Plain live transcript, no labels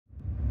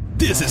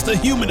This is the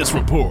Humanist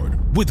Report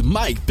with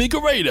Mike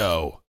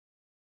Figueredo.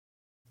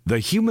 The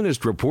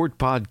Humanist Report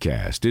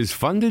podcast is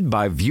funded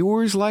by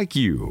viewers like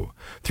you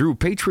through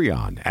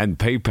Patreon and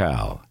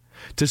PayPal.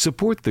 To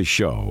support the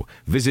show,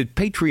 visit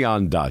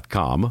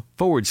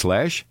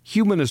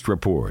patreon.com/Humanist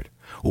Report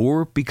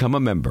or become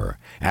a member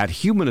at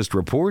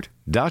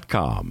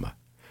humanistreport.com.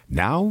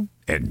 Now,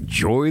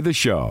 enjoy the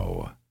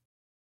show.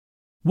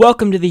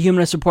 Welcome to the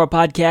Humanist Report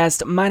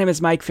podcast. My name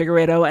is Mike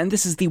Figueredo, and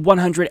this is the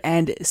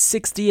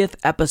 160th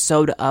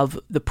episode of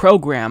the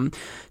program.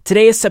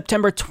 Today is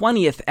September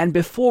 20th, and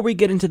before we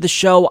get into the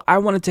show, I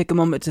want to take a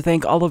moment to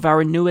thank all of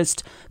our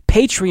newest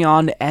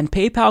Patreon and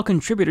PayPal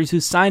contributors who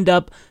signed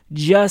up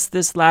just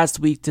this last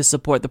week to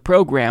support the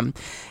program.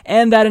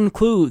 And that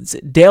includes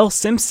Dale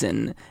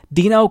Simpson,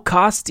 Dino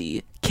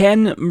Costi,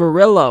 Ken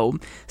Murillo,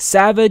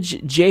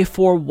 Savage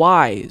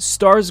J4Y,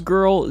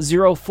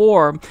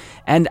 Starsgirl04,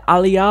 and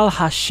Alial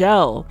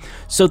Hashel.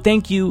 So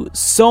thank you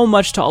so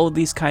much to all of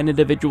these kind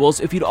individuals.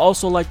 If you'd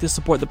also like to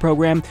support the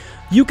program,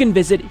 you can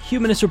visit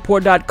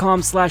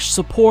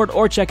humanistreport.com/support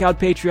or check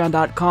out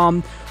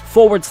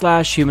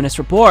patreon.com/Humanist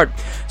Report.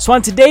 So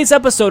on today's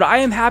episode, I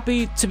am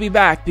happy to be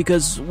back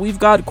because we've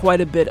got quite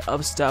a bit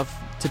of stuff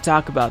to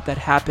talk about that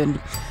happened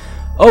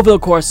over the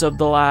course of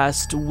the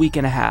last week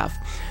and a half.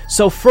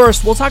 So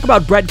first, we'll talk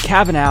about Brett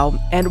Kavanaugh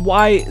and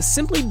why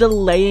simply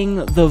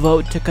delaying the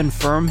vote to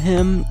confirm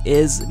him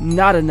is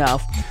not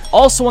enough.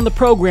 Also on the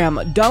program,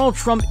 Donald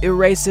Trump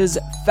erases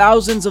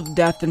thousands of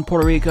deaths in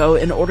Puerto Rico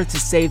in order to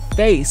save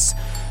face.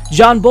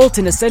 John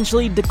Bolton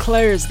essentially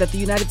declares that the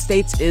United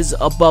States is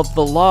above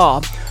the law.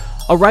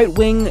 A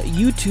right-wing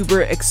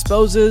YouTuber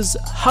exposes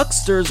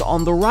hucksters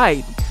on the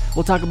right.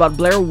 We'll talk about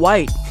Blaire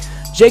White.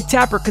 Jake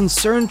Tapper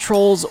concerned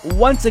trolls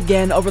once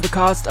again over the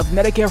cost of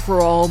Medicare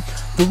for All.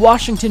 The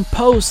Washington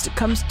Post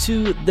comes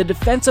to the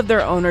defense of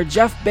their owner,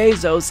 Jeff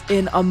Bezos,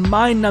 in a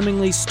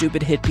mind-numbingly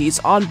stupid hit piece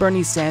on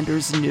Bernie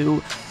Sanders'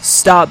 new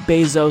Stop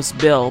Bezos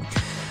bill.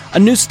 A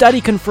new study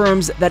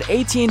confirms that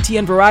AT&T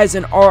and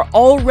Verizon are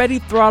already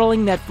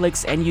throttling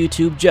Netflix and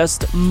YouTube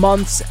just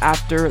months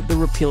after the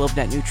repeal of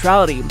net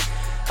neutrality.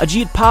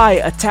 Ajit Pai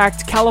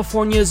attacked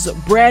California's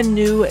brand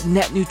new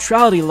net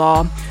neutrality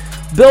law.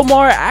 Bill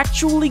Maher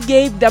actually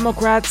gave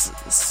Democrats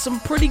some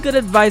pretty good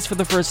advice for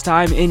the first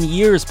time in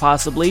years,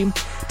 possibly.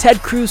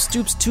 Ted Cruz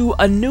stoops to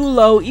a new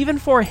low, even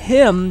for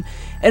him,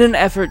 in an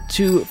effort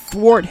to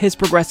thwart his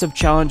progressive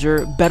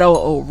challenger, Beto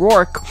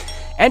O'Rourke.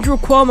 Andrew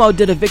Cuomo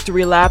did a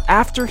victory lap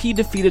after he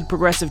defeated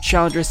progressive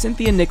challenger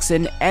Cynthia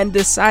Nixon and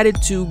decided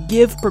to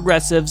give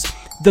progressives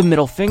the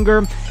middle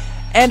finger.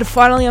 And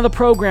finally on the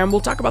program,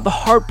 we'll talk about the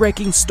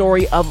heartbreaking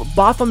story of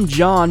Botham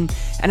Jean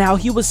and how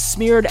he was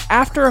smeared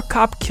after a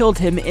cop killed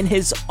him in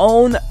his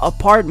own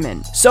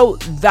apartment. So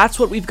that's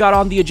what we've got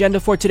on the agenda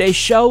for today's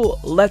show.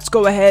 Let's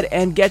go ahead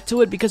and get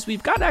to it because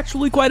we've got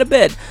actually quite a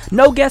bit.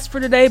 No guests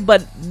for today,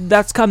 but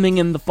that's coming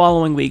in the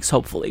following weeks,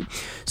 hopefully.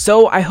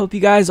 So I hope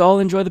you guys all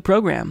enjoy the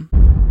program.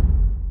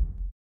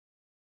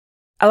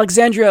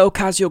 Alexandria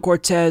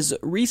Ocasio-Cortez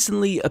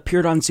recently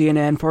appeared on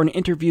CNN for an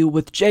interview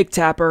with Jake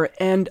Tapper,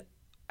 and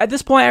at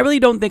this point, I really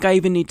don't think I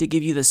even need to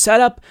give you the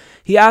setup.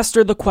 He asked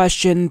her the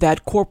question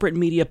that corporate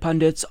media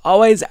pundits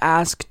always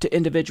ask to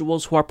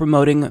individuals who are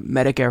promoting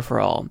Medicare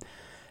for All.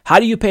 How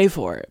do you pay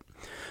for it?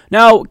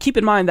 Now, keep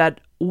in mind that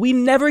we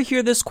never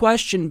hear this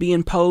question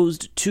being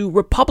posed to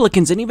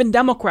Republicans and even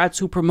Democrats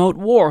who promote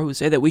war, who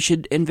say that we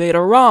should invade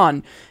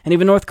Iran and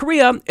even North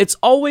Korea. It's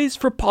always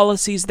for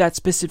policies that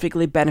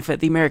specifically benefit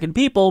the American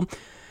people,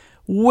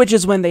 which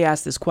is when they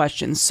ask this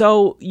question.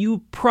 So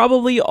you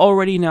probably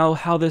already know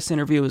how this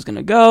interview is going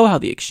to go, how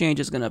the exchange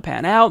is going to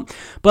pan out,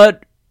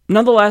 but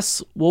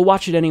nonetheless, we'll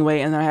watch it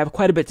anyway, and I have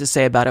quite a bit to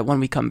say about it when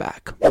we come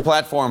back. The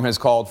platform has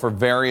called for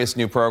various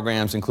new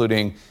programs,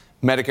 including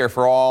Medicare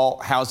for All,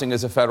 housing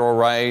as a federal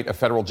right, a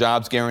federal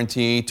jobs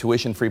guarantee,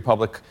 tuition-free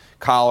public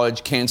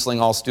college,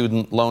 canceling all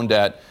student loan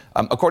debt.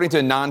 According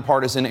to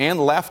nonpartisan and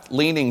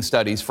left-leaning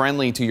studies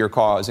friendly to your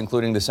cause,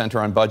 including the Center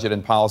on Budget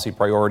and Policy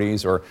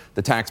Priorities or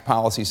the Tax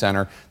Policy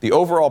Center, the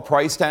overall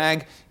price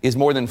tag is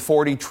more than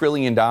 $40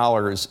 trillion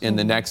in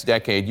the next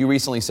decade. You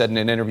recently said in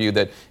an interview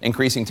that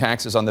increasing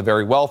taxes on the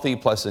very wealthy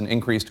plus an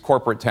increased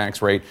corporate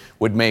tax rate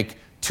would make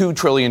 $2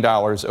 trillion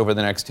over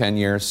the next 10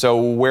 years. So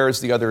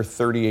where's the other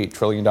 $38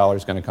 trillion going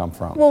to come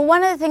from? Well,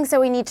 one of the things that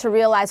we need to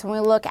realize when we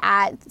look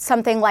at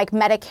something like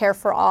Medicare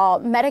for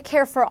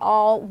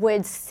All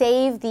would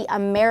save the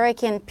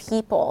American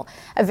people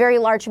a very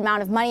large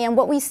amount of money. And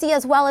what we see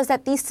as well is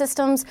that these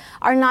systems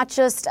are not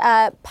just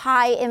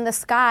pie in the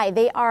sky.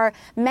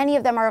 Many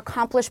of them are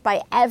accomplished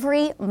by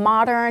every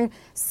modern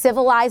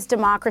civilized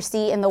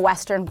democracy in the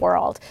Western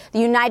world. The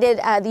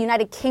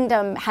United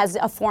Kingdom has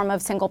a form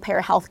of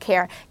single-payer health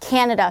care.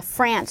 Canada Canada,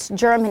 France,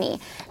 Germany.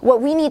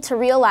 What we need to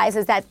realize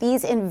is that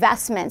these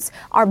investments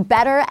are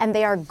better and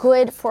they are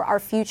good for our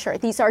future.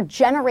 These are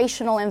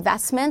generational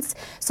investments,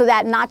 so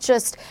that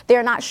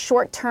they're not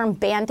short-term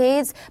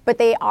band-aids, but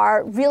they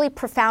are really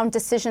profound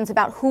decisions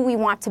about who we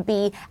want to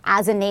be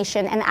as a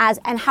nation and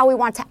how we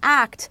want to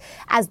act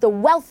as the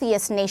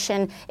wealthiest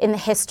nation in the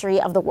history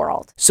of the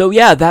world. So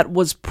yeah, that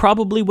was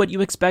probably what you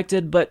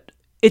expected, but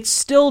it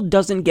still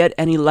doesn't get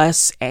any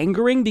less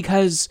angering,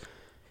 because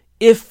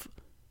if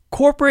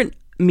corporate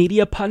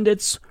media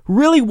pundits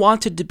really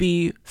wanted to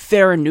be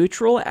fair and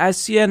neutral, as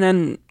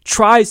CNN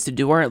tries to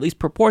do, or at least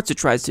purports it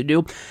tries to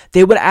do,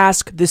 they would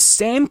ask the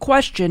same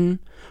question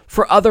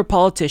for other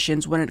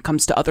politicians when it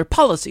comes to other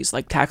policies,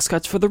 like tax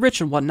cuts for the rich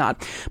and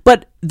whatnot.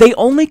 But they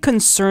only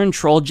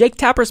troll, Jake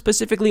Tapper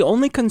specifically,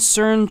 only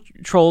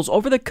trolls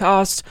over the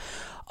cost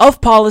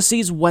of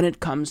policies when it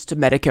comes to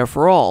Medicare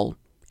for all.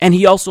 And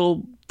he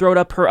also throwed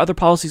up her other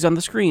policies on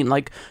the screen,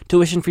 like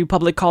tuition-free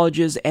public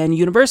colleges and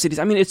universities.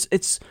 I mean,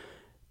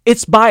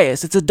 it's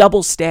bias. It's a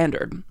double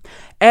standard.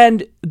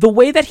 And the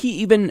way that he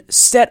even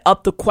set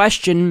up the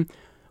question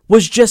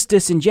was just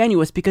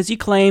disingenuous, because he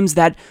claims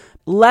that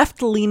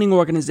left-leaning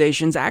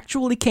organizations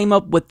actually came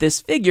up with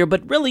this figure,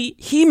 but really,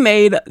 he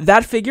made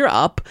that figure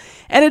up.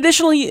 And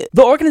additionally,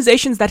 the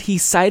organizations that he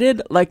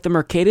cited, like the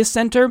Mercatus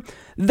Center,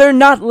 they're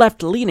not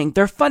left-leaning.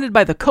 They're funded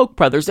by the Koch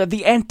brothers. They're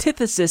the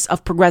antithesis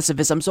of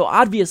progressivism. So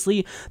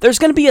obviously, there's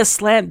going to be a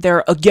slant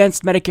there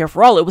against Medicare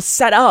for all. It was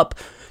set up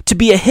to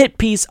be a hit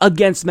piece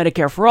against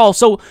Medicare for all.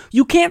 So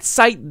you can't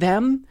cite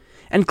them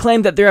and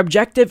claim that they're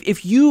objective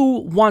if you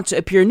want to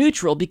appear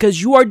neutral,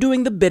 because you are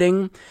doing the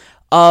bidding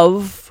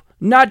of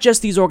not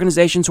just these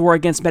organizations who are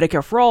against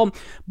Medicare for all,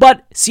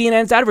 but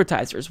CNN's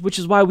advertisers, which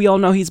is why we all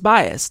know he's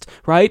biased,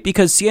 right?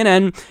 Because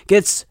CNN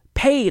gets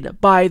paid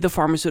by the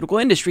pharmaceutical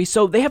industry,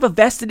 so they have a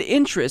vested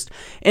interest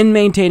in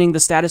maintaining the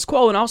status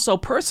quo. And also,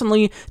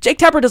 personally, Jake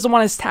Tapper doesn't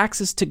want his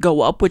taxes to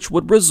go up, which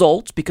would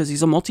result, because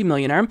he's a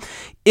multimillionaire,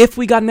 if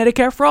we got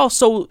Medicare for all.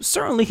 So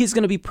certainly he's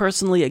going to be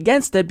personally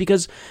against it,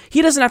 because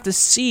he doesn't have to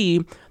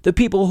see the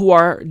people who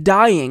are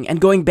dying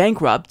and going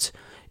bankrupt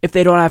if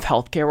they don't have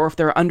health care or if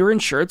they're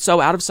underinsured.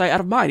 So out of sight,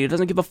 out of mind. He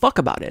doesn't give a fuck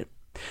about it.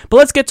 But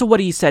let's get to what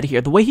he said here.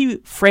 The way he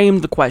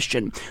framed the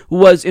question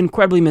was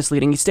incredibly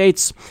misleading. He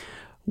states,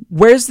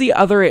 where's the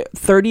other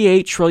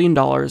 $38 trillion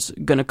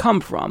going to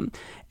come from?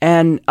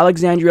 And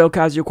Alexandria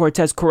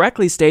Ocasio-Cortez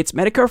correctly states,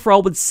 Medicare for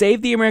all would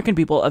save the American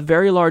people a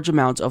very large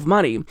amount of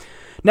money.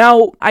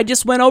 Now, I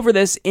just went over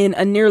this in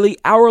a nearly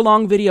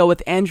hour-long video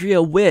with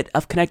Andrea Witt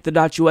of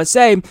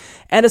Connect.USA,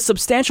 and a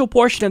substantial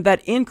portion of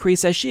that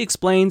increase, as she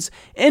explains,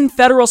 in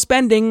federal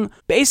spending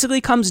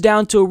basically comes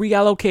down to a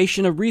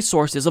reallocation of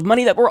resources, of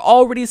money that we're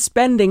already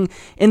spending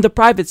in the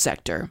private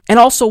sector. And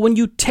also, when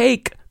you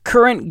take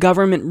current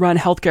government-run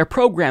healthcare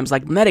programs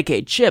like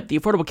Medicaid, CHIP, the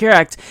Affordable Care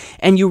Act,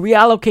 and you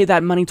reallocate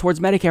that money towards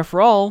Medicare for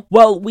all,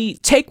 well, we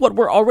take what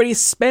we're already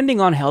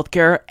spending on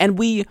healthcare and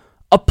we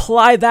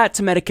apply that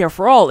to Medicare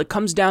for all. It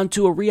comes down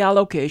to a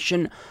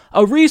reallocation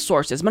of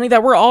resources, money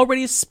that we're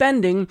already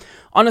spending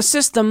on a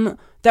system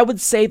that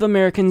would save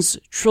Americans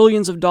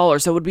trillions of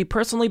dollars, that would be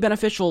personally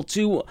beneficial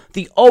to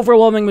the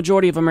overwhelming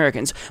majority of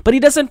Americans. But he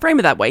doesn't frame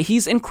it that way.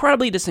 He's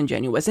incredibly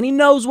disingenuous, and he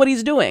knows what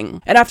he's doing.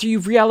 And after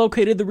you've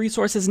reallocated the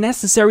resources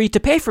necessary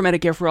to pay for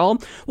Medicare for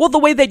all, well, the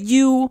way that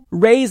you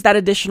raise that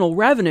additional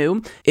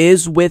revenue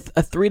is with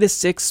a 3 to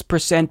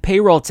 6%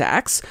 payroll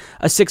tax,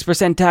 a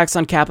 6% tax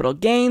on capital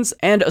gains,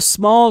 and a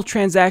small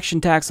transaction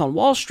tax on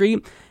Wall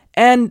Street,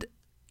 and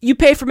you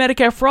pay for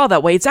Medicare for all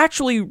that way. It's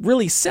actually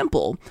really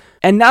simple.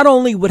 And not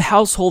only would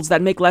households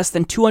that make less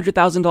than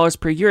 $200,000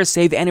 per year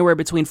save anywhere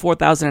between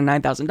 $4,000 and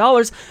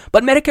 $9,000,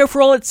 but Medicare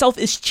for all itself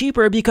is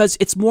cheaper because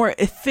it's more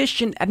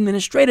efficient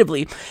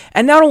administratively.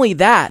 And not only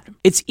that,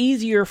 it's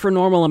easier for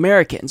normal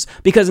Americans,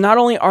 because not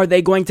only are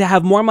they going to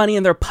have more money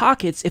in their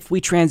pockets if we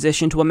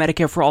transition to a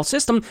Medicare for all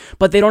system,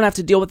 but they don't have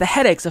to deal with the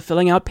headaches of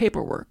filling out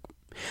paperwork.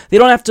 They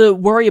don't have to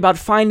worry about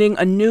finding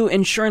a new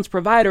insurance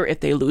provider if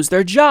they lose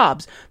their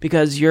jobs,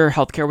 because your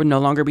healthcare would no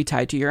longer be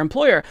tied to your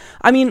employer.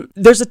 I mean,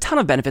 there's a ton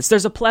of benefits.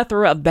 There's a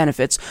plethora of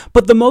benefits.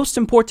 But the most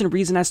important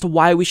reason as to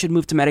why we should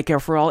move to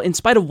Medicare for all, in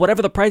spite of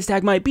whatever the price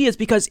tag might be, is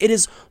because it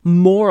is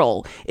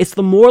moral. It's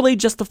the morally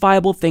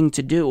justifiable thing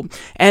to do.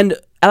 And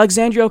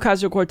Alexandria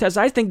Ocasio-Cortez,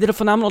 I think, did a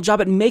phenomenal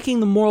job at making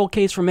the moral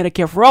case for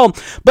Medicare for all.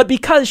 But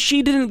because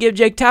she didn't give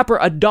Jake Tapper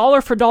a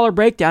dollar-for-dollar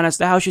breakdown as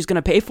to how she's going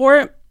to pay for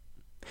it,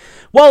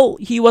 well,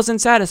 he wasn't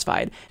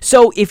satisfied.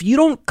 So if you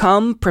don't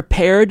come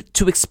prepared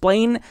to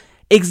explain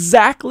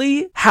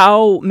exactly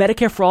how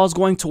Medicare for all is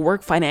going to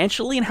work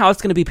financially and how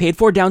it's going to be paid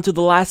for down to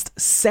the last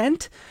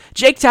cent,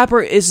 Jake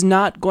Tapper is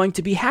not going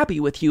to be happy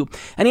with you.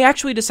 And he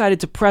actually decided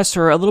to press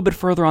her a little bit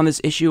further on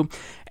this issue.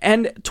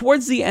 And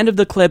towards the end of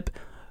the clip,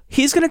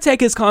 he's going to take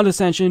his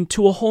condescension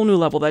to a whole new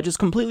level that just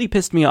completely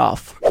pissed me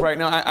off. Right.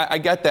 Now, I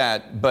get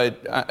that,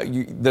 but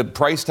the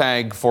price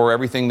tag for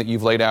everything that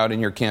you've laid out in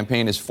your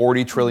campaign is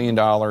 $40 trillion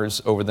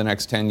over the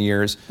next 10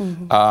 years.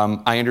 Mm-hmm.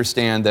 I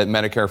understand that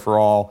Medicare for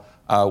all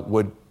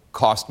would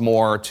cost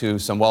more to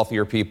some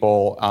wealthier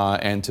people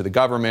and to the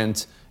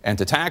government and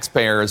to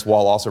taxpayers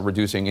while also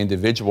reducing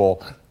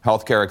individual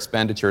healthcare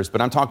expenditures.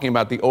 But I'm talking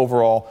about the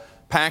overall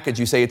package.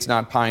 You say it's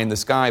not pie in the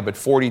sky, but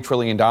 $40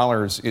 trillion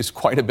is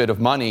quite a bit of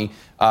money.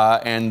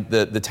 And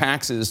the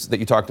taxes that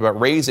you talked about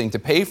raising to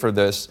pay for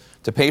this,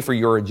 to pay for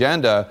your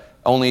agenda,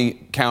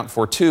 only count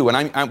for 2.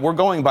 And we're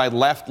going by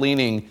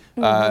left-leaning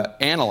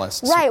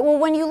analysts. Right. Well,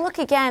 when you look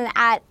at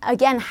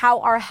how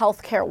our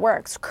healthcare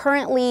works,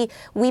 currently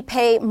we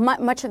pay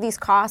much of these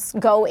costs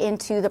go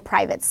into the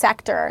private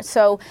sector.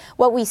 So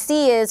what we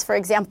see is, for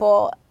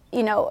example,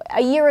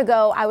 a year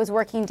ago, I was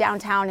working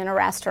downtown in a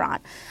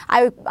restaurant.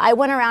 I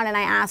went around and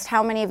I asked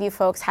how many of you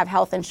folks have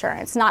health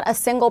insurance. Not a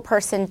single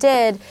person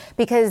did,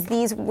 because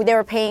they would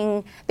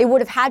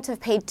have had to have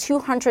paid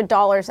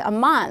 $200 a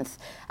month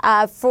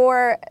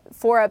for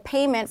a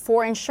payment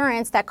for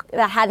insurance that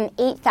had an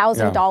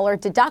 $8,000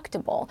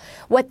 deductible.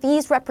 What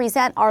these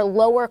represent are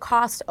lower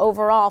costs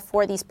overall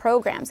for these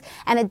programs.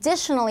 And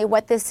additionally,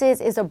 what this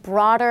is a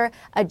broader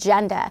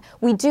agenda.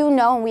 We do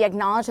know and we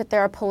acknowledge that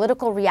there are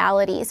political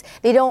realities.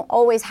 They don't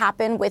always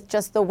happen with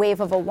just the wave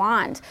of a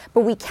wand,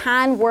 but we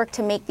can work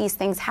to make these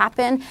things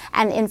happen.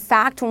 And in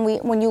fact,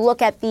 when you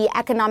look at the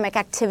economic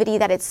activity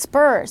that it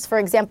spurs, for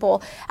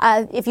example,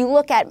 if you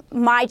look at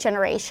my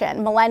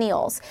generation,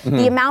 millennials,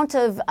 the amount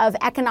of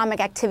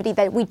economic activity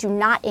that we do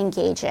not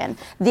engage in,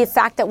 the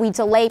fact that we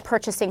delay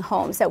purchasing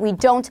homes, that we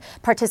don't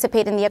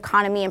participate in the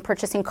economy and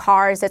purchasing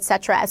cars, et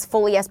cetera, as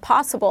fully as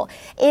possible,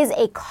 is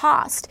a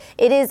cost.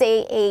 It is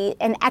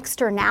an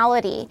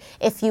externality,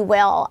 if you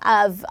will,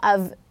 of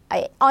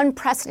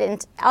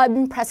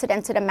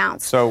unprecedented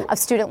amounts of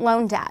student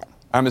loan debt.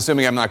 I'm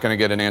assuming I'm not going to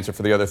get an answer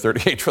for the other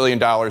 $38 trillion,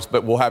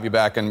 but we'll have you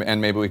back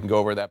and maybe we can go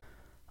over that.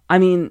 I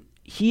mean,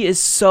 he is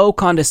so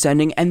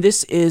condescending, and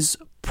this is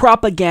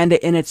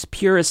propaganda in its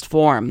purest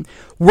form.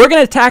 We're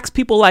going to tax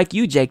people like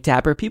you, Jake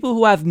Tapper, people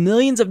who have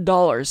millions of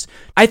dollars.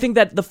 I think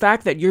that the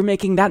fact that you're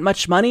making that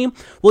much money,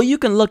 well, you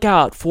can look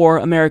out for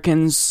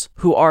Americans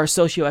who are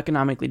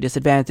socioeconomically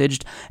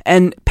disadvantaged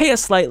and pay a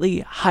slightly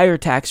higher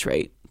tax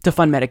rate to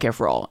fund Medicare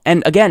for all.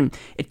 And again,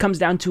 it comes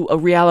down to a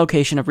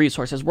reallocation of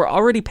resources. We're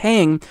already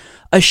paying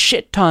a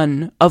shit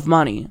ton of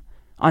money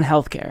on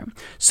healthcare.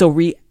 So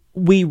we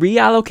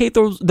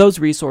reallocate those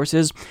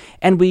resources,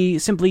 and we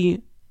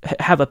simply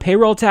have a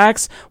payroll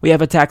tax, we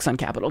have a tax on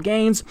capital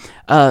gains,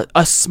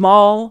 a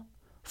small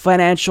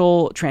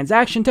financial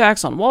transaction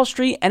tax on Wall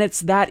Street, and it's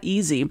that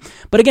easy.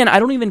 But again, I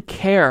don't even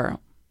care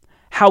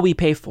how we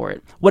pay for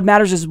it. What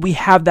matters is we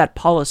have that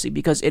policy,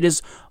 because it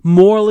is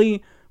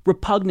morally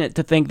repugnant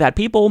to think that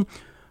people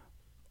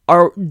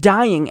are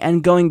dying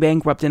and going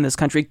bankrupt in this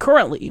country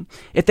currently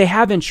if they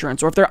have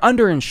insurance or if they're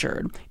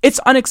underinsured. It's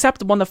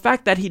unacceptable, and the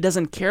fact that he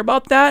doesn't care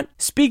about that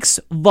speaks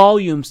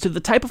volumes to the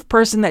type of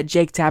person that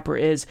Jake Tapper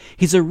is.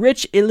 He's a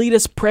rich,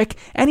 elitist prick,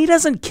 and he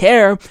doesn't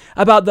care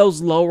about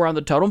those lower on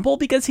the totem pole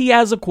because he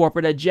has a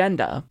corporate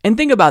agenda. And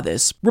think about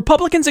this.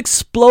 Republicans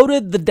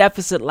exploded the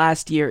deficit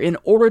last year in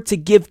order to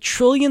give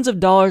trillions of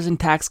dollars in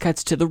tax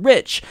cuts to the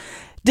rich.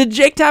 Did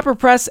Jake Tapper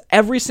press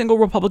every single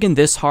Republican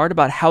this hard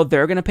about how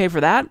they're going to pay for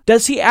that?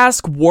 Does he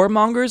ask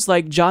warmongers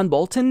like John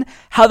Bolton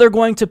how they're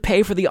going to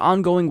pay for the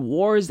ongoing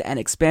wars and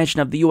expansion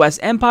of the U.S.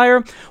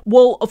 empire?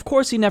 Well, of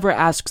course he never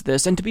asks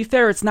this, and to be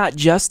fair, it's not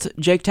just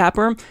Jake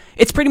Tapper.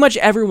 It's pretty much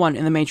everyone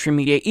in the mainstream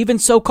media, even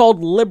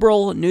so-called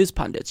liberal news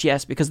pundits.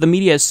 Yes, because the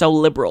media is so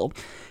liberal.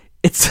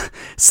 It's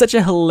such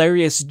a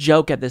hilarious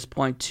joke at this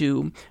point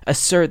to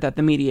assert that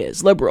the media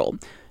is liberal.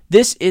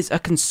 This is a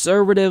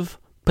conservative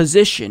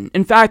position.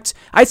 In fact,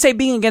 I'd say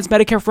being against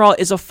Medicare for all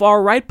is a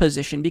far-right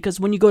position,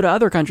 because when you go to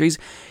other countries,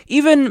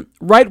 even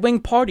right-wing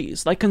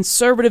parties like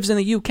conservatives in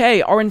the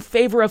UK are in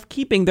favor of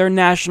keeping their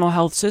national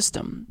health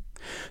system.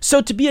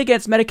 So to be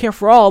against Medicare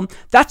for all,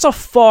 that's a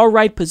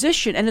far-right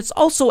position, and it's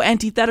also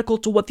antithetical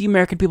to what the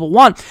American people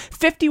want.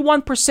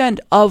 51%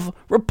 of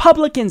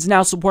Republicans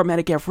now support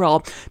Medicare for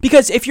all,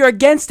 because if you're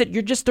against it,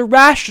 you're just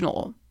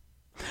irrational.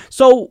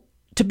 So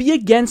to be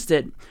against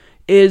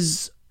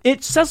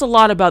it says a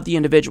lot about the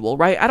individual,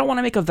 right? I don't want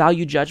to make a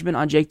value judgment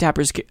on Jake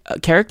Tapper's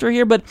character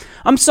here, but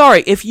I'm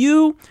sorry. If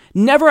you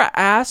never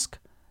ask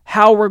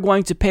how we're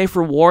going to pay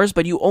for wars,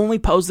 but you only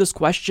pose this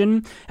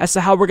question as to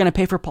how we're going to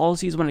pay for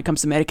policies when it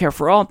comes to Medicare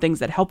for all and things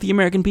that help the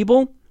American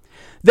people,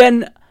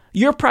 then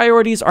your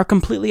priorities are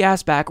completely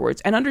ass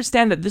backwards. And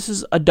understand that this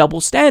is a double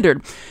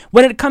standard.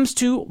 When it comes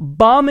to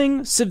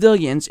bombing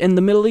civilians in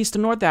the Middle East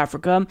and North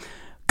Africa,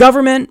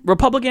 government,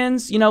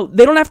 Republicans, they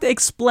don't have to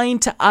explain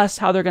to us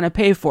how they're going to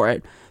pay for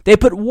it. They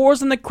put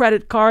wars on the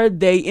credit card.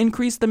 They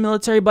increase the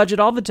military budget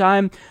all the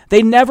time.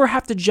 They never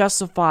have to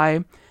justify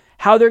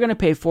how they're going to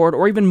pay for it,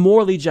 or even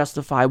morally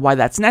justify why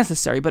that's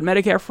necessary. But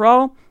Medicare for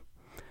all,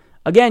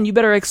 again, you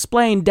better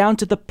explain down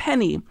to the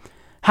penny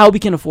how we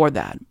can afford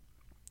that.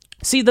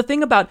 See, the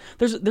thing about,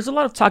 there's a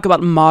lot of talk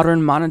about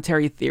modern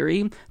monetary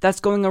theory that's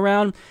going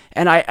around,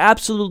 and I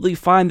absolutely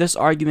find this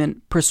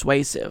argument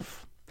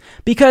persuasive.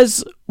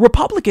 Because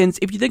Republicans,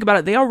 if you think about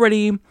it,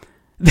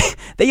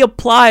 they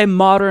apply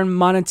modern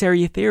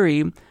monetary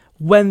theory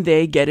when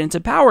they get into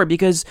power,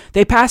 because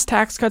they pass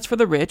tax cuts for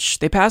the rich,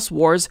 they pass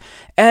wars,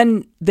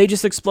 and they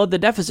just explode the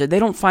deficit. They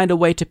don't find a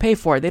way to pay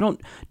for it. They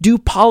don't do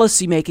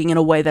policy making in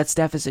a way that's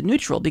deficit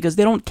neutral because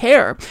they don't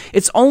care.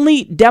 It's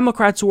only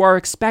Democrats who are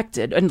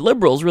expected, and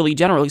liberals really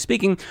generally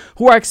speaking,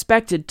 who are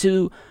expected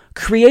to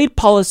create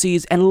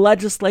policies and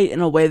legislate in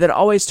a way that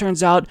always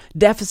turns out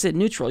deficit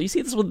neutral. You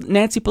see this with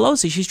Nancy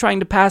Pelosi. She's trying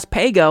to pass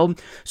PAYGO,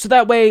 so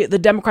that way the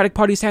Democratic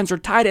Party's hands are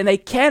tied and they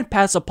can't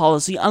pass a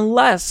policy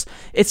unless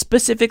it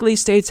specifically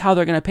states how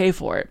they're going to pay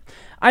for it.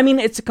 I mean,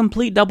 it's a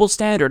complete double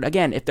standard.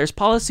 Again, if there's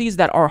policies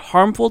that are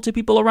harmful to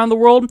people around the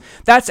world,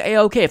 that's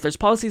A-okay. If there's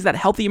policies that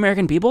help the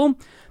American people,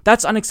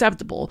 that's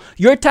unacceptable.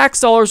 Your tax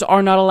dollars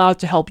are not allowed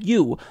to help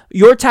you.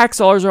 Your tax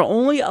dollars are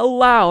only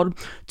allowed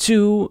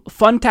to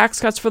fund tax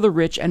cuts for the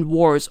rich and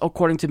wars,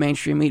 according to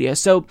mainstream media.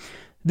 So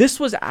this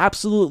was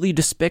absolutely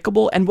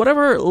despicable, and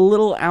whatever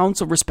little ounce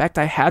of respect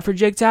I had for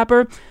Jake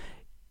Tapper,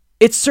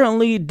 it's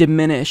certainly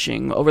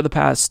diminishing over the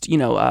past,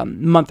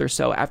 month or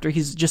so after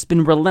he's just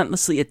been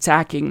relentlessly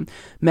attacking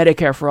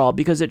Medicare for All,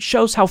 because it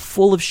shows how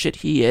full of shit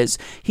he is.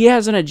 He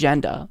has an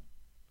agenda.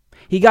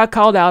 He got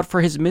called out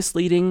for his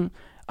misleading,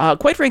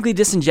 quite frankly,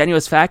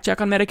 disingenuous fact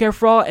check on Medicare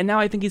for All, and now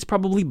I think he's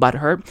probably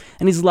butthurt,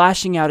 and he's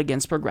lashing out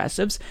against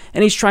progressives,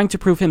 and he's trying to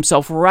prove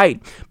himself right,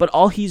 but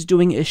all he's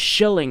doing is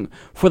shilling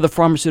for the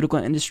pharmaceutical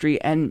industry,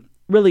 and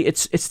really,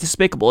 it's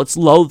despicable. It's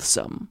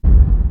loathsome.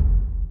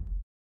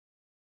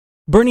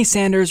 Bernie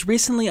Sanders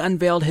recently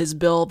unveiled his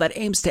bill that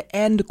aims to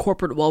end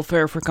corporate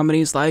welfare for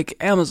companies like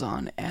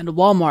Amazon and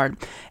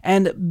Walmart.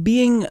 And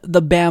being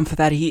the BAMF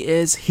that he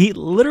is, he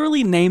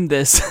literally named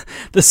this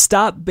the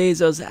Stop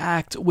BEZOS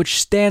Act, which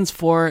stands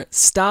for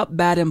Stop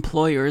Bad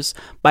Employers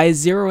by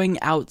Zeroing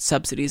Out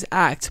Subsidies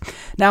Act.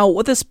 Now,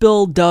 what this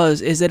bill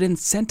does is it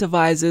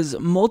incentivizes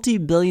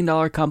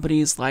multi-billion-dollar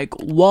companies like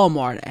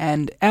Walmart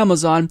and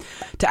Amazon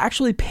to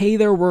actually pay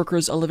their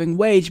workers a living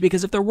wage,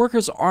 because if their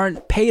workers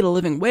aren't paid a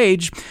living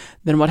wage,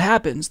 then what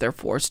happens? They're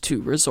forced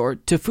to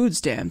resort to food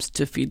stamps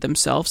to feed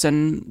themselves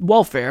and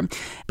welfare.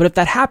 But if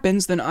that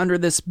happens, then under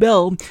this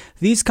bill,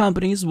 these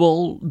companies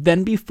will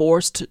then be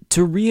forced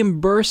to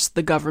reimburse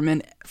the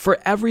government for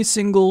every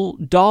single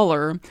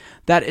dollar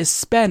that is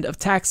spent of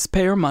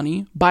taxpayer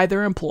money by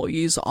their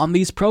employees on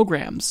these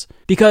programs.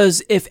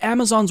 Because if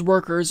Amazon's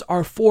workers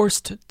are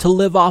forced to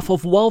live off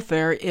of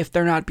welfare if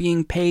they're not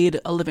being paid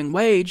a living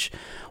wage,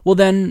 well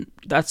then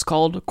that's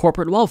called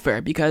corporate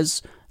welfare,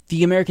 because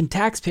the American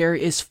taxpayer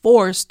is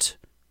forced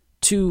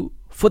to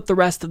foot the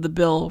rest of the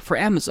bill for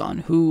Amazon,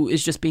 who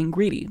is just being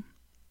greedy.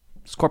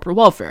 It's corporate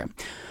welfare.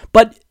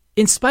 But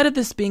in spite of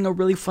this being a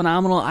really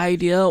phenomenal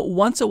idea,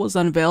 once it was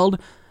unveiled,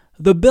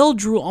 the bill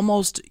drew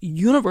almost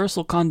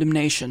universal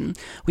condemnation.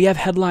 We have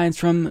headlines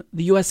from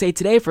the USA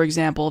Today, for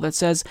example, that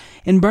says,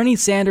 "In Bernie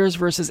Sanders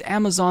versus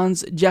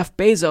Amazon's Jeff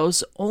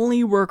Bezos,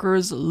 only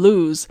workers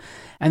lose."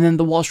 And then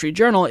the Wall Street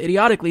Journal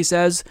idiotically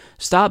says,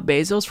 "Stop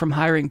Bezos from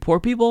hiring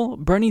poor people.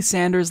 Bernie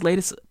Sanders'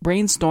 latest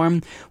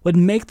brainstorm would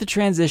make the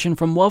transition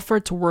from welfare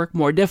to work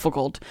more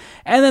difficult."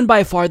 And then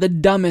by far the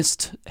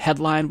dumbest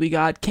headline we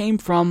got came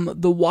from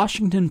the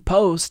Washington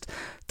Post,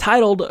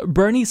 titled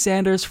 "Bernie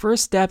Sanders'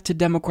 First Step to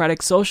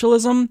Democratic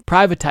Socialism,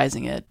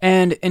 Privatizing It."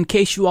 And in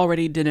case you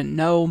already didn't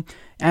know,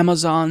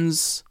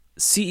 Amazon's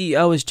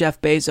CEO is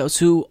Jeff Bezos,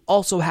 who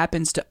also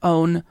happens to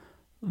own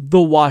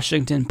the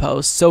Washington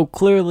Post. So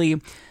clearly,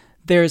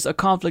 there's a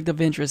conflict of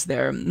interest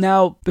there.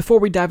 Now, before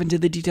we dive into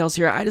the details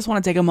here, I just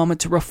want to take a moment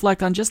to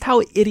reflect on just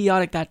how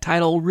idiotic that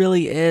title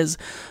really is,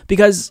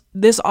 because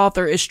this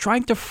author is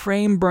trying to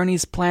frame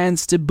Bernie's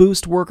plans to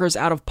boost workers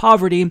out of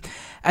poverty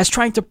as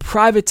trying to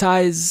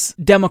privatize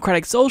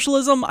democratic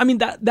socialism. I mean,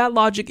 that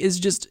logic is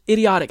just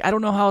idiotic. I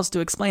don't know how else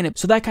to explain it.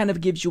 So that kind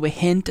of gives you a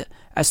hint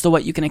as to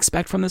what you can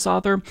expect from this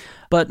author.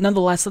 But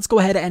nonetheless, let's go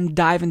ahead and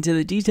dive into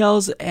the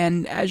details.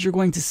 And as you're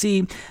going to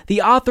see,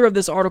 the author of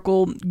this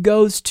article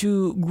goes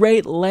to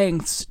great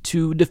lengths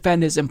to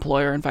defend his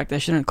employer. In fact, I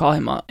shouldn't call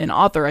him an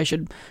author. I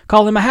should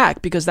call him a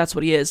hack, because that's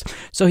what he is.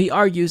 So he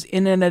argues,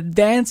 in an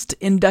advanced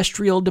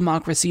industrial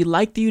democracy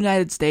like the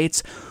United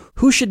States,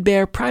 who should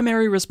bear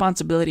primary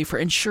responsibility for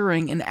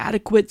ensuring an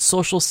adequate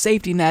social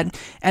safety net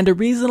and a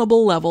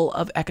reasonable level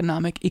of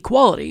economic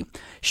equality?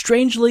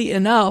 Strangely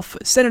enough,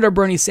 Senator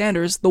Bernie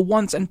Sanders, the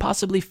once and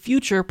possibly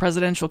future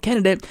presidential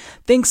candidate,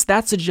 thinks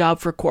that's a job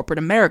for corporate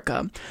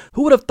America.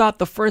 Who would have thought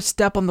the first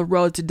step on the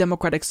road to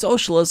democratic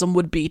socialism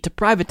would be to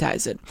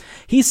privatize it?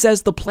 He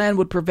says the plan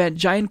would prevent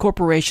giant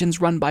corporations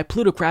run by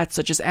plutocrats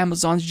such as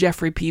Amazon's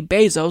Jeffrey P.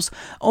 Bezos,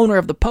 owner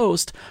of the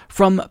Post,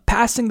 from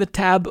passing the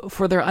tab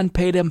for their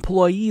unpaid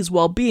employees'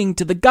 well-being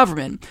to the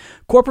government.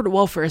 Corporate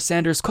welfare,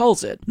 Sanders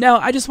calls it. Now,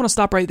 I just want to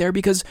stop right there,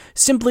 because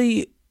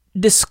simply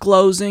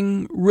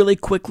disclosing really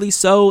quickly,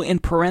 so in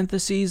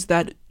parentheses,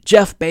 that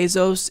Jeff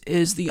Bezos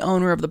is the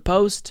owner of the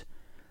Post,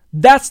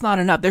 that's not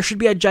enough. There should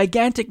be a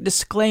gigantic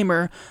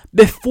disclaimer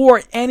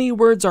before any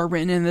words are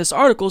written in this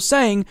article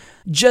saying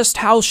just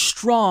how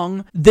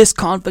strong this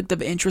conflict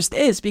of interest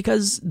is,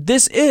 because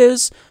this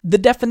is the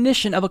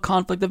definition of a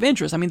conflict of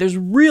interest. I mean, there's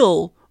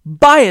real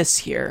bias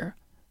here.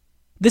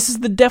 This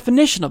is the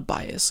definition of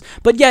bias.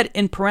 But yet,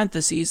 in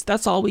parentheses,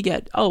 that's all we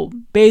get. Oh,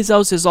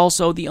 Bezos is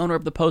also the owner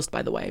of the Post,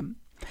 by the way.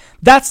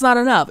 That's not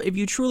enough. If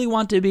you truly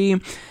want to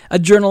be a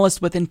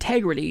journalist with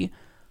integrity,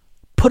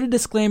 put a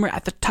disclaimer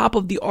at the top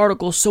of the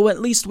article so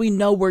at least we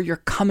know where you're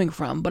coming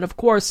from. But of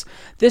course,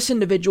 this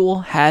individual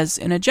has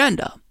an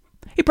agenda.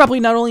 He probably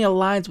not only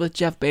aligns with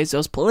Jeff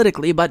Bezos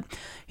politically, but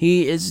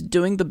he is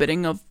doing the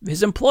bidding of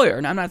his employer.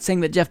 And I'm not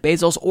saying that Jeff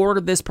Bezos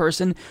ordered this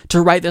person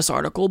to write this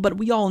article, but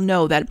we all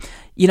know that,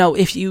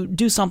 if you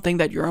do something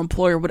that your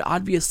employer would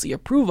obviously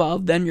approve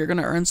of, then you're going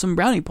to earn some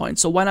brownie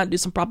points. So why not do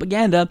some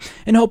propaganda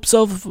in hopes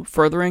of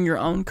furthering your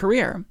own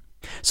career?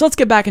 So let's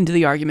get back into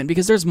the argument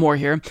because there's more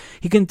here.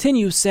 He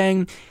continues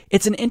saying,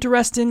 it's an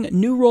interesting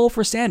new role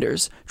for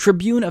Sanders,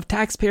 tribune of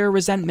taxpayer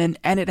resentment,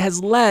 and it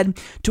has led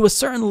to a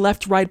certain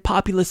left-right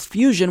populist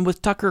fusion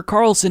with Tucker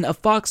Carlson of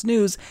Fox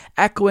News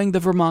echoing the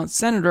Vermont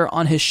senator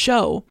on his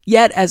show.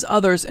 Yet, as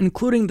others,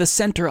 including the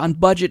Center on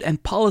Budget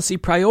and Policy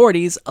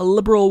Priorities, a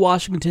liberal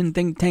Washington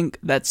think tank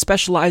that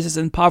specializes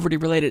in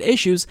poverty-related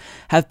issues,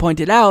 have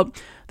pointed out,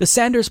 the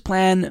Sanders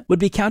plan would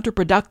be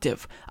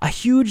counterproductive, a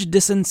huge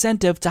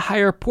disincentive to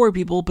hire poor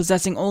people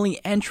possessing only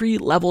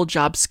entry-level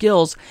job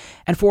skills.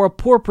 And for a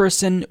poor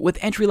person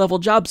with entry-level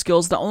job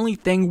skills, the only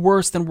thing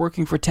worse than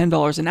working for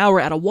 $10 an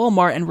hour at a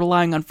Walmart and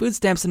relying on food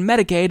stamps and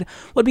Medicaid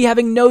would be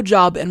having no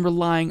job and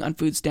relying on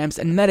food stamps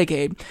and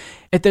Medicaid.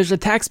 If there's a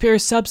taxpayer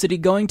subsidy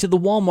going to the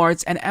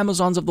Walmarts and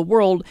Amazons of the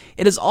world,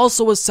 it is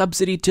also a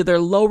subsidy to their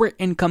lower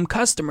income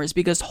customers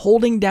because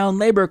holding down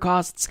labor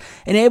costs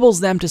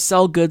enables them to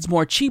sell goods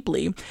more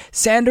cheaply.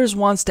 Sanders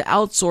wants to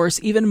outsource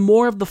even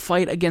more of the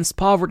fight against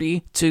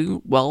poverty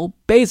to,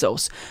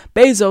 Bezos.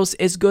 Bezos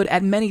is good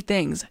at many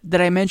things. Did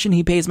I mention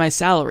he pays my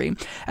salary?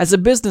 As a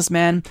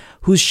businessman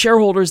whose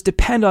shareholders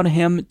depend on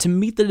him to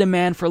meet the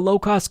demand for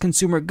low-cost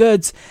consumer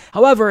goods,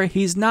 however,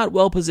 he's not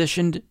well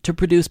positioned to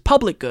produce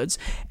public goods,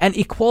 and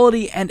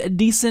equality and a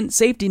decent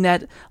safety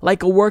net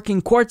like a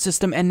working court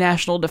system and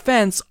national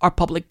defense are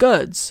public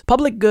goods.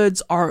 Public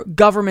goods are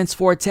government's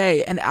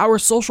forte, and our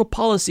social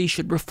policy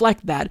should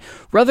reflect that,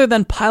 rather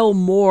than pile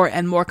more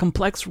and more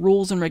complex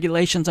rules and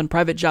regulations on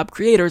private job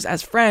creators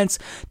as France,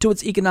 to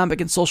its economic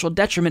and social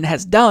detriment,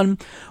 has done.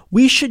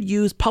 We should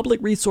use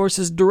public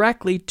resources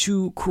directly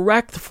to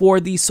correct for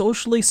the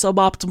socially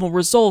suboptimal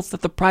results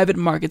that the private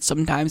market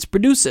sometimes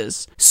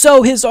produces.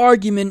 So his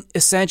argument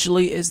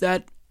essentially is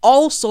that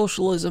all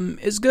socialism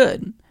is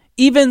good,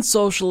 even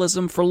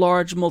socialism for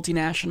large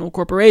multinational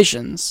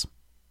corporations.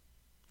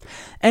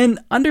 And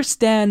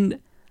understand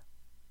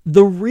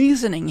the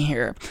reasoning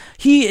here.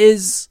 He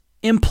is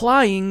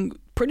implying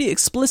pretty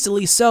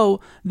explicitly so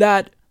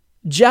that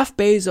Jeff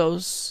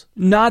Bezos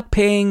not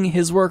paying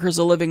his workers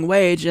a living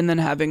wage and then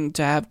having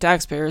to have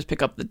taxpayers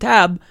pick up the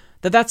tab,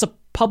 that's a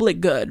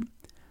public good.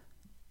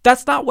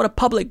 That's not what a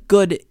public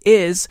good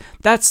is.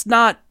 That's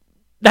the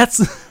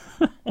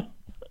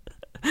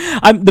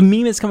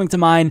meme is coming to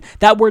mind.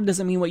 That word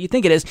doesn't mean what you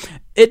think it is.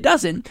 It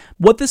doesn't.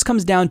 What this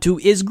comes down to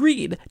is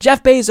greed.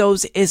 Jeff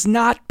Bezos is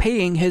not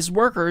paying his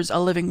workers a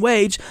living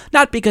wage,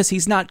 not because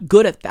he's not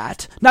good at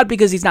that, not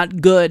because he's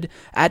not good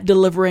at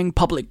delivering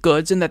public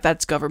goods and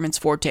that's government's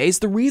fortes.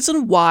 The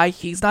reason why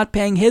he's not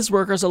paying his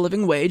workers a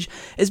living wage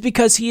is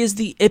because he is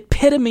the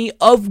epitome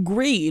of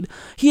greed.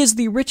 He is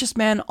the richest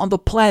man on the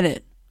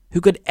planet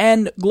who could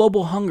end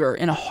global hunger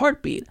in a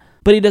heartbeat.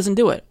 But he doesn't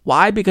do it.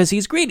 Why? Because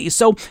he's greedy.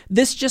 So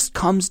this just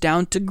comes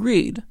down to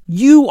greed.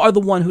 You are the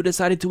one who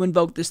decided to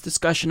invoke this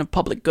discussion of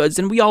public goods,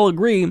 and we all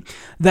agree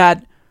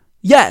that,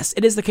 yes,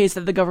 it is the case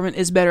that the government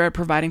is better at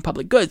providing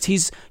public goods.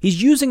 He's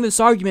using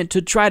this argument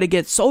to try to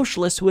get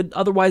socialists who would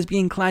otherwise be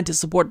inclined to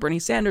support Bernie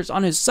Sanders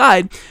on his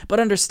side, but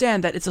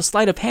understand that it's a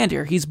sleight of hand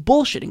here. He's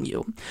bullshitting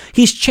you.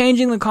 He's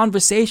changing the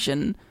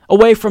conversation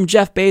away from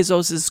Jeff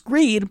Bezos'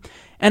 greed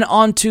and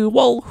onto,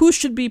 who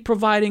should be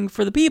providing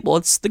for the people?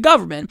 It's the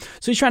government.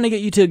 So he's trying to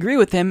get you to agree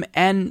with him,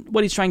 and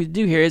what he's trying to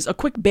do here is a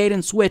quick bait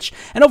and switch.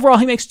 And overall,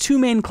 he makes two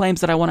main claims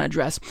that I want to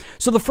address.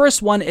 So the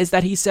first one is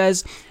that he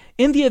says,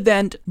 in the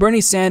event Bernie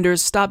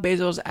Sanders' Stop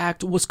Bezos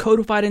Act was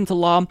codified into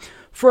law,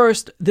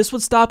 first, this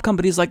would stop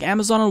companies like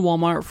Amazon and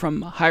Walmart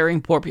from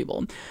hiring poor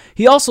people.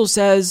 He also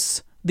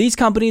says these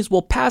companies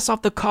will pass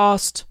off the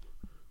cost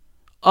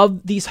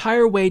of these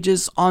higher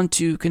wages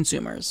onto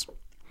consumers.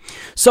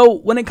 So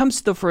when it comes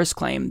to the first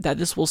claim that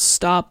this will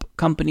stop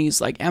companies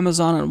like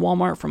Amazon and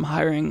Walmart from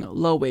hiring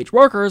low-wage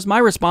workers, my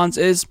response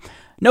is,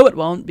 no, it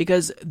won't,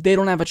 because they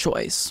don't have a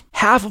choice.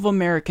 Half of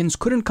Americans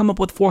couldn't come up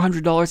with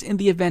 $400 in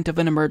the event of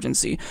an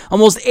emergency.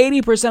 Almost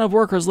 80% of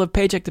workers live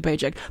paycheck to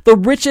paycheck. The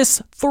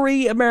richest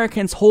 3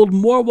 Americans hold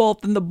more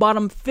wealth than the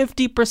bottom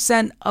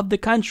 50% of the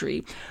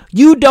country.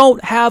 You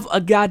don't have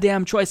a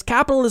goddamn choice.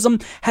 Capitalism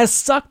has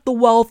sucked the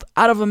wealth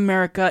out of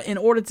America in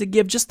order to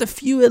give just a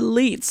few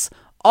elites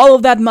all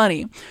of that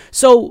money.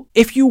 So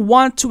if you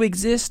want to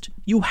exist,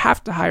 you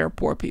have to hire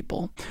poor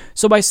people.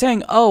 So by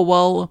saying,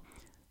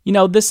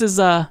 this is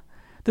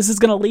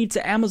going to lead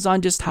to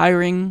Amazon just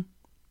hiring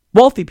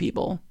wealthy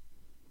people,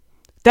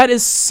 that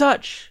is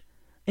such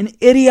An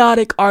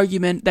idiotic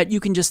argument that you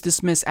can just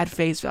dismiss at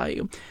face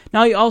value.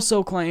 Now, he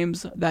also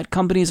claims that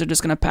companies are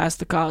just going to pass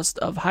the cost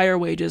of higher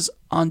wages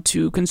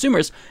onto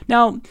consumers.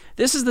 Now,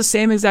 this is the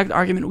same exact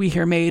argument we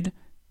hear made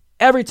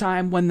every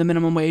time when the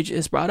minimum wage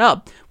is brought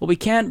up. Well, we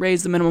can't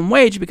raise the minimum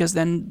wage because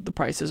then the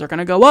prices are going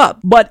to go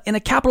up. But in a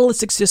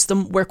capitalistic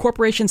system where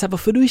corporations have a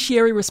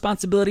fiduciary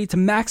responsibility to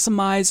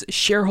maximize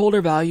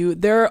shareholder value,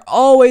 they're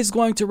always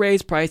going to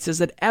raise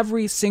prices at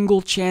every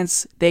single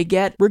chance they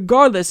get,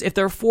 regardless if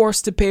they're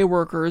forced to pay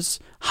workers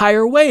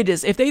higher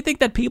wages. If they think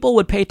that people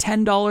would pay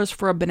 $10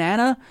 for a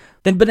banana,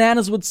 then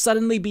bananas would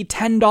suddenly be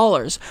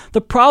 $10.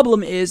 The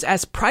problem is,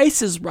 as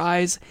prices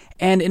rise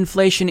and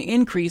inflation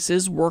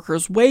increases,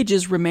 workers'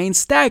 wages remain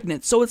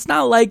stagnant. So it's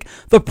not like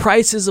the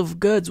prices of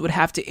goods would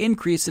have to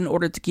increase in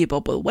order to keep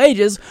up with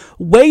wages.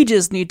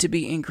 Wages need to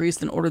be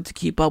increased in order to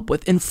keep up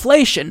with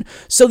inflation.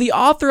 So the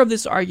author of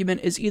this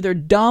argument is either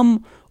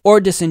dumb or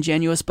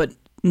disingenuous, but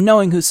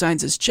knowing who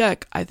signs his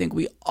check, I think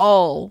we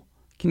all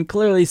can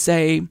clearly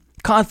say,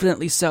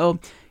 confidently so,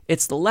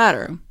 it's the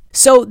latter.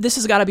 So this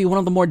has got to be one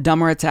of the more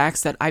dumber attacks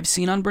that I've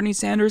seen on Bernie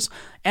Sanders.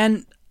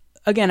 And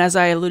again, as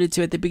I alluded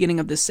to at the beginning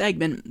of this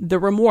segment, there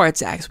were more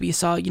attacks. We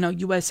saw,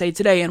 USA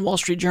Today and Wall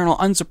Street Journal,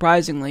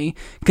 unsurprisingly,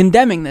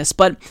 condemning this.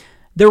 But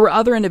there were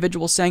other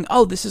individuals saying,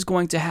 oh, this is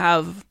going to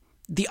have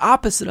the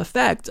opposite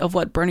effect of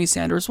what Bernie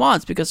Sanders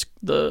wants, because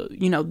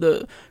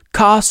the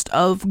cost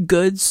of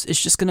goods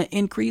is just going to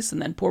increase, and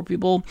then poor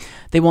people,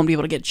 they won't be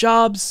able to get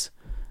jobs.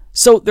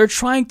 So they're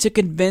trying to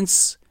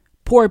convince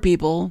poor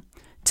people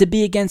to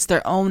be against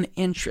their own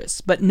interests.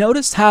 But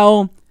notice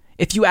how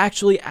if you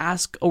actually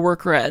ask a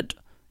worker at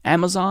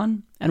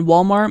Amazon and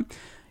Walmart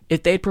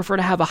if they'd prefer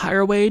to have a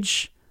higher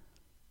wage,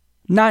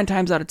 9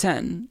 times out of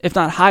 10, if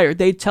not higher,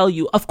 they'd tell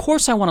you, of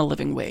course I want a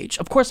living wage.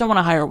 Of course I want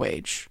a higher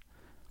wage.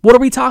 What are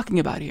we talking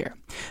about here?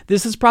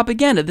 This is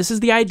propaganda. This is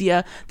the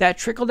idea that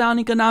trickle-down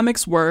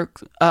economics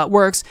works,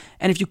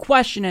 and if you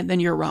question it, then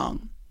you're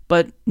wrong.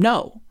 But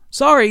no,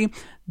 sorry,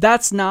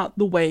 that's not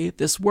the way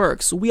this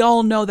works. We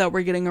all know that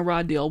we're getting a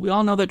raw deal. We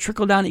all know that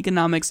trickle-down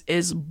economics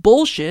is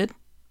bullshit.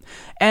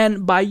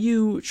 And by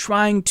you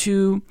trying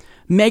to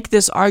make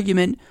this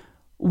argument,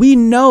 we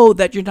know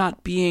that you're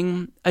not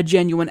being a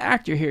genuine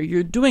actor here.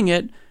 You're doing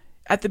it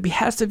at the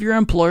behest of your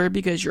employer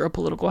because you're a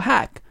political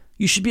hack.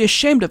 You should be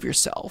ashamed of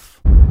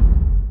yourself.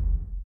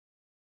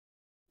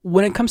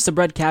 When it comes to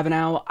Brett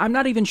Kavanaugh, I'm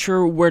not even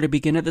sure where to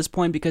begin at this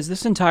point because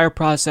this entire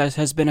process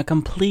has been a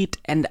complete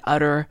and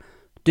utter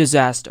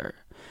disaster.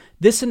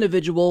 This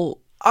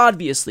individual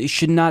obviously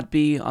should not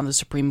be on the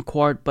Supreme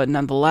Court, but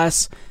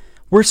nonetheless,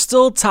 we're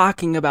still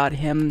talking about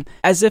him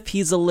as if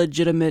he's a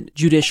legitimate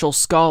judicial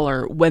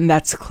scholar when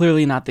that's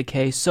clearly not the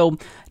case. So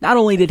not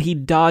only did he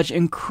dodge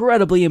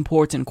incredibly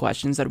important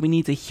questions that we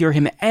need to hear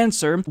him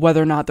answer,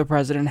 whether or not the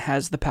president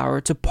has the power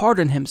to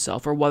pardon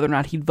himself or whether or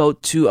not he'd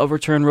vote to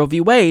overturn Roe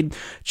v. Wade,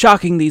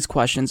 chalking these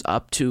questions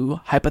up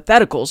to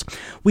hypotheticals.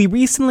 We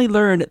recently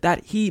learned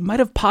that he might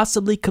have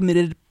possibly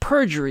committed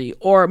perjury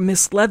or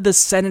misled the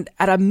Senate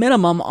at a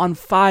minimum on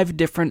 5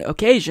 different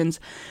occasions.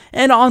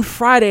 And on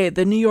Friday,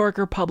 the New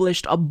Yorker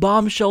published a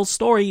bombshell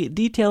story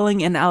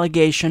detailing an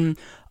allegation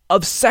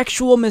of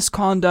sexual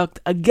misconduct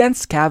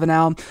against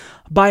Kavanaugh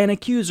by an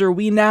accuser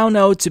we now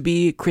know to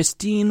be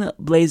Christine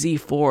Blasey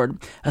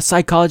Ford, a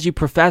psychology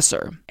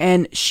professor.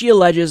 And she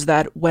alleges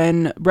that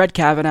when Brett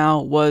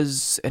Kavanaugh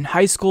was in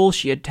high school,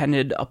 she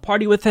attended a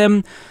party with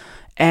him,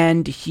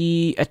 and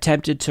he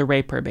attempted to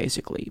rape her,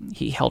 basically.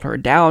 He held her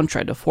down,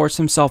 tried to force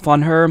himself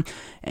on her,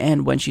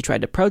 and when she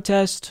tried to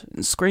protest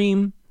and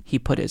scream, he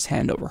put his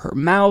hand over her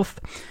mouth.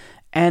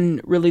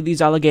 And really,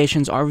 these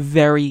allegations are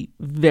very,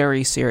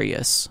 very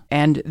serious.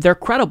 And they're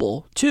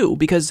credible, too,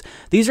 because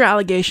these are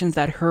allegations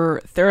that her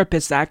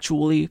therapist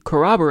actually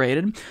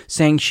corroborated,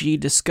 saying she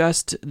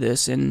discussed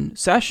this in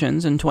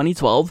sessions in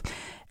 2012.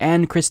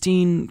 And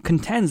Christine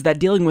contends that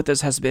dealing with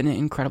this has been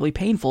incredibly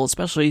painful,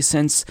 especially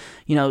since,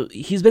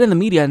 he's been in the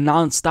media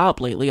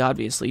nonstop lately,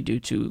 obviously, due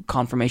to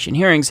confirmation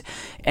hearings.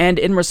 And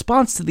in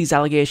response to these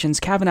allegations,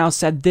 Kavanaugh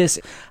said this: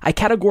 "I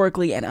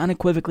categorically and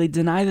unequivocally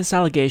deny this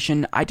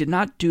allegation. I did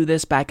not do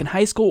this back in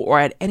high school or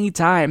at any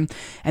time."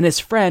 And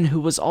his friend,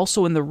 who was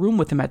also in the room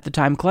with him at the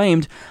time,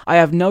 claimed, "I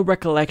have no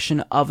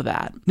recollection of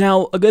that."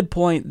 Now, a good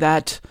point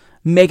that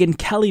Megyn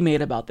Kelly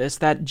made about this,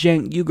 that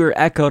Cenk Uygur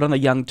echoed on the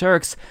Young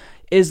Turks,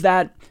 is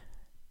that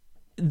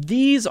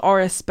these are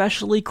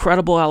especially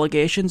credible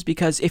allegations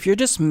because if you're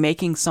just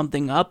making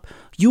something up,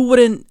 you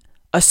wouldn't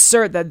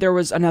assert that there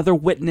was another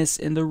witness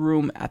in the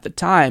room at the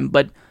time,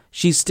 but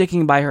she's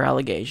sticking by her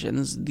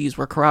allegations. These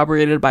were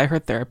corroborated by her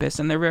therapist,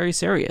 and they're very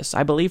serious.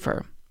 I believe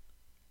her.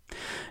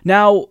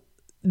 Now,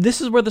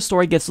 this is where the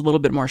story gets a little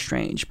bit more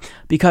strange,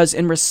 because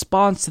in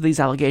response to these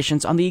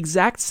allegations, on the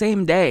exact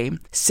same day,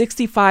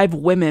 65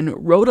 women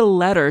wrote a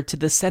letter to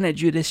the Senate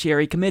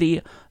Judiciary Committee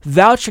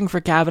vouching for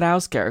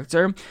Kavanaugh's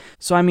character.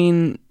 So,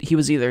 he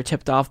was either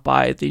tipped off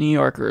by the New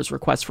Yorker's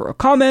request for a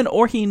comment,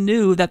 or he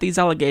knew that these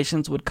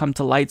allegations would come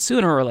to light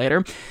sooner or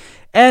later.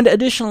 And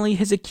additionally,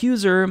 his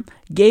accuser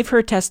gave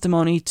her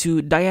testimony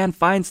to Dianne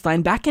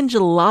Feinstein back in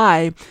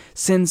July,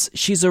 since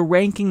she's a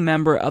ranking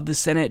member of the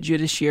Senate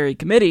Judiciary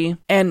Committee.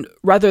 And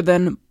rather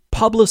than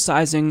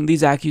publicizing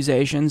these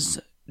accusations,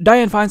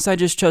 Dianne Feinstein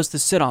just chose to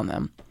sit on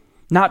them,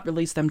 not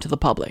release them to the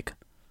public,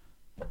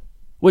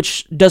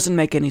 which doesn't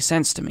make any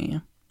sense to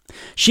me.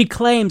 She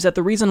claims that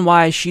the reason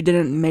why she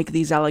didn't make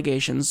these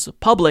allegations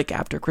public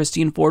after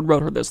Christine Ford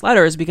wrote her this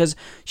letter is because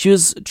she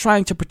was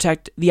trying to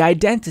protect the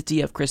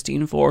identity of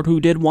Christine Ford, who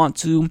did want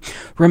to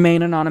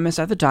remain anonymous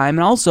at the time.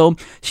 And also,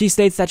 she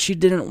states that she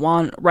didn't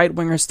want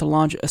right-wingers to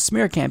launch a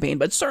smear campaign.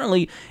 But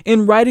certainly,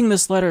 in writing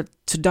this letter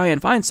to Dianne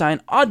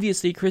Feinstein,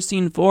 obviously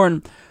Christine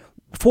Ford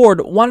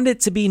wanted it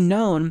to be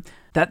known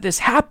that this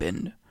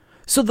happened.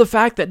 So the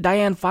fact that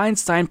Dianne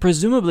Feinstein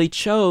presumably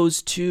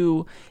chose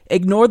to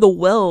ignore the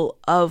will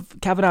of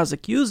Kavanaugh's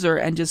accuser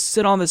and just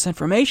sit on this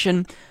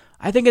information,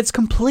 I think it's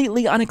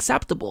completely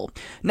unacceptable.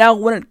 Now,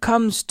 when it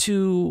comes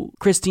to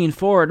Christine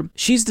Ford,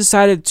 she's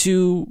decided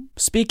to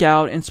speak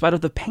out in spite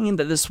of the pain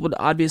that this would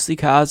obviously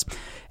cause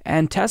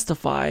and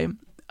testify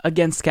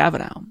against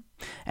Kavanaugh.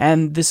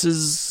 And this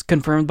is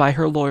confirmed by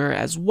her lawyer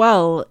as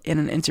well in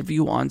an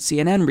interview on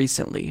CNN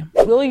recently.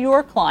 Will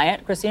your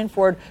client, Christine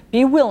Ford,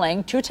 be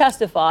willing to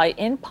testify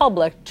in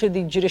public to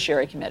the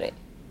Judiciary Committee?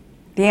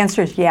 The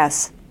answer is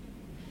yes.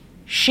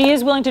 She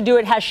is willing to do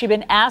it. Has she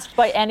been asked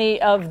by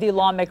any of the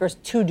lawmakers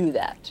to do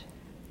that?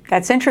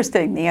 That's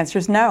interesting. The answer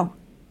is no.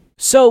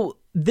 So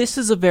this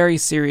is a very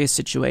serious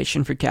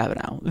situation for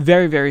Kavanaugh.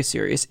 Very, very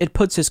serious. It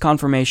puts his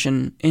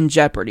confirmation in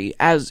jeopardy,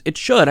 as it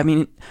should. I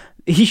mean,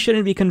 he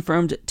shouldn't be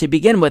confirmed to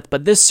begin with,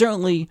 but this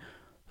certainly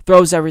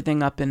throws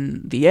everything up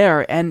in the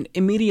air. And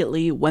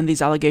immediately when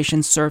these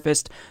allegations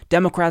surfaced,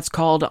 Democrats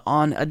called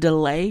on a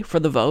delay for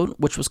the vote,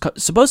 which was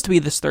supposed to be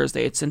this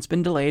Thursday. It's since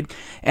been delayed.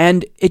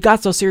 And it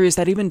got so serious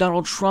that even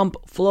Donald Trump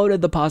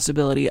floated the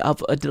possibility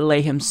of a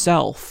delay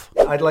himself.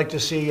 I'd like to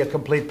see a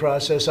complete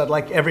process. I'd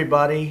like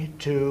everybody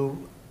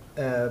to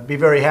be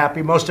very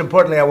happy. Most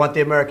importantly, I want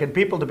the American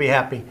people to be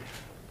happy,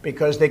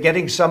 because they're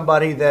getting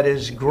somebody that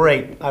is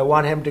great. I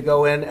want him to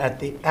go in at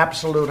the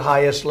absolute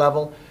highest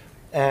level.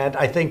 And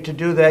I think to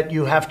do that,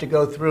 you have to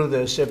go through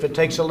this. If it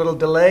takes a little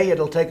delay,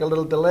 it'll take a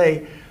little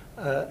delay.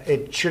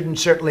 It shouldn't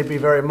certainly be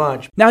very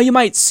much. Now, you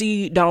might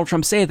see Donald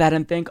Trump say that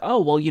and think,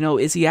 oh, well,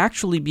 is he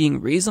actually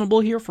being reasonable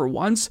here for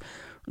once?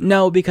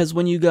 No, because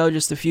when you go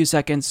just a few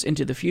seconds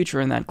into the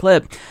future in that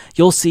clip,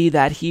 you'll see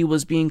that he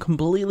was being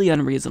completely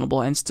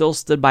unreasonable and still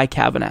stood by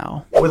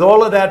Kavanaugh. With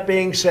all of that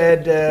being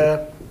said,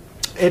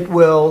 it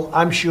will,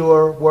 I'm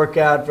sure, work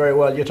out very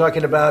well. You're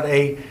talking about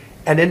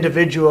an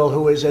individual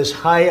who is as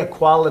high a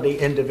quality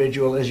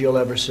individual as you'll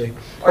ever see.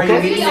 Okay.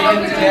 Have you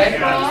spoken to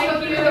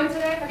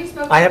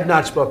him? I have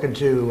not spoken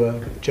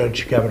to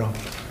Judge Kavanaugh.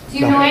 Do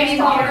you know if he's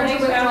offered to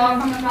withdraw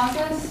from the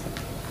process?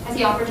 Has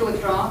he offered to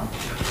withdraw?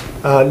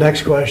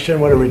 Next question.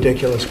 What a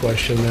ridiculous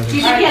question that is. Do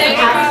you think he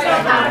has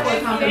a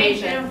passport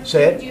confirmation?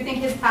 Say it. Do you think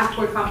his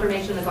passport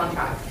confirmation is on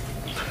track?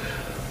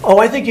 Oh,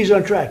 I think he's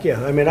on track,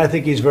 yeah. I mean, I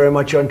think he's very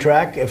much on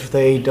track. If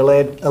they delay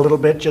it a little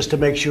bit just to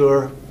make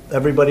sure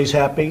everybody's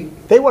happy,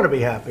 they want to be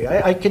happy.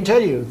 I can tell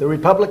you, the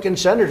Republican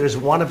senators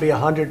want to be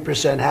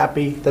 100%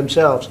 happy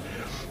themselves.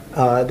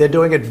 They're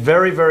doing it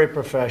very, very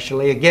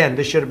professionally. Again,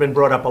 this should have been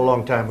brought up a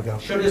long time ago.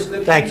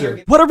 Thank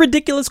you. What a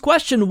ridiculous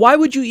question. Why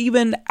would you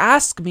even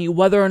ask me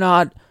whether or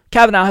not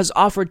Kavanaugh has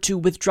offered to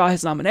withdraw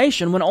his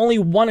nomination when only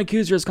one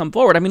accuser has come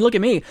forward? I mean, look at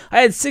me.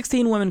 I had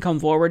 16 women come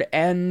forward,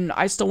 and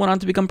I still went on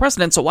to become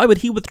president, so why would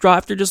he withdraw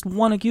after just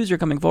one accuser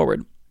coming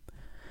forward?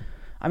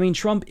 I mean,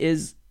 Trump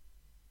is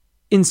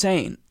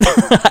insane.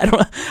 I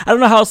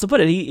don't know how else to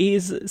put it. He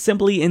is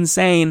simply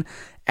insane,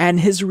 and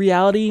his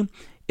reality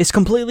is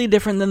completely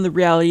different than the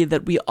reality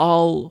that we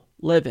all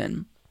live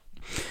in.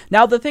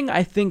 Now, the thing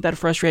I think that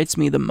frustrates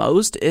me the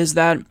most is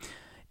that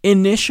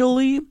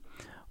initially,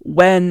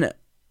 when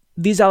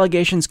these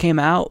allegations came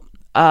out,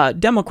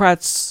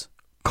 Democrats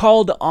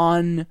called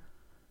on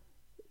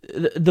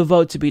the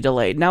vote to be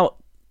delayed. Now,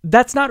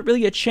 that's not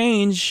really a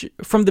change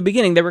from the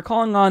beginning. They were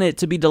calling on it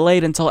to be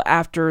delayed until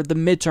after the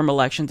midterm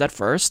elections at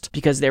first,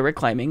 because they were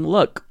claiming,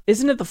 look,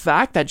 isn't it the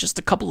fact that just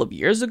a couple of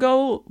years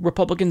ago,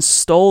 Republicans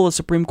stole a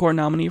Supreme Court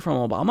nominee from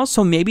Obama?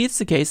 So maybe it's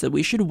the case that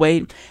we should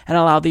wait and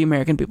allow the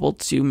American people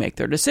to make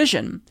their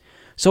decision.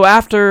 So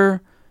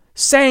after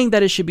saying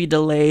that it should be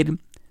delayed,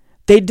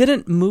 they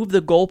didn't move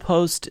the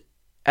goalpost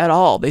at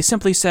all. They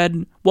simply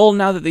said, well,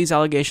 now that these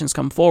allegations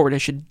come forward, it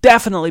should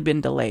definitely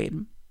been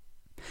delayed.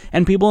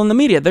 And people in the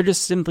media, they're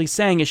just simply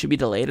saying it should be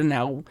delayed, and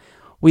now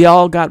we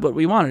all got what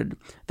we wanted.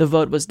 The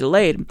vote was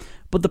delayed.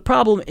 But the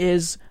problem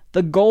is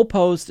the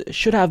goalpost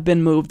should have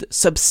been moved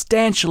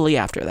substantially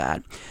after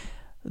that.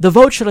 The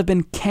vote should have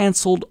been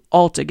canceled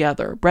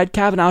altogether. Brett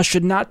Kavanaugh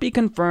should not be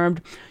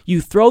confirmed.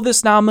 You throw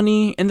this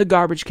nominee in the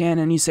garbage can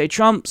and you say,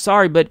 Trump,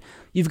 sorry, but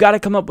you've got to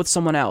come up with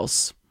someone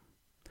else.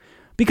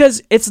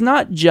 Because it's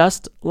not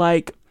just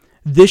like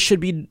this should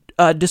be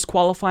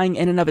disqualifying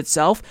in and of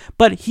itself,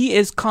 but he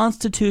is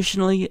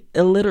constitutionally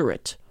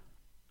illiterate.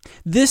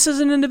 This is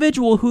an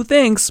individual who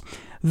thinks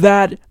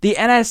that the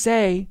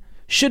NSA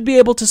should be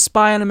able to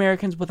spy on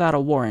Americans without a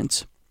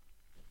warrant.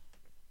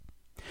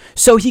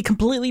 So he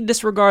completely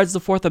disregards the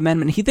Fourth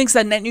Amendment. He thinks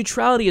that net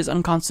neutrality is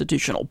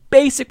unconstitutional.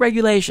 Basic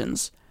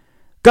regulations.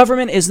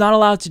 Government is not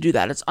allowed to do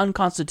that. It's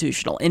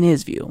unconstitutional in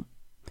his view.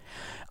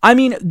 I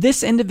mean,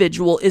 this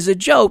individual is a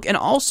joke, and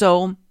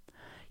also,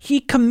 he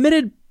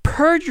committed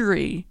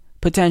perjury,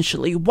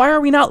 potentially. Why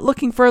are we not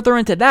looking further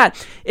into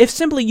that? If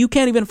simply you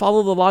can't even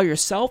follow the law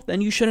yourself,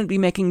 then you shouldn't be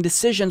making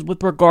decisions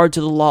with regard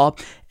to the law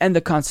and the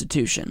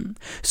Constitution.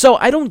 So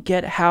I don't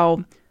get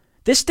how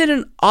this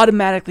didn't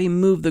automatically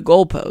move the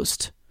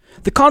goalpost.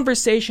 The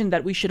conversation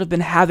that we should have been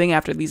having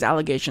after these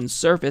allegations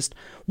surfaced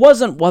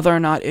wasn't whether or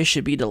not it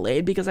should be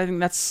delayed, because I think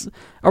that's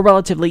a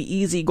relatively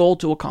easy goal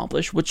to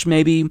accomplish, which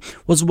maybe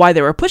was why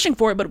they were pushing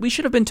for it, but we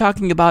should have been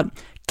talking about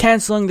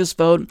canceling this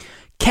vote,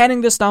 canning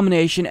this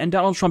nomination, and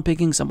Donald Trump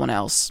picking someone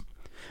else.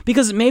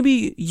 Because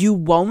maybe you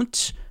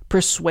won't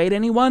persuade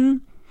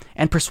anyone,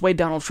 and persuade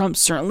Donald Trump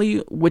certainly,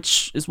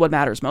 which is what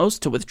matters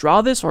most, to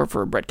withdraw this, or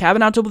for Brett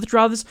Kavanaugh to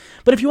withdraw this,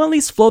 but if you at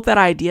least float that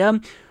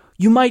idea,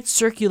 you might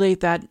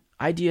circulate that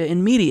idea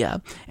in media,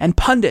 and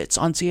pundits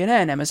on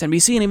CNN,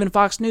 MSNBC, and even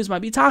Fox News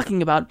might be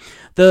talking about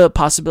the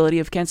possibility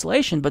of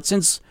cancellation. But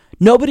since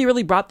nobody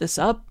really brought this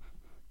up,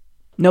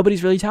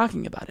 nobody's really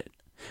talking about it,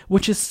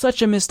 which is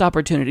such a missed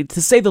opportunity, to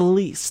say the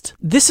least.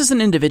 This is an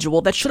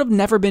individual that should have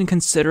never been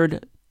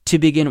considered to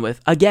begin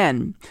with,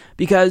 again,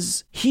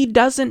 because he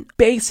doesn't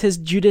base his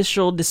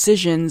judicial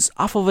decisions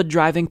off of a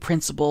driving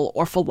principle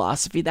or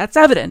philosophy that's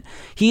evident.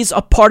 He's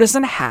a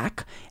partisan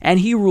hack, and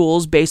he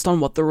rules based on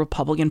what the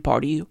Republican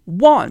Party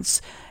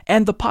wants.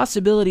 And the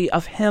possibility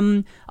of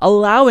him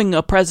allowing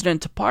a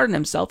president to pardon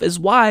himself is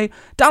why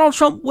Donald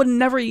Trump would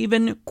never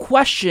even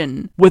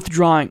question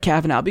withdrawing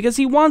Kavanaugh, because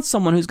he wants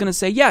someone who's going to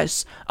say,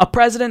 yes, a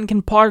president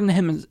can pardon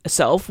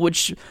himself,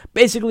 which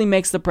basically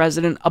makes the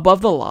president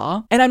above the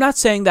law. And I'm not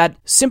saying that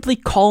simply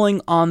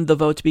calling on the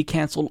vote to be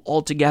canceled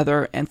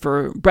altogether and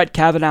for Brett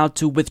Kavanaugh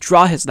to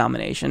withdraw his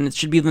nomination, it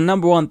should be the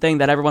number one thing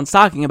that everyone's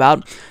talking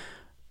about.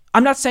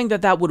 I'm not saying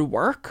that that would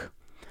work,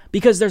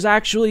 because there's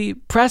actually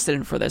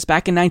precedent for this.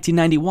 Back in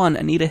 1991,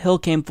 Anita Hill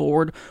came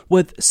forward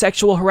with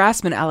sexual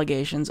harassment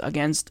allegations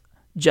against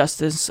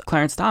Justice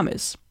Clarence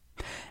Thomas.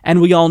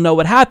 And we all know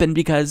what happened,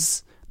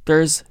 because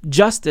there's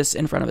justice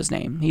in front of his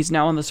name. He's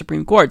now on the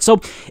Supreme Court. So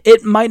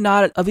it might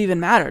not have even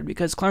mattered,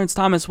 because Clarence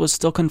Thomas was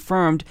still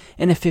confirmed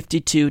in a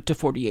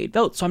 52-48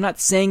 vote. So I'm not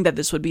saying that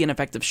this would be an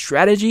effective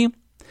strategy,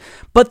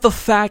 but the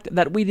fact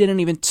that we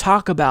didn't even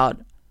talk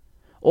about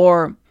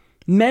or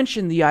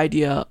mention the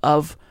idea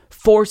of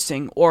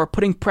forcing or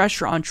putting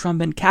pressure on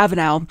Trump and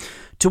Kavanaugh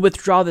to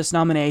withdraw this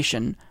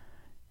nomination.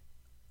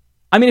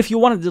 I mean, if you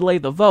want to delay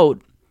the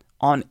vote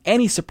on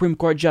any Supreme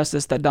Court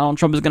justice that Donald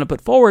Trump is going to put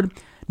forward,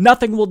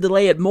 nothing will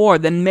delay it more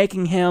than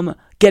making him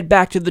get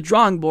back to the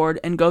drawing board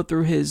and go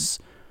through his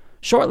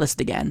shortlist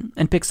again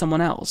and pick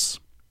someone else.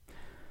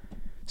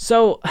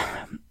 So,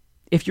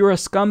 if you're a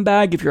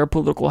scumbag, if you're a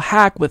political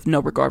hack with no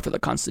regard for the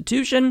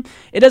Constitution,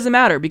 it doesn't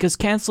matter, because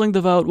canceling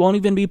the vote won't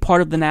even be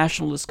part of the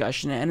national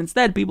discussion, and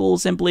instead people will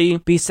simply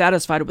be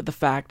satisfied with the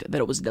fact that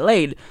it was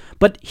delayed.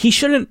 But he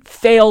shouldn't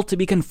fail to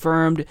be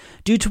confirmed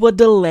due to a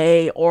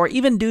delay or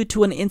even due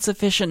to an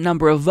insufficient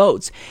number of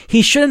votes.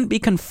 He shouldn't be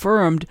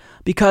confirmed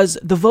because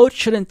the vote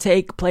shouldn't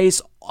take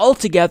place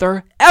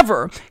altogether,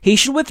 ever. He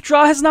should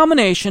withdraw his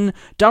nomination.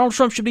 Donald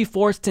Trump should be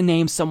forced to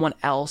name someone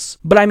else.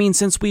 But I mean,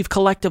 since we've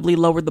collectively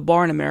lowered the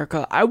bar in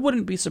America, I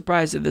wouldn't be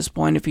surprised at this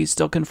point if he's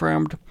still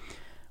confirmed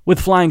with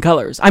flying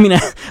colors. I mean,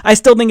 I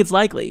still think it's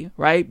likely,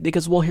 right?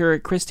 Because we'll hear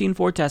Christine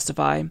Ford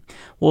testify,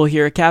 we'll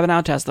hear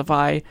Kavanaugh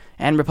testify,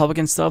 and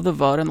Republicans still have the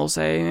vote, and they'll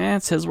say,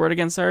 it's his word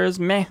against ours,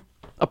 meh,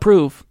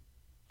 approve.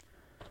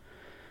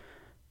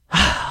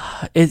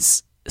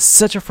 It's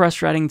such a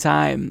frustrating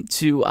time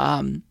to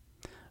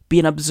be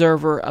an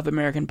observer of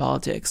American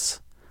politics,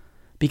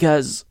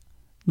 because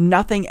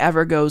nothing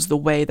ever goes the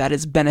way that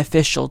is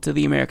beneficial to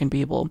the American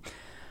people.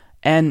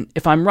 And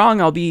if I'm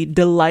wrong, I'll be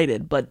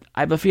delighted, but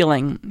I have a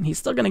feeling he's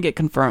still going to get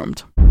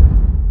confirmed.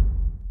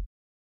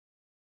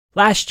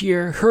 Last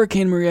year,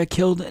 Hurricane Maria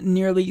killed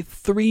nearly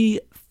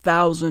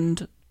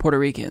 3,000 Puerto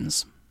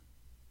Ricans.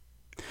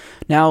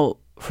 Now,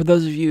 for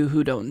those of you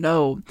who don't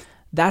know,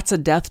 that's a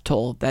death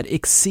toll that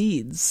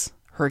exceeds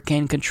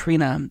Hurricane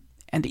Katrina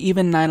and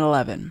even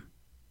 9/11.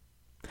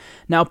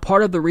 Now,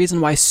 part of the reason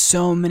why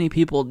so many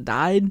people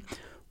died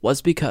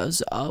was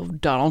because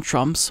of Donald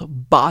Trump's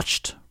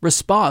botched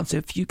response,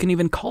 if you can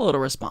even call it a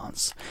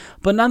response.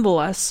 But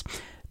nonetheless,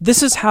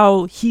 this is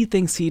how he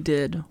thinks he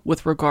did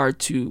with regard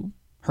to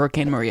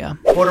Hurricane Maria.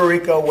 Puerto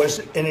Rico was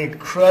an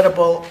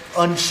incredible,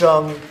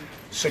 unsung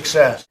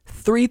success.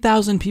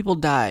 3,000 people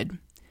died,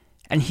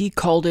 and he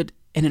called it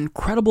an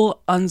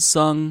incredible,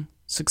 unsung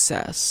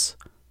success.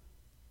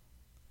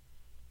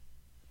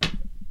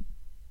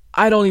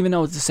 I don't even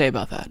know what to say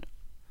about that.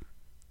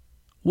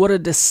 What a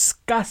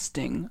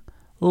disgusting,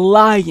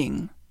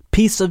 lying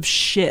piece of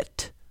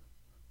shit.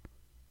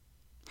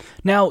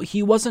 Now,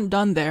 he wasn't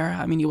done there.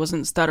 I mean, he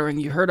wasn't stuttering.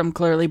 You heard him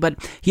clearly, but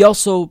he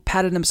also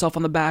patted himself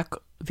on the back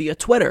via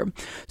Twitter.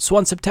 So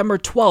on September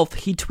 12th,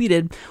 he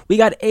tweeted, "We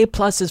got A+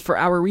 for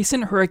our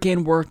recent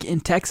hurricane work in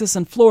Texas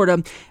and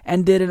Florida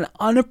and did an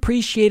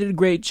unappreciated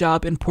great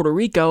job in Puerto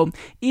Rico,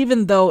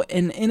 even though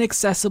an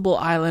inaccessible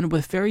island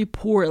with very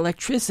poor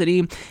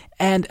electricity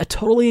and a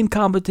totally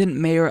incompetent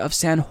mayor of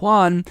San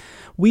Juan,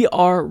 we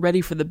are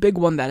ready for the big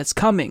one that is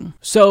coming."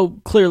 So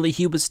clearly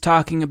he was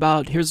talking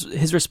about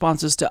his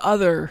responses to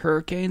other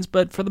hurricanes,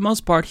 but for the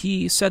most part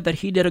he said that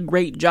he did a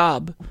great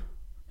job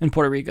in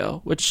Puerto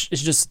Rico, which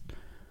is just,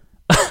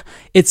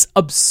 it's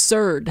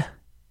absurd.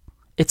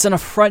 It's an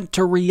affront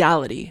to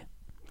reality.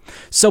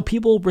 So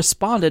people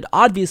responded,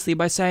 obviously,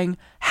 by saying,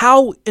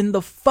 how in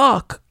the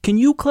fuck can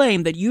you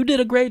claim that you did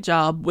a great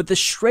job with a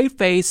straight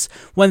face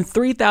when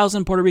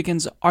 3,000 Puerto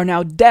Ricans are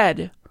now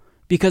dead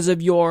because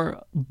of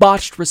your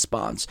botched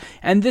response?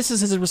 And this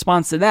is his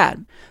response to that.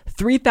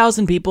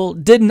 3,000 people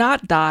did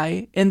not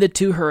die in the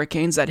 2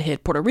 hurricanes that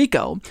hit Puerto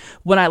Rico.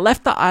 When I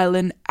left the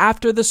island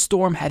after the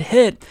storm had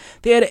hit,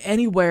 they had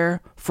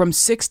anywhere from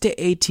 6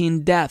 to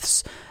 18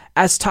 deaths.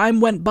 As time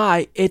went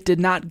by, it did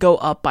not go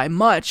up by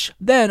much.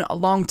 Then, a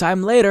long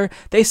time later,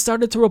 they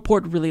started to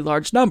report really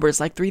large numbers,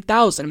 like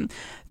 3,000.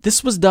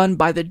 This was done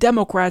by the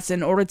Democrats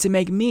in order to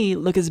make me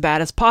look as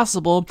bad as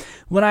possible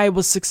when I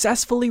was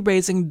successfully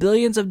raising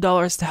billions of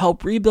dollars to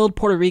help rebuild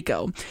Puerto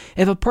Rico.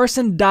 If a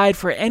person died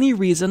for any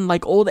reason,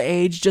 like old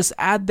age, just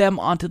add them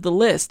onto the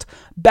list.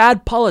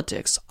 Bad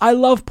politics. I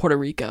love Puerto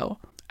Rico.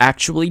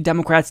 Actually,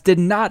 Democrats did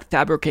not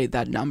fabricate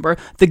that number.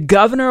 The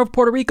governor of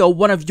Puerto Rico,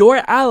 one of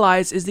your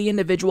allies, is the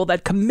individual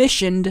that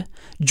commissioned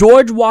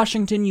George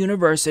Washington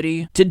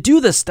University to do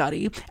the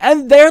study,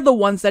 and they're the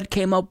ones that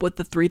came up with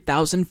the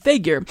 3,000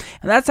 figure.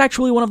 And that's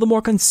actually one of the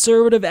more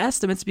conservative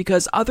estimates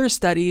because other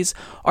studies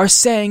are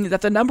saying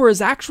that the number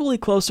is actually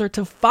closer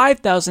to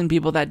 5,000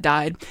 people that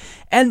died.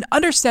 And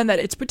understand that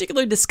it's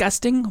particularly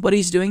disgusting what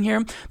he's doing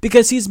here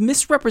because he's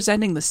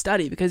misrepresenting the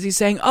study because he's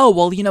saying, oh,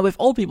 well, if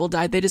old people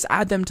died, they just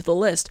add them to the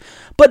list.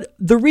 But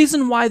the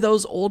reason why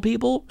those old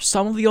people,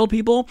 some of the old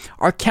people,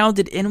 are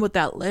counted in with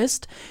that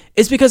list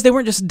is because they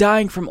weren't just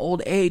dying from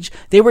old age.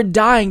 They were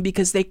dying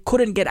because they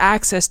couldn't get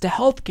access to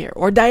healthcare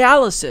or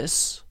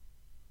dialysis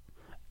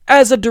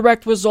as a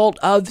direct result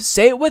of,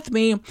 say it with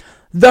me,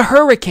 the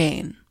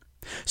hurricane.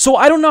 So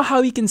I don't know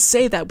how he can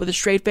say that with a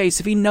straight face.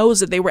 If he knows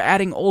that they were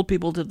adding old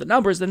people to the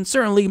numbers, then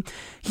certainly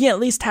he at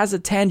least has a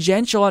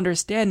tangential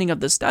understanding of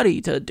the study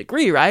to a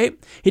degree, right?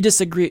 He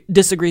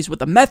disagrees with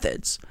the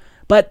methods.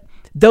 But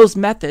those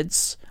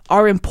methods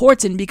are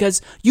important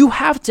because you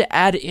have to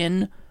add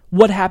in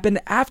what happened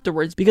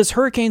afterwards because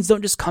hurricanes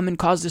don't just come and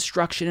cause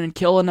destruction and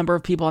kill a number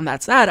of people and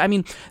that's that. I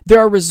mean, there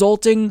are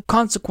resulting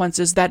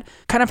consequences that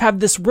kind of have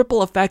this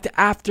ripple effect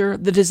after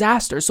the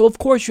disaster. So of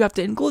course you have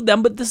to include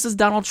them, but this is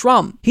Donald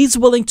Trump. He's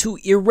willing to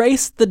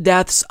erase the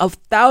deaths of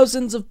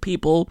thousands of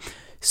people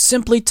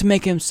simply to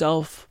make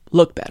himself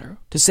look better,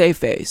 to save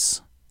face.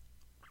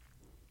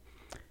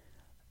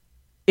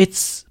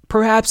 It's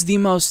perhaps the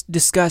most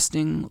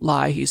disgusting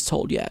lie he's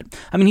told yet.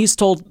 I mean, he's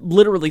told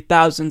literally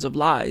thousands of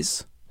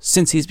lies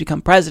since he's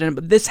become president,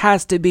 but this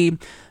has to be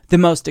the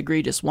most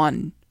egregious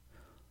one.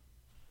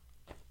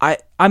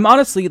 I'm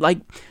honestly,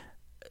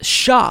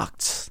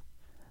 shocked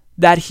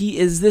that he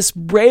is this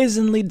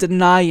brazenly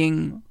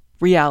denying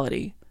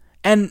reality.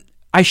 And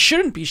I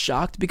shouldn't be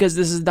shocked because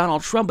this is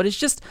Donald Trump, but it's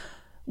just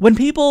when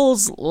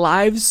people's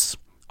lives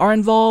are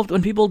involved,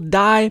 when people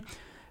die,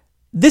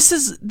 this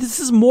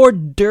is more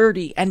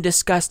dirty and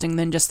disgusting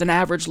than just an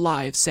average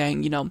lie of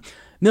saying,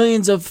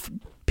 millions of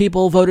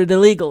people voted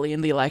illegally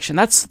in the election.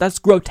 That's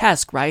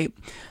grotesque, right?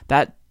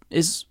 That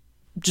is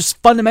just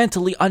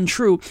fundamentally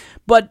untrue.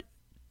 But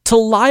to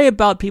lie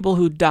about people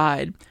who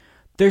died,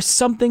 there's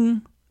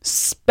something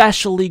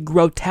especially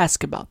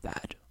grotesque about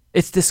that.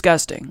 It's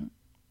disgusting.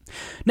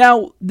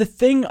 Now, the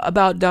thing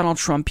about Donald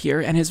Trump here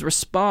and his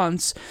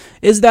response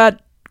is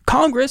that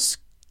Congress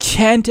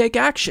can take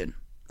action.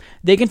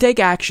 They can take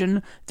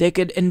action. They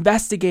could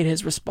investigate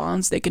his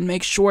response. They can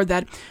make sure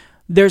that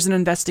there's an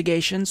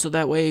investigation so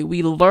that way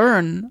we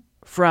learn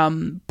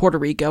from Puerto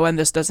Rico and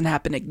this doesn't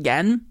happen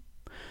again.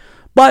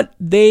 But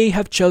they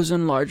have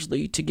chosen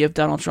largely to give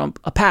Donald Trump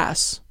a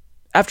pass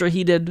after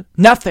he did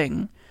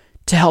nothing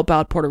to help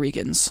out Puerto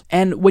Ricans.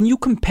 And when you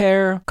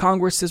compare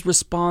Congress's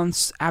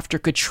response after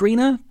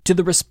Katrina to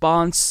the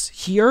response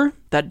here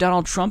that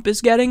Donald Trump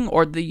is getting,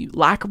 or the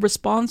lack of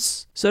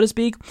response, so to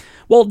speak,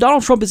 well,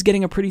 Donald Trump is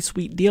getting a pretty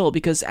sweet deal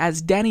because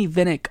as Danny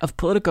Vinnick of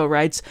Politico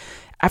writes,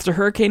 after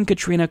Hurricane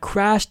Katrina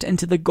crashed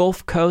into the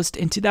Gulf Coast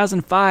in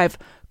 2005,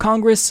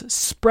 Congress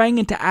sprang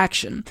into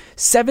action.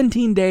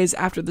 17 days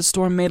after the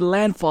storm made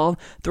landfall,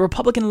 the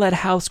Republican-led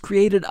House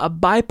created a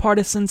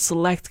bipartisan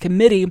select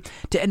committee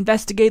to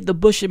investigate the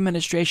Bush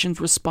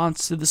administration's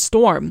response to the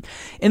storm.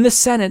 In the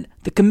Senate,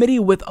 the committee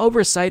with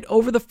oversight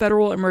over the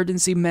Federal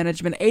Emergency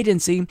Management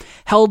Agency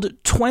held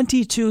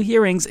 22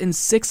 hearings in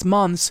 6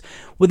 months.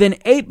 Within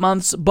 8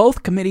 months,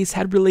 both committees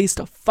had released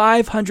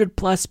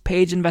 500-plus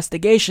page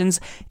investigations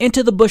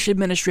into the Bush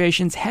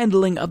administration's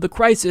handling of the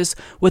crisis,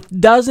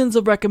 with dozens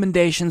of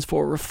recommendations allegations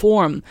for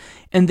reform.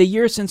 In the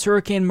year since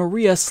Hurricane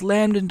Maria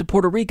slammed into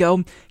Puerto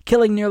Rico,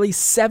 killing nearly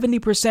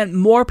 70%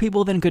 more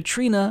people than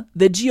Katrina,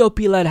 the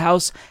GOP-led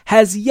House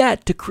has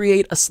yet to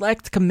create a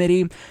select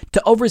committee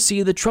to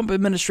oversee the Trump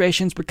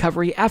administration's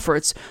recovery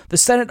efforts. The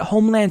Senate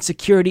Homeland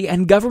Security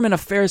and Government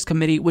Affairs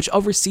Committee, which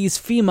oversees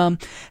FEMA,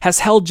 has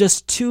held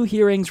just 2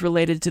 hearings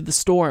related to the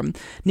storm.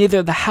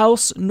 Neither the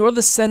House nor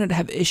the Senate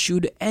have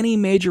issued any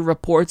major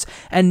reports,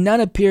 and none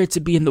appear to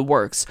be in the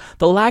works.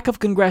 The lack of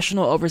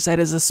congressional oversight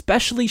is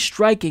especially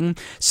striking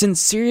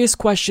since serious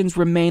questions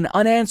remain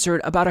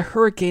unanswered about a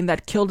hurricane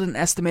that killed an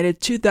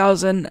estimated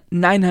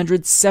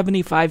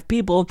 2,975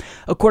 people,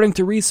 according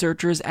to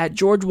researchers at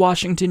George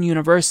Washington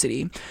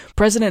University.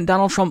 President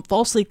Donald Trump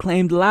falsely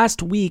claimed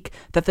last week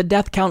that the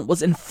death count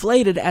was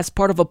inflated as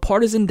part of a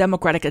partisan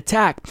Democratic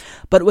attack,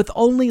 but with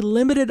only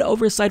limited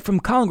oversight from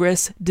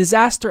Congress,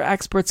 disaster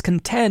experts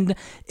contend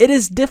it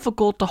is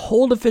difficult to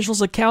hold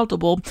officials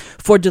accountable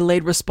for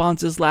delayed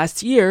responses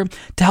last year,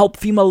 to help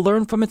FEMA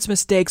learn from its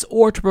mistakes,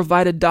 or to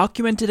provide a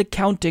documented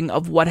accounting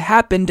of what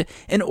happened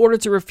in order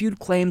to refute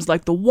claims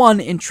like the one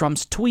in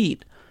Trump's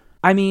tweet.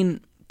 I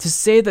mean, to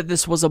say that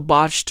this was a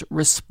botched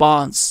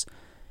response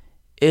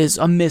is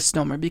a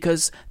misnomer,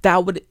 because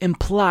that would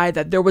imply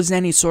that there was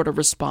any sort of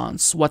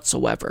response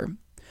whatsoever.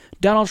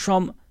 Donald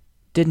Trump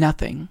did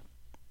nothing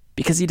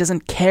because he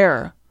doesn't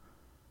care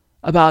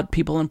about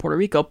people in Puerto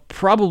Rico,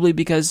 probably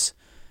because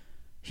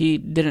he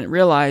didn't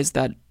realize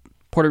that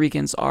Puerto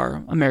Ricans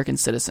are American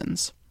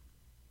citizens.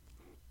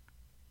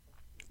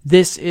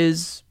 This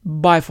is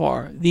by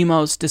far the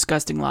most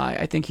disgusting lie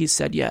I think he's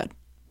said yet.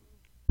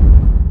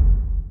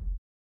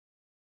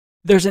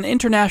 There's an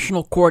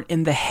international court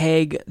in The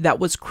Hague that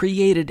was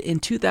created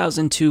in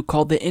 2002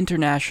 called the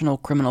International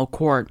Criminal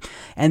Court,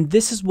 and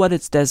this is what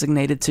it's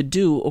designated to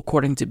do,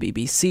 according to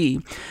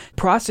BBC.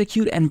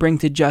 Prosecute and bring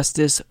to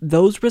justice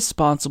those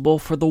responsible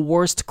for the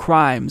worst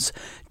crimes: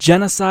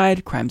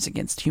 genocide, crimes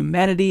against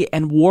humanity,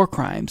 and war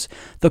crimes.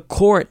 The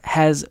court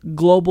has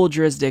global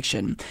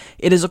jurisdiction.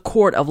 It is a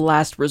court of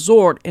last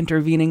resort,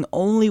 intervening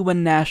only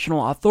when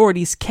national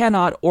authorities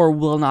cannot or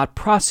will not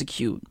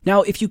prosecute.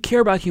 Now, if you care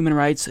about human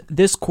rights,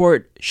 this court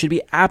should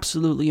be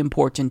absolutely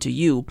important to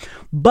you.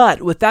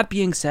 But with that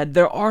being said,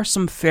 there are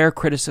some fair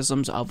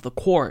criticisms of the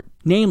court.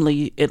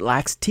 Namely, it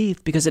lacks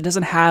teeth because it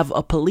doesn't have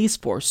a police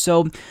force,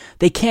 so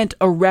they can't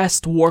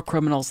arrest war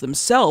criminals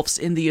themselves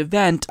in the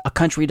event a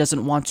country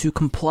doesn't want to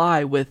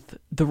comply with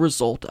the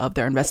result of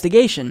their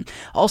investigation.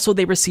 Also,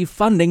 they receive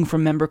funding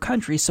from member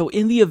countries, so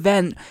in the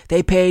event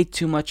they pay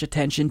too much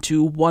attention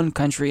to one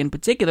country in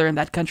particular, and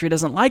that country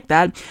doesn't like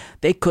that,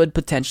 they could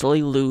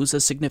potentially lose a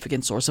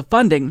significant source of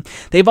funding.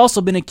 They've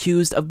also been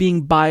accused of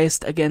being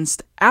biased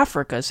against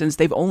Africa, since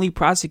they've only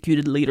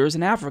prosecuted leaders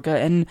in Africa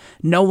and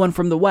no one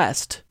from the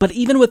West. But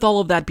even with all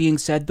of that being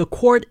said, the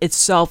court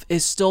itself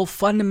is still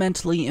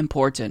fundamentally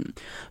important,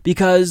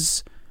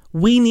 because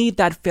we need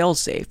that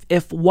failsafe.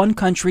 If one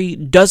country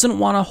doesn't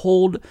want to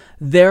hold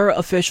their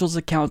officials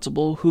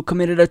accountable who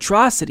committed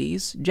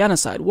atrocities,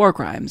 genocide, war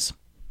crimes,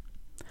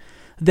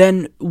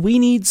 then we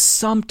need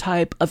some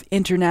type of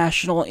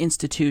international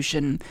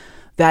institution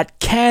that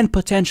can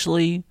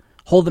potentially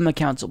hold them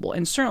accountable.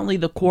 And certainly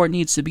the court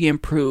needs to be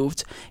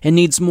improved. It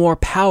needs more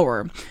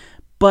power.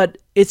 But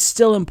it's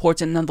still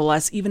important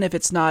nonetheless, even if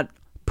it's not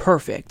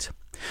perfect.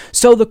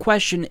 So the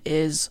question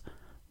is,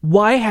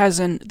 why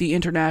hasn't the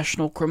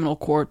International Criminal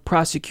Court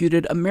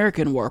prosecuted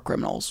American war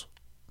criminals?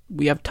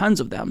 We have tons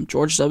of them.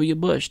 George W.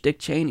 Bush, Dick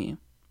Cheney.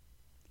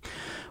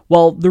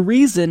 Well, the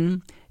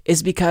reason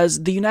is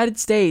because the United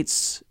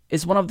States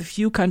is one of the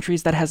few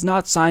countries that has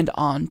not signed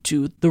on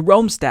to the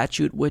Rome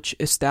Statute, which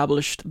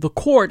established the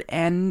court,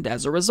 and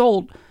as a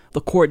result,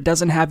 the court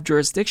doesn't have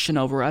jurisdiction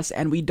over us,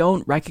 and we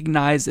don't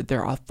recognize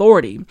their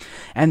authority.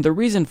 And the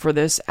reason for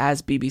this,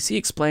 as BBC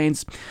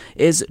explains,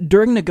 is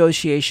during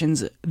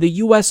negotiations, the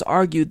U.S.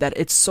 argued that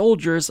its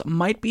soldiers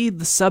might be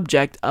the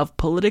subject of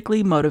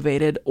politically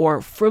motivated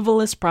or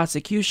frivolous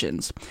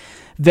prosecutions.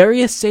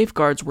 Various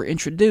safeguards were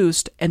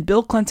introduced, and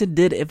Bill Clinton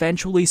did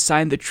eventually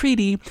sign the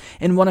treaty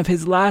in one of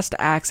his last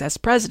acts as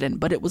president,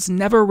 but it was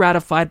never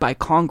ratified by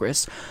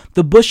Congress.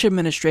 The Bush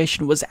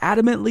administration was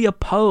adamantly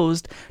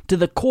opposed to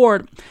the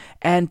court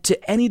and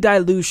to any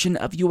dilution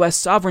of U.S.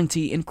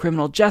 sovereignty in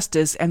criminal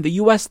justice, and the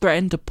U.S.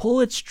 threatened to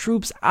pull its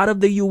troops out of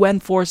the UN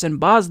force in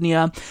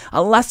Bosnia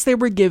unless they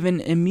were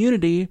given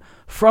immunity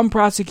from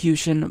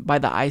prosecution by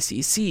the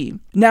ICC.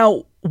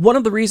 Now, one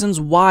of the reasons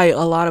why a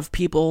lot of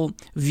people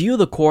view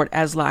the court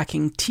as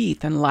lacking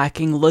teeth and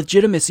lacking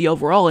legitimacy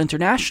overall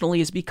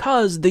internationally is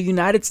because the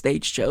United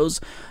States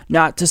chose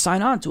not to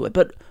sign on to it.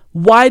 But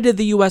why did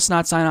the U.S.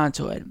 not sign on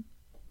to it?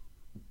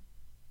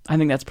 I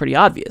think that's pretty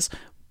obvious.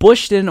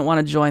 Bush didn't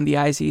want to join the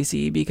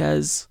ICC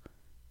because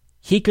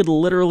he could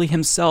literally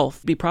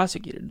himself be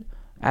prosecuted,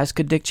 as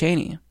could Dick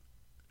Cheney.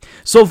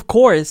 So, of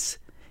course,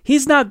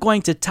 he's not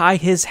going to tie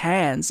his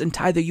hands and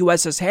tie the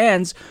U.S.'s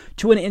hands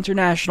to an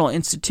international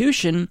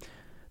institution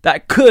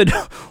that could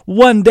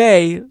one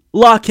day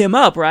lock him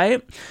up,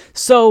 right?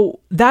 So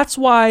that's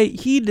why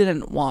he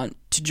didn't want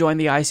to join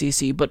the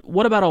ICC. But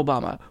what about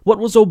Obama? What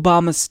was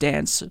Obama's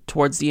stance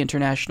towards the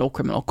International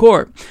Criminal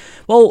Court?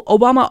 Well,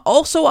 Obama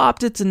also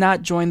opted to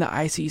not join the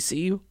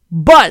ICC,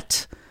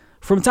 but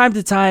from time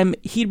to time,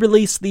 he'd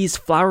release these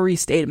flowery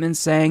statements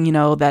saying,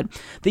 that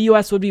the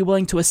U.S. would be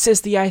willing to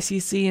assist the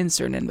ICC in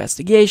certain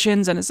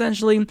investigations, and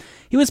essentially,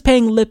 he was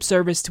paying lip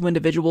service to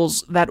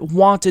individuals that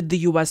wanted the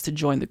U.S. to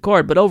join the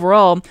court. But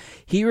overall,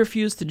 he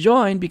refused to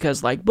join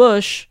because, like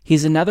Bush,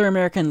 he's another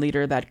American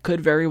leader that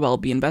could very well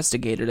be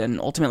investigated and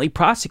ultimately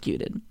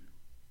prosecuted.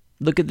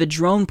 Look at the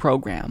drone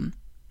program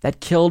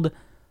that killed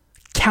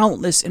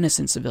countless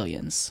innocent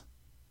civilians.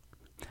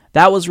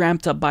 That was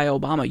ramped up by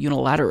Obama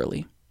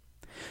unilaterally.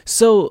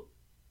 So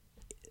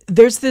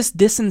there's this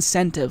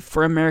disincentive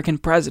for American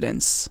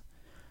presidents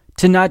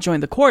to not join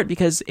the court,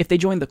 because if they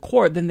join the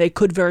court, then they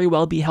could very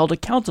well be held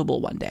accountable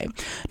one day.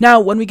 Now,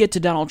 when we get to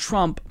Donald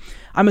Trump,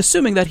 I'm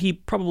assuming that he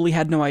probably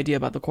had no idea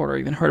about the court or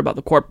even heard about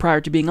the court prior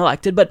to being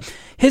elected, but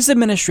his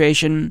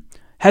administration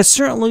has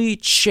certainly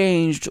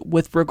changed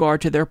with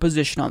regard to their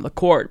position on the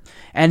court,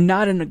 and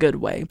not in a good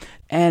way.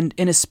 And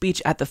in a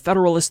speech at the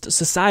Federalist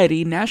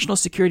Society, National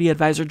Security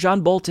Advisor John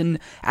Bolton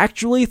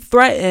actually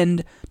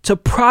threatened to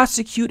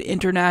prosecute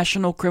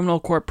International Criminal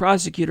Court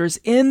prosecutors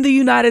in the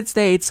United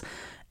States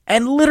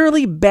and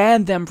literally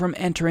ban them from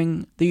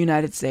entering the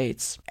United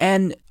States.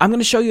 And I'm going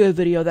to show you a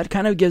video that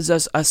kind of gives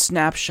us a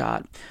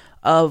snapshot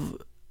of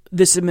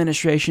this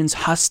administration's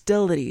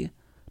hostility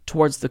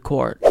towards the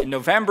court. In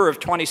November of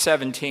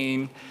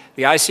 2017,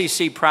 the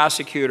ICC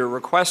prosecutor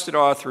requested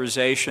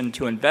authorization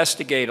to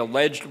investigate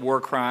alleged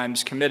war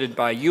crimes committed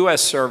by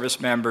U.S. service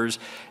members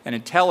and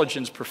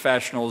intelligence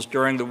professionals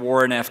during the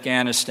war in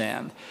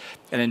Afghanistan,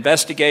 an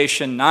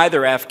investigation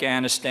neither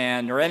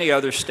Afghanistan nor any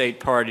other state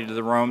party to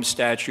the Rome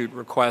Statute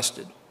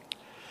requested.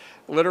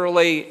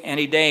 Literally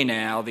any day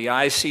now, the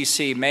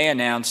ICC may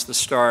announce the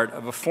start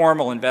of a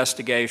formal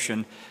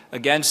investigation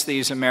against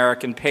these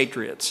American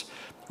patriots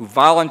who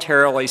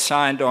voluntarily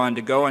signed on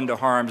to go into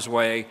harm's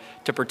way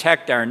to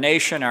protect our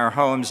nation, our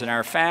homes, and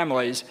our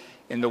families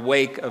in the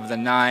wake of the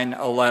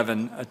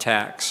 9/11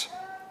 attacks.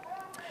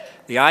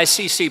 The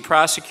ICC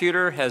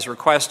prosecutor has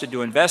requested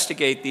to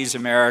investigate these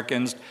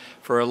Americans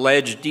for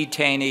alleged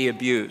detainee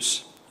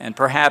abuse, and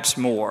perhaps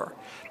more,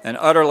 an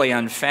utterly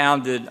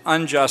unfounded,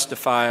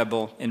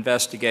 unjustifiable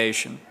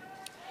investigation.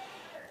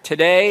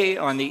 Today,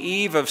 on the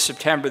eve of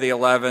September the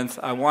 11th,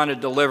 I want to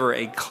deliver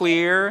a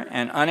clear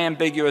and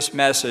unambiguous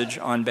message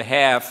on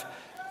behalf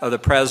of the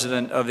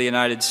President of the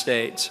United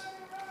States.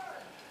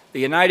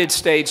 The United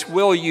States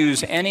will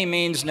use any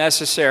means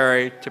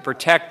necessary to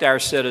protect our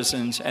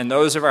citizens and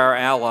those of our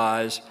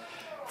allies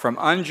from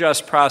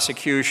unjust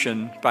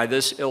prosecution by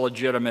this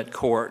illegitimate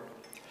court.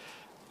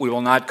 We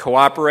will not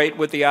cooperate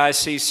with the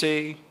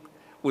ICC.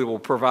 We will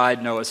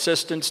provide no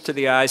assistance to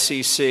the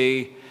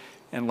ICC,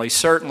 and we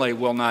certainly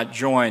will not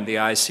join the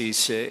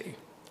ICC.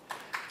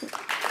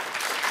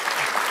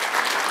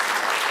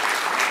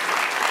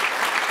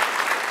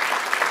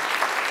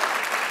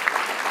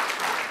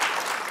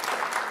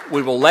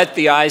 We will let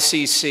the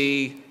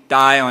ICC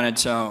die on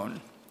its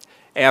own.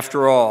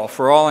 After all,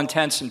 for all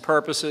intents and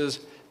purposes,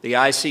 the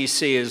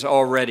ICC is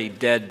already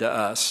dead to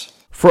us.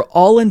 For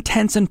all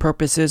intents and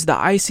purposes, the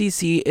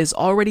ICC is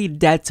already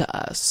dead to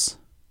us.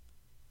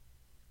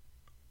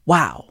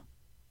 Wow.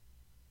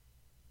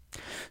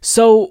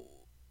 So,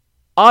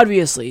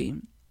 obviously,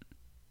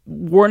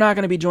 we're not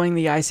going to be joining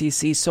the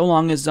ICC so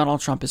long as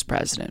Donald Trump is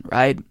president,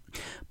 right?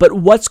 But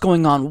what's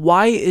going on?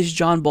 Why is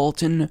John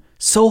Bolton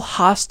so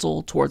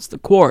hostile towards the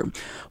court?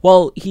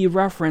 Well, he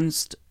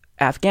referenced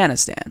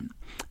Afghanistan.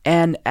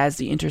 And as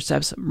The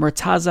Intercept's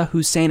Murtaza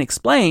Hussain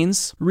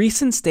explains,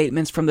 recent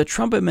statements from the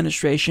Trump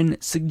administration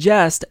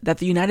suggest that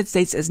the United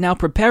States is now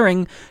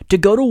preparing to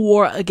go to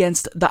war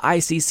against the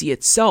ICC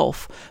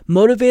itself,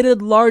 motivated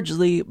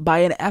largely by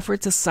an effort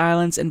to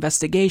silence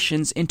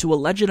investigations into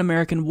alleged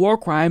American war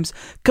crimes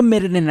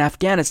committed in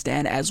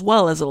Afghanistan, as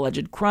well as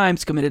alleged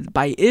crimes committed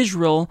by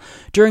Israel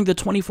during the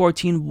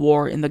 2014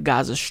 war in the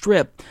Gaza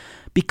Strip.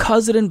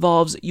 Because it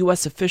involves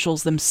U.S.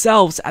 officials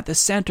themselves at the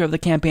center of the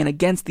campaign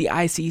against the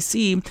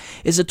ICC,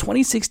 is a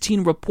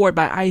 2016 report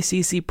by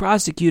ICC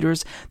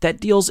prosecutors that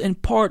deals in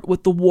part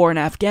with the war in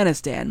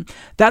Afghanistan.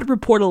 That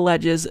report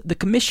alleges the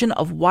commission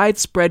of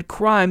widespread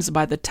crimes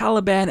by the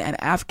Taliban and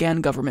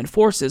Afghan government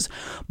forces,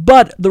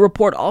 but the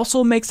report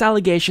also makes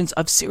allegations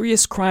of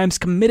serious crimes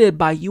committed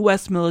by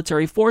U.S.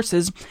 military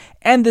forces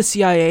and the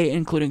CIA,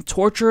 including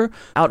torture,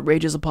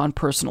 outrages upon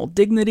personal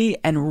dignity,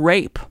 and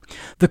rape.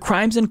 The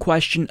crimes in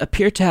question appear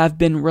appear to have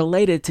been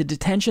related to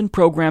detention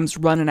programs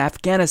run in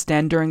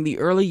Afghanistan during the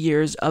early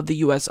years of the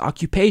U.S.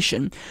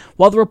 occupation.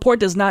 While the report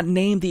does not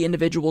name the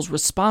individuals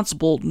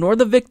responsible nor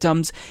the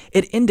victims,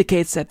 it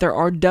indicates that there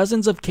are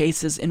dozens of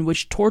cases in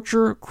which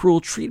torture,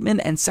 cruel treatment,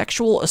 and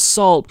sexual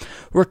assault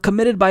were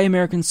committed by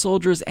American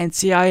soldiers and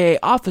CIA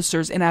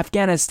officers in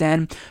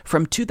Afghanistan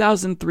from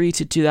 2003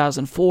 to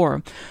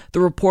 2004. The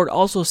report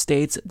also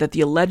states that the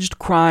alleged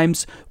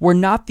crimes were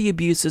not the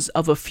abuses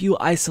of a few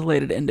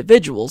isolated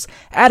individuals,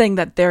 adding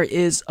that there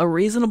is a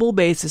reasonable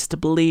basis to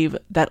believe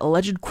that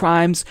alleged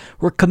crimes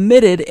were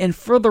committed in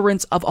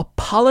furtherance of a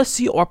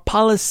policy or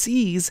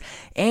policies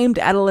aimed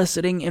at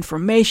eliciting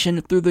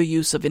information through the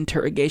use of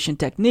interrogation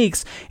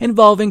techniques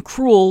involving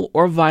cruel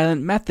or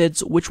violent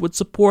methods which would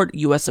support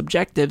U.S.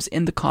 objectives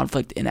in the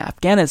conflict in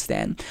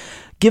Afghanistan.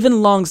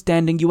 Given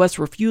long-standing U.S.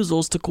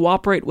 refusals to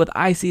cooperate with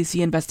ICC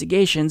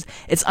investigations,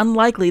 it's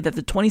unlikely that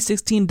the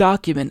 2016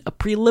 document, a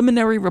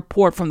preliminary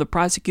report from the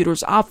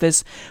prosecutor's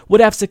office, would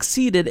have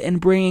succeeded in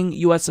bringing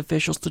U.S.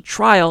 officials to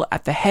trial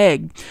at The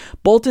Hague.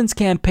 Bolton's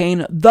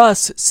campaign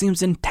thus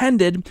seems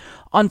intended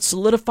on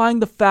solidifying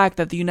the fact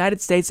that the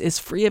United States is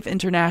free of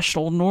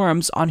international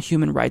norms on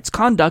human rights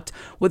conduct,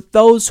 with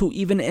those who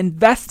even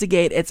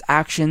investigate its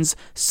actions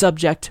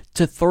subject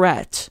to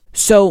threat.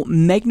 So,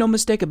 make no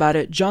mistake about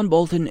it, John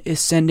Bolton is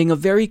sending a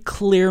very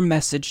clear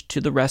message to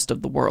the rest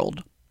of the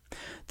world.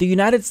 The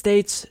United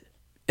States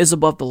is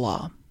above the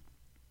law.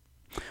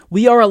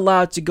 We are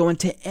allowed to go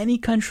into any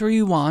country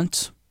we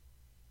want,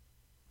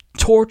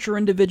 torture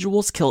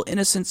individuals, kill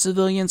innocent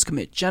civilians,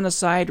 commit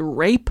genocide,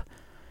 rape,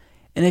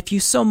 and if you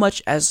so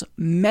much as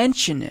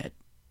mention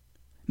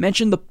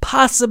the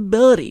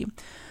possibility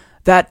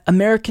that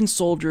American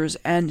soldiers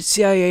and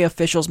CIA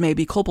officials may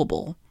be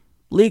culpable,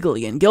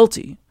 legally and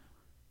guilty,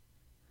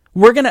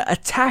 we're going to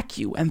attack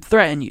you and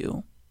threaten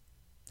you.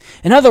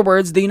 In other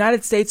words, the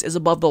United States is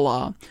above the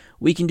law.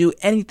 We can do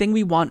anything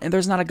we want, and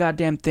there's not a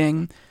goddamn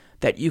thing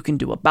that you can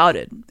do about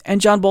it.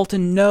 And John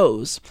Bolton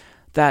knows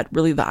that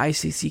really the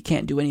ICC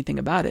can't do anything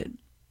about it.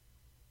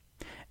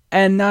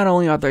 And not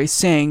only are they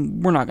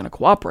saying we're not going to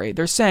cooperate,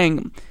 they're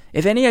saying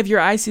if any of your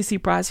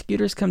ICC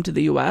prosecutors come to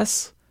the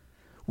U.S.,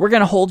 we're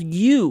going to hold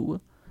you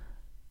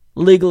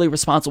legally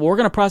responsible. We're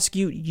going to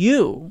prosecute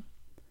you.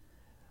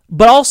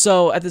 But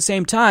also, at the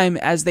same time,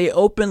 as they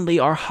openly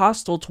are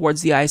hostile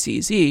towards the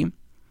ICC,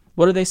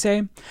 what do they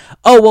say?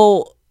 Oh,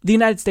 well, the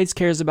United States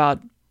cares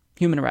about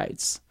human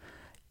rights.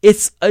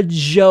 It's a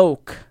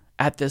joke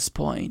at this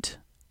point.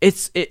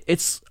 It's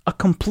a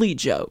complete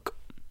joke.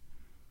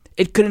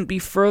 It couldn't be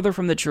further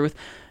from the truth.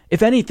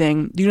 If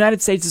anything, the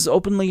United States is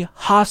openly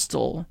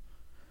hostile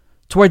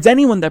towards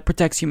anyone that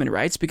protects human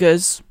rights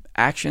because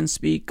actions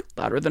speak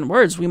louder than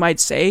words. We might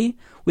say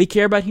we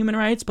care about human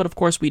rights, but of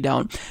course we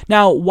don't.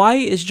 Now, why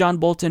is John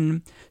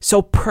Bolton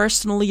so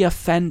personally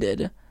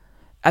offended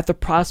at the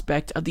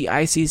prospect of the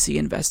ICC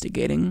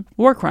investigating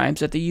war crimes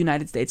that the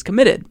United States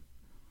committed?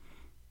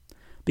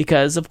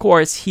 Because, of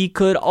course, he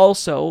could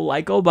also,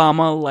 like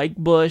Obama, like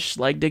Bush,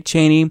 like Dick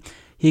Cheney,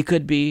 he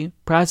could be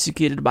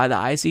prosecuted by the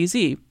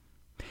ICC.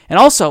 And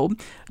also,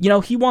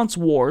 he wants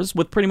wars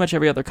with pretty much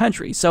every other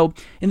country. So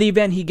in the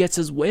event he gets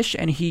his wish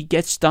and he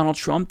gets Donald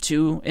Trump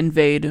to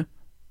invade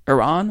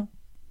Iran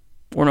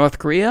or North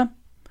Korea,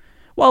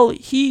 well,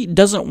 he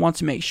doesn't want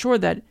to make sure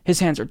that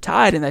his hands are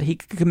tied and that he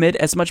can commit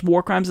as much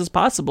war crimes as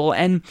possible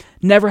and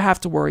never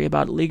have to worry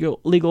about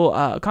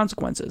legal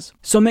consequences.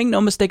 So make no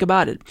mistake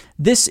about it.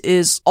 This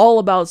is all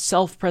about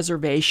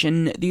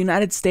self-preservation. The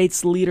United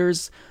States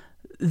leaders,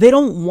 they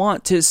don't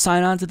want to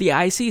sign on to the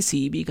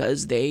ICC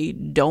because they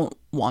don't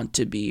want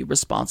to be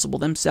responsible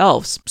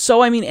themselves.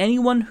 So,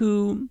 anyone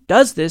who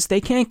does this,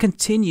 they can't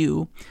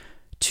continue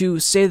to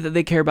say that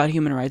they care about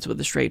human rights with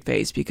a straight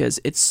face because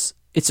it's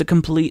a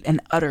complete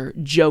and utter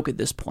joke at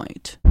this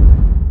point.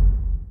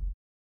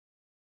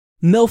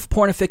 MILF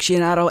porn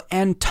aficionado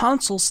and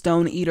tonsil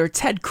stone eater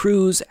Ted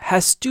Cruz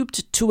has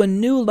stooped to a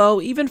new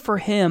low even for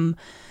him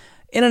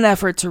in an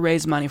effort to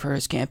raise money for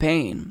his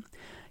campaign.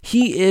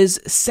 He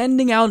is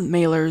sending out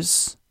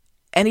mailers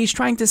and he's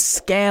trying to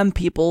scam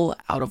people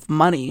out of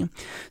money.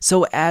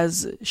 So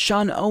as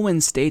Sean Owen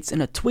states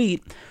in a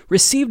tweet,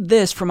 received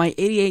this from my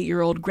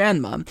 88-year-old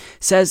grandma,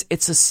 says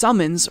it's a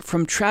summons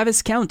from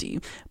Travis County,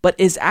 but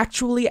is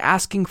actually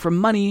asking for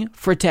money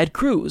for Ted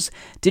Cruz.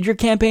 Did your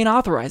campaign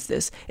authorize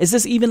this? Is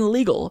this even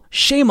legal?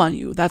 Shame on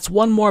you. That's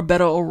one more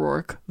Beto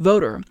O'Rourke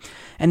voter.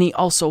 And he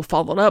also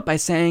followed up by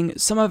saying,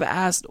 some have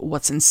asked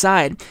what's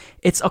inside.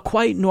 It's a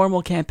quite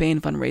normal campaign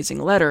fundraising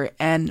letter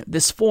and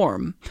this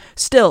form.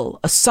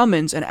 Still, a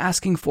summons and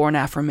asking for an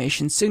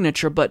affirmation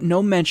signature, but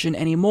no mention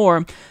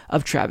anymore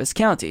of Travis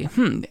County.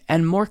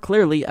 And more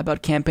clearly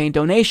about campaign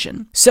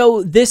donation.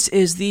 So this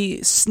is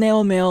the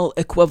snail mail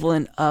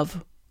equivalent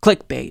of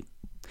clickbait,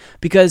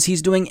 because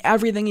he's doing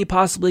everything he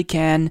possibly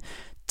can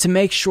to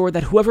make sure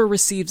that whoever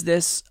receives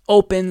this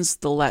opens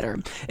the letter.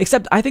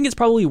 Except I think it's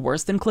probably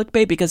worse than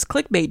clickbait, because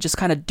clickbait just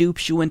kind of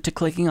dupes you into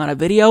clicking on a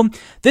video.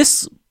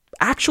 This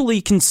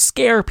actually can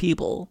scare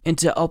people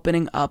into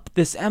opening up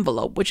this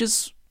envelope, which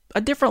is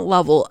a different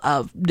level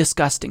of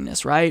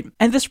disgustingness, right?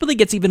 And this really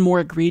gets even more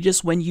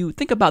egregious when you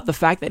think about the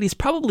fact that he's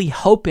probably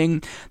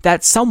hoping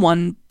that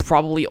someone,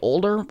 probably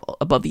older,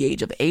 above the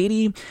age of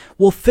 80,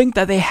 will think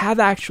that they have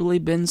actually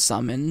been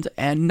summoned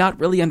and not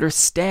really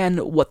understand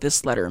what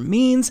this letter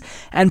means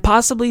and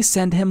possibly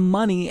send him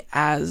money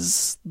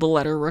as the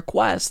letter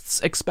requests,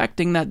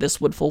 expecting that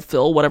this would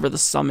fulfill whatever the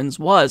summons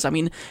was. I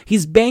mean,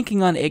 he's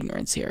banking on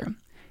ignorance here.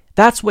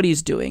 That's what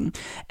he's doing.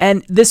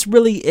 And this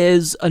really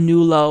is a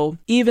new low,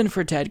 even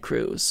for Ted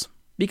Cruz,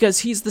 because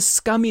he's the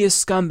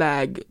scummiest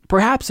scumbag,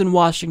 perhaps in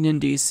Washington,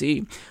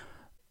 D.C.,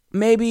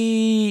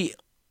 maybe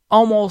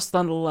almost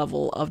on the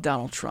level of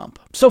Donald Trump.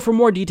 So for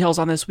more details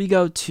on this, we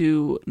go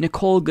to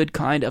Nicole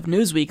Goodkind of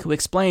Newsweek, who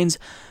explains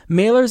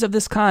mailers of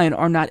this kind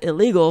are not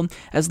illegal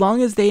as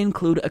long as they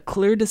include a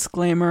clear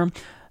disclaimer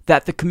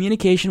that the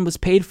communication was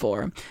paid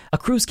for. A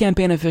Cruz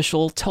campaign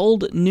official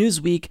told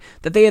Newsweek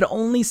that they had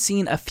only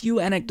seen a few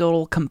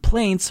anecdotal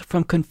complaints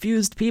from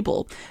confused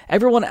people.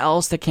 Everyone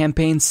else the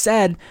campaign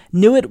said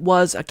knew it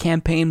was a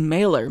campaign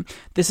mailer.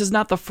 This is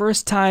not the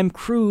first time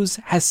Cruz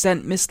has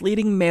sent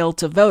misleading mail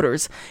to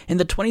voters. In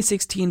the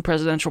 2016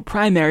 presidential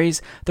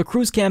primaries, the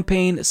Cruz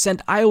campaign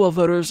sent Iowa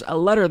voters a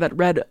letter that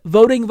read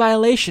 "voting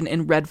violation"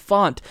 in red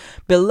font.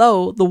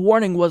 Below, the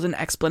warning was an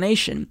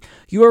explanation.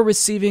 You are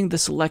receiving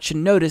this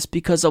election notice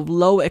because of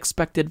low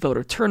expected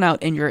voter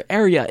turnout in your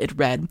area, it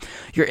read.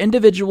 Your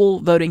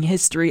individual voting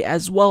history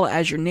as well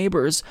as your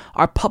neighbors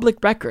are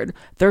public record.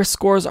 Their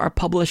scores are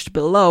published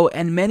below,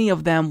 and many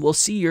of them will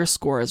see your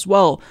score as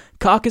well.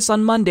 Caucus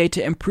on Monday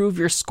to improve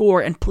your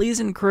score, and please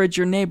encourage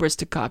your neighbors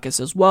to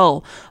caucus as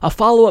well. A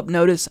follow-up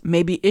notice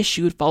may be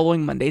issued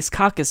following Monday's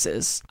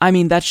caucuses. I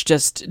mean, that's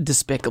just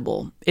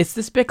despicable. It's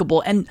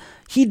despicable, and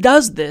he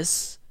does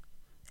this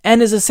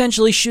and is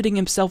essentially shooting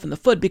himself in the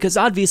foot, because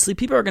obviously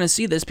people are going to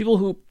see this, people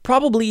who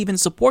probably even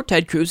support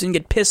Ted Cruz, and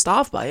get pissed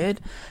off by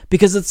it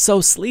because it's so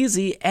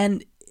sleazy,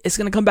 and it's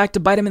going to come back to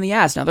bite him in the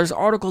ass. Now, there's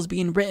articles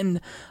being written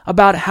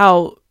about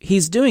how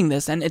he's doing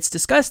this, and it's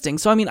disgusting.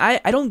 So, I mean, I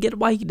don't get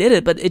why he did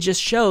it, but it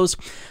just shows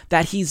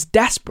that he's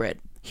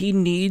desperate. He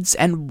needs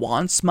and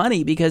wants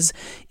money, because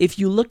if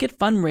you look at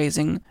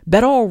fundraising,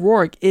 Beto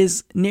O'Rourke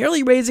is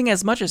nearly raising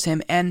as much as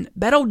him, and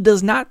Beto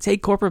does not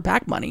take corporate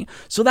PAC money.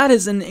 So that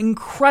is an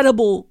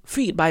incredible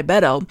feat by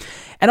Beto.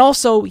 And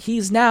also,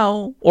 he's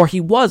now, or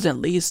he was at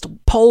least,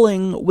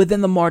 polling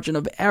within the margin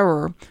of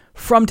error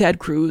from Ted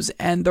Cruz,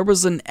 and there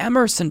was an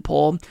Emerson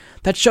poll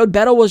that showed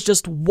Beto was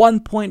just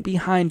 1 point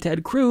behind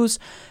Ted Cruz.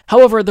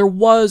 However, there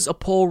was a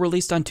poll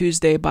released on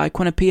Tuesday by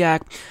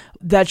Quinnipiac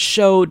that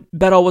showed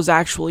Beto was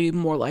actually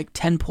more like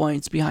 10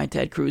 points behind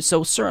Ted Cruz.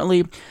 So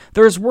certainly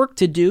there's work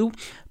to do,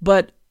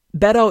 but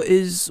Beto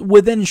is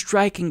within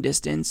striking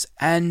distance,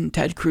 and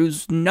Ted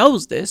Cruz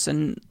knows this,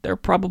 and they're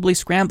probably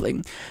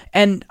scrambling.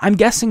 And I'm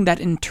guessing that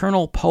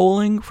internal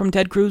polling from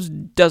Ted Cruz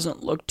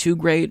doesn't look too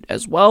great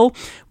as well,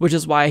 which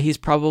is why he's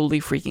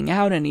probably freaking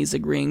out, and he's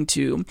agreeing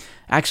to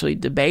actually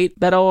debate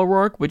Beto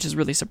O'Rourke, which is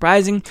really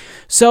surprising.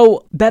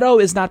 So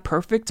Beto is not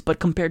perfect, but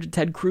compared to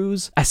Ted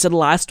Cruz, I said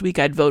last week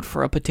I'd vote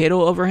for a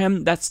potato over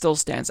him. That still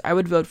stands. I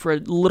would vote for a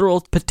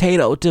literal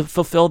potato to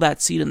fulfill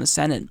that seat in the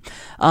Senate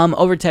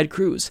over Ted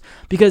Cruz,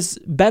 because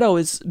Beto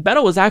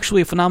is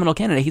actually a phenomenal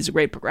candidate. He's a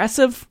great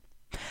progressive.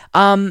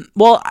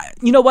 Well,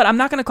 you know what? I'm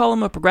not going to call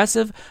him a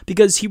progressive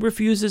because he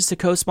refuses to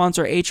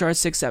co-sponsor HR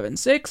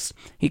 676.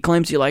 He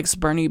claims he likes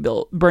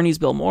Bernie's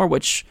bill more,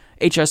 which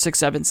HR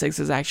 676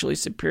 is actually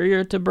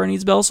superior to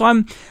Bernie's bill. So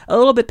I'm a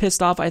little bit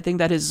pissed off. I think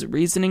that his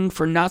reasoning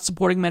for not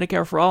supporting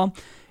Medicare for all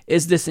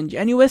is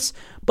disingenuous,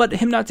 but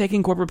him not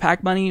taking corporate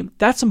PAC money,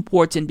 that's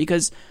important,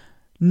 because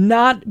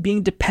not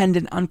being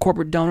dependent on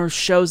corporate donors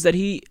shows that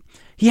he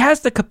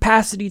has the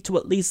capacity to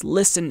at least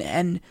listen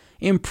and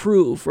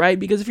improve, right?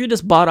 Because if you're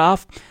just bought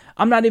off,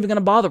 I'm not even going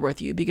to bother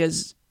with you,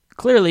 because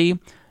clearly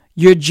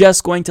you're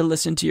just going to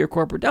listen to your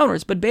corporate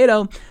donors. But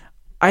Beto,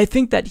 I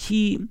think that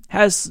he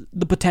has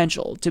the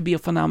potential to be a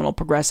phenomenal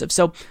progressive.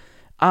 So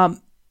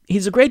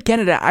he's a great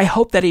candidate. I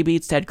hope that he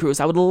beats Ted Cruz.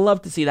 I would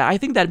love to see that. I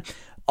think that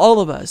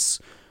all of us,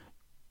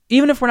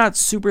 even if we're not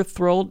super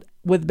thrilled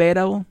with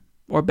Beto,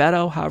 or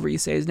Beto, however you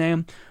say his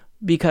name,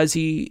 because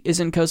he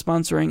isn't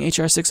co-sponsoring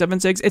HR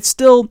 676, it's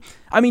still,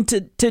 I mean, to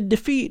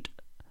defeat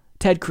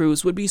Ted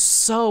Cruz would be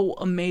so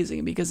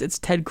amazing, because it's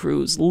Ted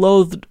Cruz,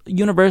 loathed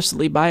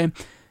universally by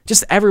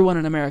just everyone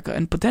in America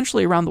and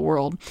potentially around the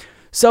world.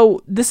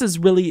 So this is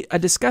really a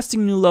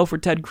disgusting new low for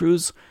Ted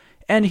Cruz,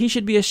 and he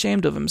should be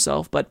ashamed of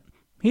himself, but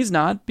he's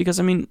not, because,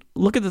 I mean,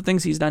 look at the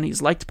things he's done.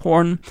 He's liked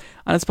porn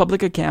on his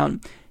public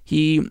account.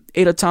 He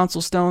ate a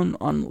tonsil stone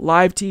on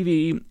live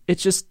TV.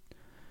 It's just,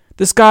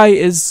 this guy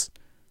is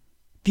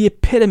the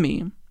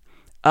epitome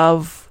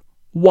of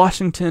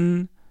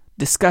Washington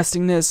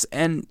disgustingness,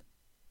 and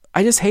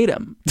I just hate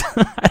him.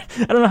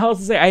 I don't know how else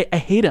to say. I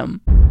hate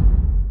him.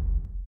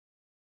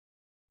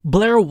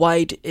 Blaire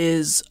White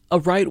is a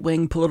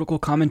right-wing political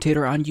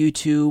commentator on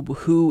YouTube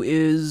who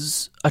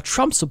is a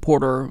Trump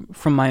supporter,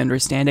 from my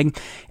understanding,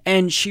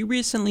 and she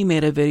recently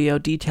made a video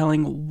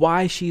detailing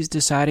why she's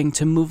deciding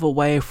to move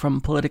away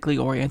from politically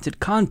oriented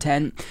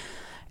content.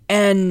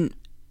 And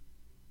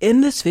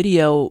in this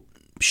video,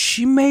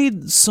 she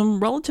made some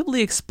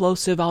relatively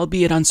explosive,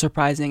 albeit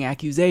unsurprising,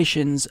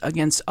 accusations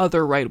against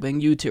other right-wing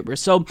YouTubers.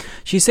 So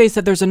she says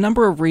that there's a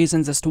number of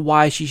reasons as to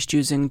why she's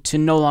choosing to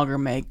no longer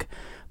make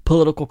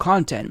political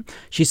content.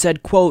 She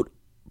said, quote,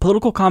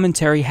 "Political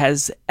commentary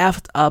has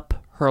effed up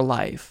her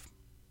life."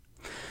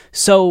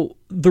 So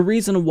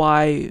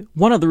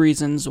one of the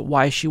reasons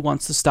why she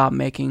wants to stop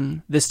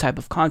making this type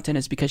of content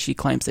is because she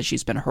claims that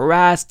she's been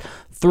harassed,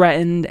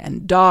 threatened,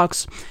 and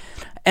doxxed.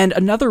 And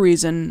another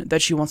reason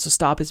that she wants to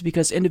stop is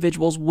because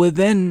individuals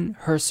within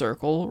her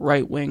circle,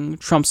 right-wing,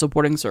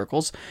 Trump-supporting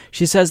circles,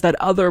 she says that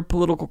other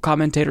political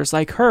commentators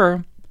like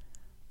her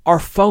are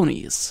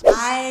phonies.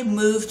 I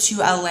moved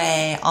to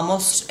LA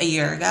almost a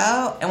year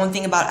ago, and one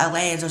thing about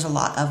LA is there's a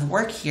lot of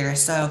work here.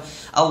 So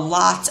a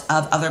lot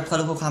of other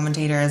political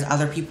commentators,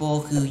 other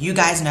people who you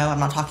guys know, I'm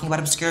not talking about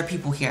obscure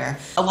people here,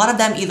 a lot of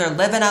them either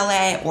live in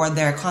LA or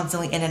they're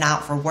constantly in and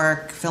out for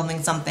work,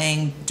 filming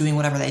something, doing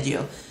whatever they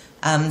do.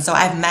 So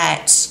I've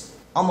met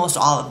almost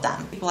all of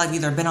them. People I've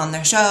either been on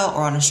their show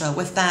or on a show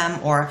with them,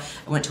 or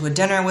I went to a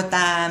dinner with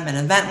them, an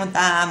event with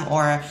them,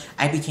 or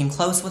I became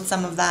close with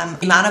some of them.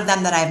 The amount of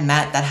them that I've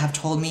met that have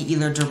told me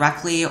either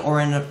directly or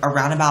in a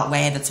roundabout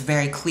way that's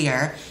very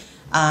clear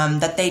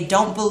that they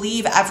don't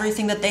believe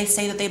everything that they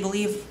say that they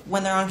believe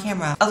when they're on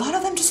camera. A lot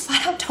of them just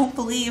flat out don't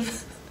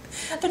believe.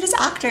 They're just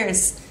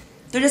actors.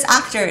 They're just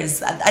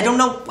actors. I don't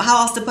know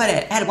how else to put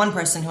it. I had one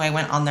person who I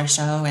went on their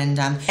show, and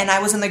I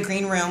was in the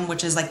green room,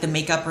 which is like the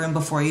makeup room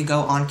before you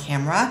go on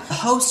camera. The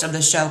host of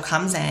the show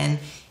comes in,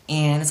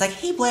 and it's like,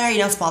 "Hey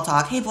Blaire," small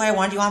talk. "Hey Blaire,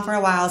 wanted you on for a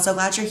while. So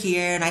glad you're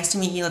here. Nice to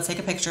meet you. Let's take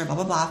a picture, blah,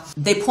 blah, blah."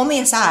 They pull me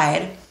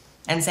aside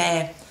and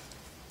say,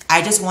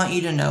 "I just want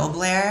you to know,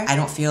 Blaire, I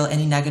don't feel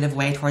any negative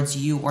way towards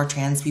you or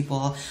trans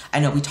people. I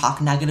know we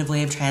talk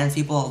negatively of trans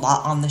people a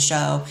lot on the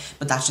show,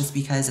 but that's just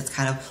because it's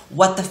kind of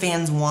what the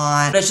fans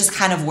want. But it's just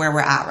kind of where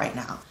we're at right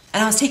now."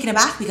 And I was taken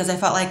aback because I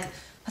felt like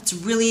that's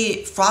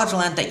really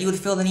fraudulent that you would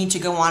feel the need to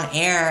go on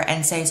air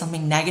and say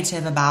something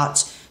negative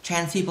about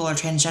trans people or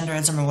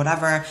transgenderism or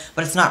whatever,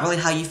 but it's not really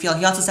how you feel.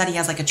 He also said he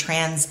has like a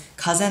trans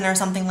cousin or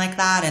something like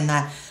that, and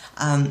that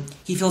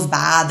he feels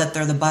bad that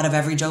they're the butt of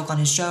every joke on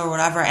his show or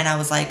whatever. And I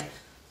was like,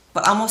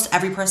 but almost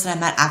every person I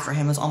met after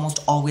him was almost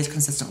always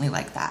consistently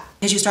like that.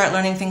 Because you start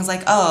learning things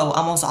like, oh,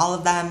 almost all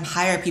of them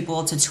hire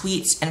people to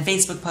tweet and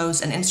Facebook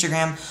post and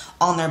Instagram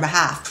on their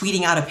behalf,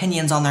 tweeting out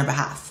opinions on their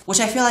behalf, which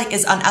I feel like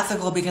is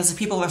unethical, because if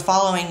people are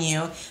following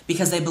you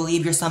because they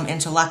believe you're some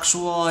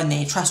intellectual and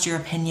they trust your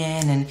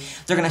opinion and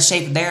they're going to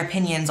shape their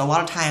opinions a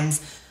lot of times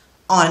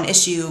on an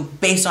issue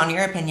based on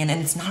your opinion, and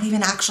it's not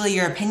even actually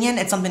your opinion,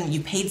 it's something that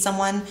you paid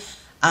someone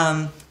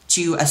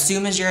to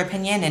assume is your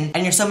opinion,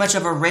 and you're so much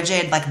of a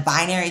rigid, like,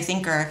 binary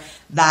thinker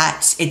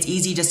that it's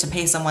easy just to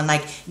pay someone,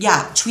 like,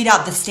 yeah, tweet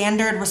out the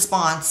standard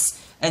response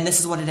and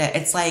this is what it is.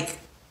 It's like,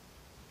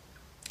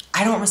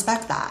 I don't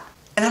respect that.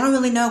 And I don't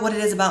really know what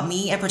it is about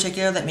me in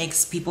particular that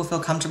makes people feel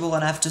comfortable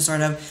enough to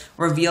sort of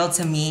reveal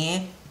to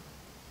me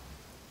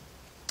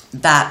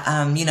that,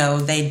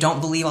 they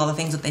don't believe all the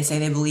things that they say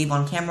they believe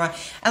on camera.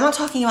 I'm not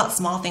talking about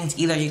small things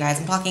either, you guys.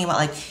 I'm talking about,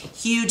 like,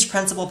 huge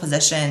principal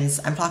positions.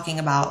 I'm talking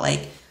about,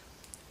 like,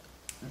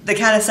 the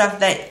kind of stuff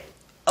that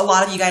a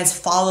lot of you guys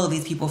follow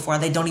these people for,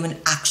 they don't even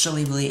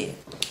actually believe.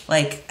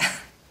 Like,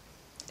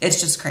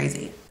 it's just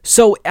crazy.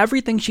 So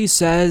everything she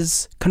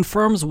says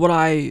confirms what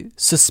I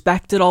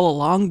suspected all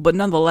along, but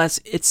nonetheless,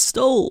 it's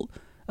still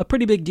a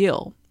pretty big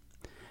deal.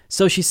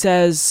 So she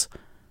says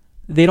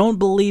they don't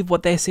believe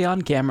what they say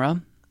on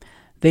camera.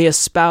 They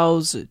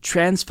espouse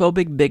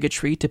transphobic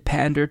bigotry to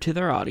pander to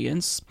their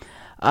audience.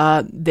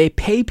 They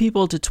pay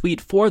people to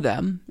tweet for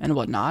them and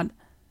whatnot.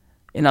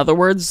 In other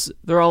words,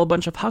 they're all a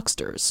bunch of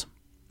hucksters.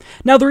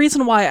 Now, the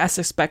reason why I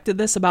suspected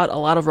this about a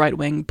lot of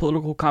right-wing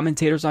political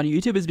commentators on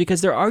YouTube is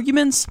because their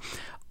arguments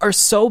are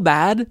so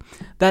bad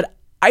that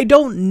I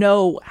don't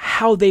know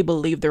how they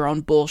believe their own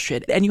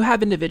bullshit. And you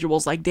have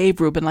individuals like Dave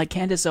Rubin, like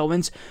Candace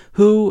Owens,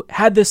 who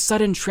had this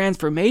sudden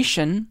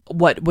transformation,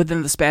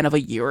 within the span of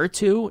a year or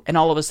two, and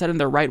all of a sudden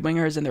they're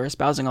right-wingers and they're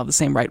espousing all the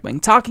same right-wing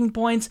talking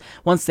points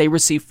once they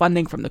receive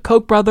funding from the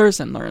Koch brothers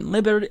and Learn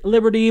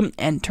Liberty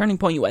and Turning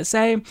Point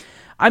USA.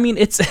 I mean,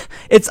 it's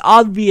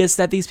obvious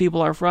that these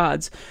people are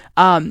frauds.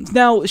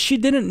 Now, she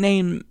didn't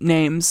name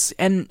names,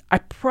 and I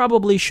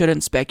probably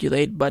shouldn't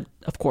speculate, but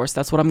of course,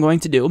 that's what I'm going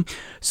to do.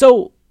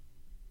 So,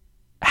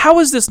 how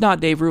is this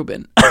not Dave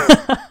Rubin?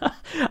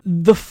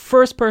 The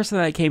first person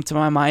that came to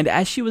my mind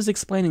as she was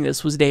explaining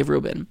this was Dave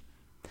Rubin.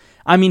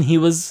 I mean, he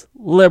was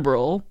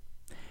liberal.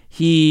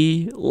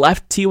 He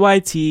left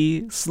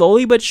TYT,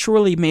 slowly but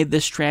surely made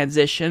this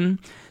transition,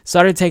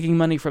 started taking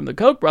money from the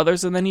Koch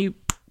brothers, and then he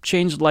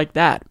changed like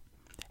that.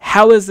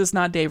 How is this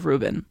not Dave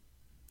Rubin?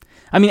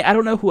 I mean, I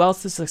don't know who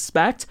else to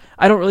suspect.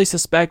 I don't really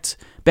suspect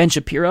Ben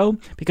Shapiro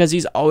because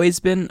he's always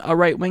been a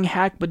right-wing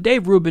hack, but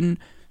Dave Rubin,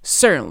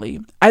 certainly.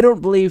 I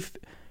don't believe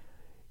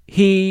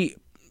he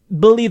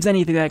believes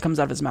anything that comes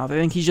out of his mouth. I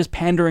think he's just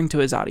pandering to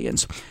his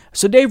audience.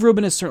 So Dave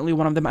Rubin is certainly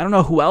one of them. I don't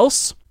know who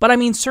else, but I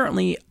mean,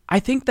 certainly, I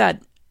think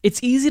that it's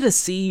easy to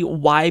see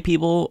why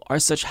people are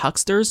such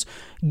hucksters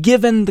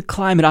given the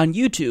climate on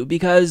YouTube,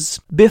 because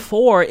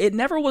before, it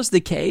never was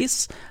the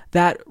case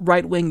that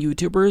right-wing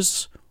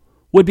YouTubers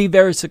would be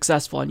very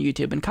successful on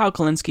YouTube. And Kyle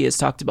Kalinske has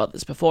talked about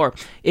this before.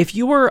 If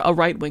you were a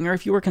right-winger,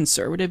 if you were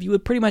conservative, you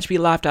would pretty much be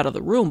laughed out of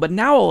the room. But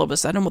now, all of a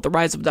sudden, with the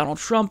rise of Donald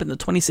Trump in the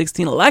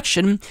 2016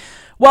 election,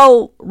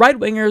 well,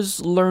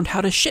 right-wingers learned how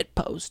to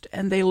shitpost,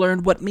 and they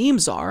learned what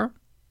memes are.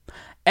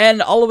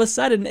 And all of a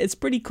sudden, it's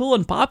pretty cool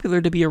and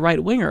popular to be a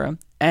right-winger.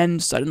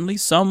 And suddenly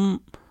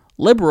some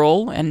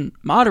liberal and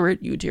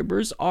moderate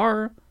YouTubers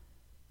are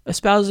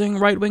espousing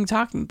right-wing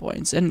talking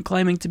points and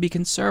claiming to be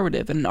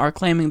conservative, and are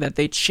claiming that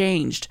they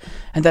changed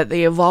and that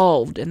they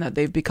evolved and that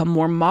they've become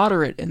more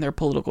moderate in their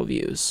political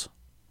views.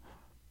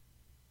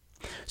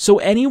 So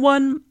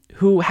anyone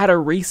who had a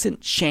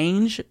recent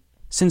change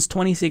since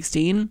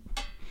 2016,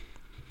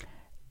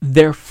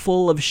 they're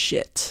full of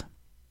shit.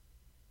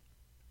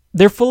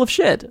 They're full of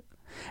shit.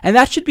 And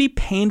that should be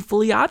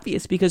painfully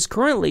obvious, because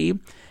currently,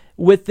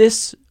 with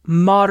this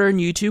modern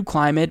YouTube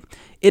climate,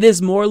 it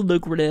is more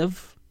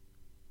lucrative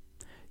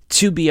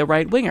to be a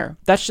right-winger.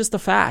 That's just a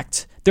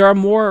fact. There are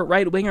more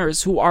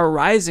right-wingers who are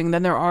rising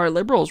than there are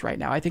liberals right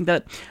now. I think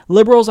that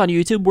liberals on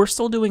YouTube, we're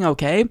still doing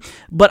okay,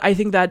 but I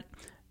think that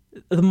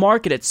the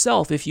market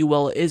itself, if you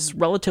will, is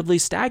relatively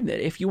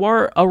stagnant. If you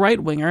are a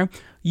right-winger,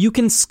 you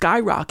can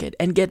skyrocket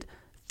and get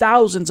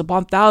thousands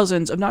upon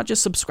thousands of not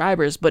just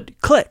subscribers, but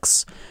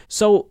clicks.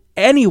 So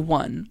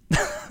anyone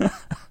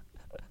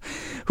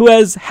who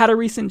has had a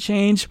recent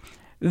change,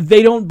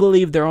 they don't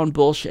believe their own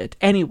bullshit.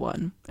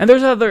 Anyone. And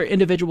there's other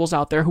individuals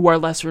out there who are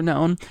lesser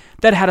known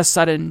that had a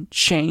sudden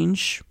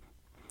change.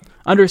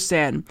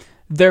 Understand,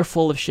 they're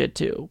full of shit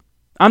too.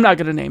 I'm not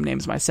going to name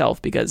names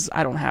myself because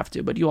I don't have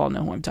to, but you all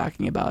know who I'm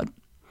talking about.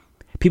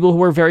 People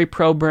who are very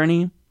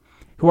pro-Bernie,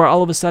 who are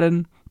all of a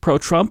sudden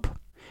pro-Trump.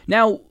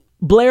 Now,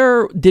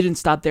 Blaire didn't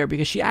stop there,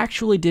 because she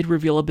actually did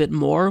reveal a bit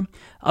more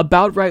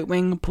about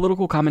right-wing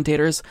political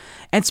commentators,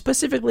 and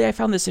specifically I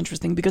found this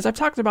interesting because I've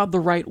talked about the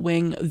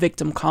right-wing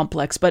victim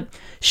complex, but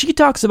she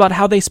talks about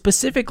how they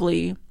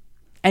specifically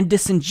and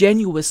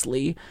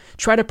disingenuously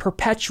try to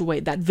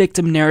perpetuate that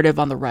victim narrative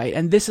on the right,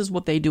 and this is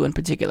what they do in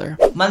particular.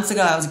 Months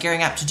ago, I was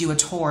gearing up to do a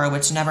tour,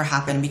 which never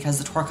happened because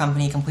the tour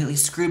company completely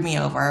screwed me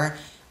over,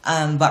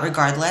 but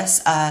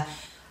regardless,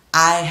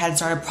 I had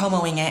started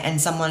promoting it,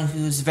 and someone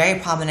who's very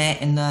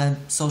prominent in the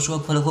social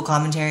political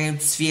commentary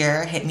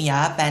sphere hit me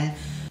up, and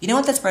you know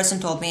what this person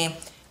told me?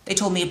 They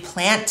told me,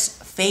 plant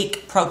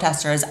fake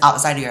protesters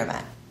outside of your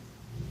event.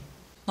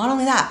 Not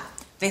only that,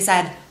 they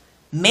said,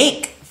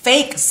 make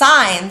fake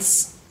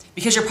signs,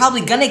 because you're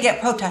probably gonna get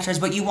protesters,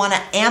 but you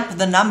wanna amp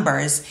the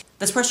numbers.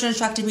 This person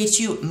instructed me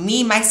to,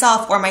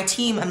 myself, or my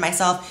team and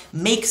myself,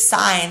 make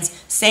signs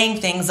saying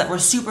things that were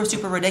super,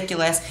 super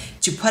ridiculous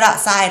to put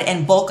outside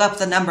and bulk up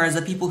the numbers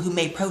of people who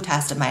may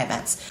protest at my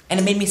events. And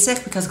it made me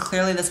sick, because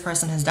clearly this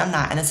person has done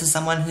that. And this is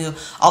someone who,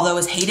 although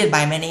is hated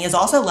by many, is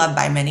also loved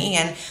by many.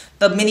 And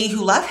the many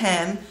who love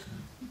him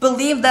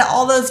believe that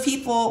all those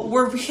people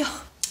were real.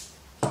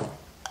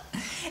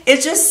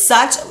 It's just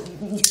such,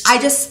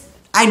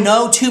 I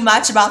know too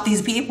much about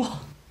these people.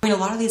 I mean, a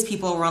lot of these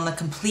people were on the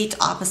complete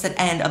opposite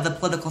end of the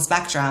political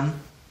spectrum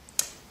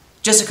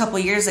just a couple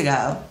years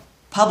ago,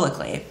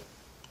 publicly,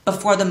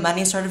 before the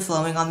money started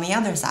flowing on the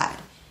other side.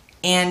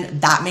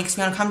 And that makes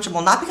me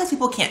uncomfortable, not because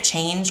people can't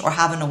change or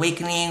have an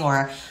awakening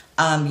or,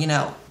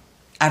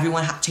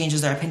 everyone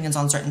changes their opinions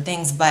on certain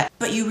things, but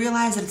you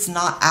realize that it's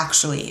not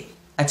actually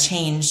a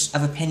change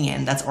of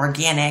opinion that's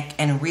organic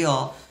and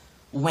real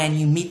when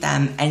you meet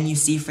them and you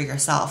see for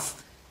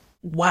yourself.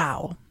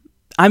 Wow.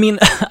 I mean,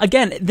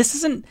 again, this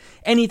isn't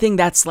anything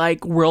that's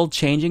like world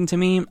changing to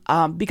me,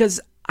 because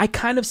I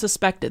kind of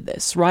suspected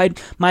this,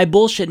 right? My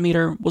bullshit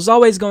meter was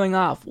always going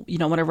off,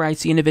 whenever I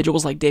see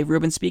individuals like Dave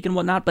Rubin speak and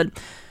whatnot, but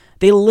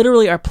they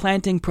literally are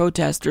planting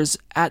protesters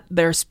at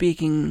their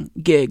speaking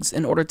gigs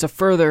in order to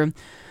further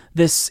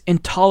this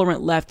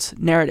intolerant left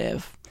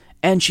narrative.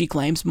 And she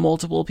claims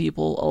multiple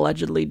people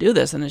allegedly do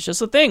this, and it's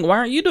just a thing. Why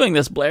aren't you doing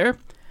this, Blaire?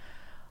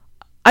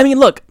 I mean,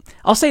 look,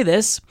 I'll say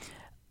this.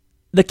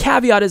 The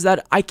caveat is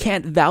that I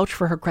can't vouch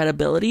for her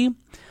credibility,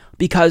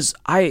 because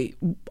I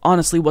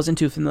honestly wasn't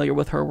too familiar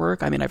with her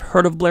work. I mean, I've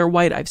heard of Blaire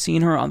White. I've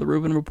seen her on the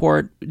Rubin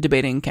Report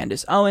debating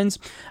Candace Owens.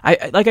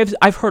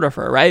 I've heard of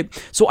her, right?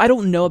 So I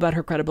don't know about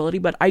her credibility,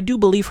 but I do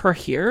believe her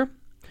here,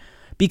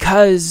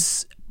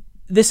 because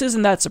this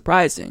isn't that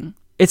surprising.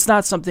 It's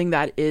not something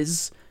that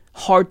is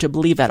hard to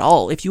believe at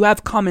all. If you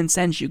have common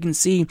sense, you can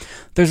see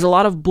there's a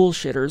lot of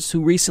bullshitters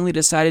who recently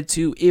decided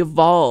to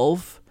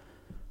evolve,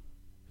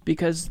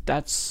 because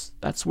that's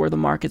where the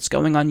market's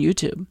going on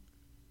YouTube.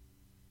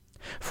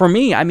 For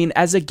me, I mean,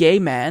 as a gay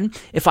man,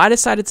 if I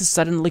decided to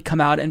suddenly come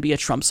out and be a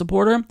Trump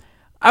supporter,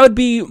 I would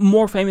be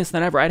more famous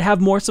than ever. I'd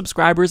have more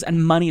subscribers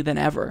and money than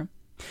ever.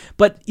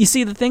 But you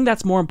see, the thing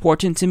that's more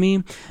important to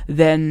me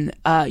than,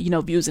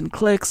 views and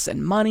clicks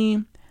and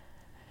money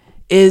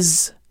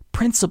is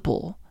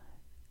principle.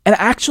 And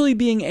actually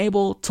being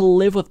able to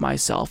live with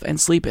myself and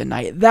sleep at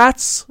night.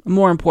 That's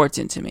more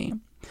important to me.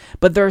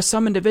 But there are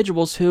some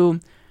individuals who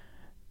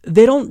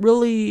they don't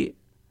really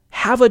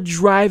have a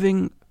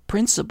driving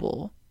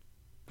principle.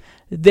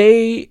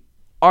 They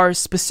are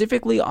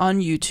specifically on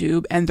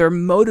YouTube and they're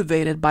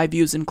motivated by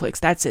views and clicks.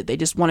 That's it. They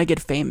just want to get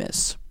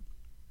famous.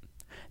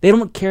 They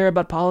don't care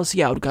about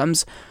policy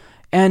outcomes.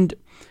 And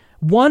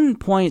one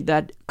point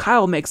that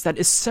Kyle makes that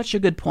is such a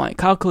good point,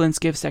 Kyle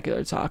Kulinski of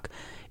Secular Talk,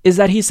 is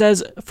that he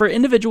says for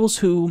individuals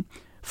who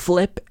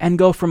flip and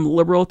go from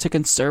liberal to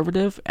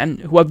conservative and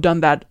who have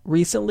done that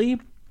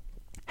recently,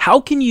 how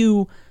can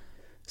you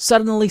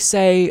suddenly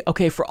say,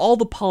 okay, for all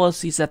the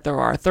policies that there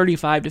are,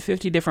 35 to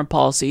 50 different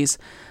policies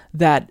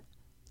that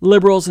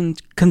liberals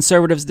and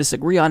conservatives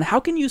disagree on, how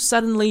can you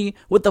suddenly,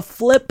 with the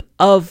flip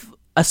of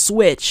a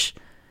switch,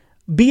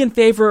 be in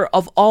favor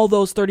of all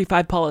those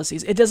 35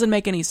 policies? It doesn't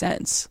make any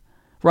sense,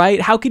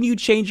 right? How can you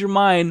change your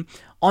mind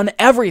on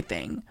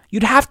everything?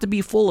 You'd have to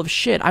be full of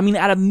shit. I mean,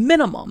 at a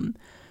minimum,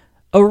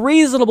 a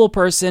reasonable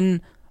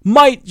person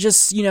might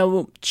just,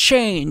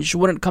 change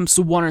when it comes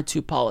to one or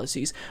two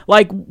policies.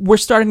 Like, we're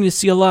starting to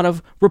see a lot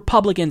of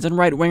Republicans and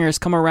right-wingers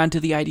come around to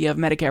the idea of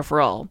Medicare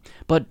for all.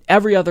 But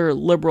every other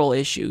liberal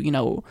issue,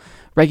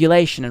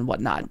 regulation and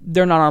whatnot,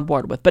 they're not on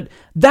board with. But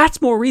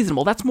that's more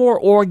reasonable. That's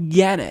more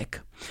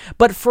organic.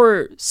 But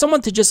for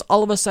someone to just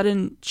all of a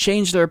sudden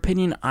change their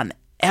opinion on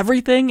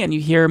everything, and you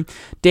hear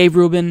Dave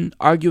Rubin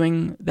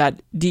arguing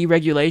that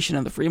deregulation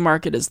of the free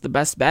market is the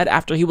best bet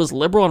after he was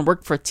liberal and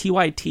worked for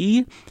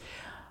TYT,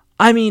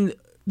 I mean,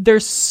 they're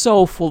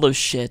so full of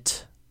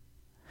shit.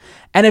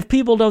 And if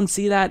people don't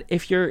see that,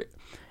 if you're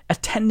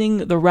attending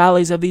the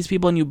rallies of these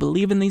people and you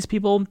believe in these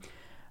people,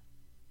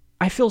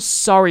 I feel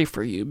sorry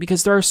for you,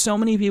 because there are so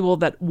many people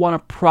that want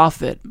to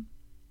profit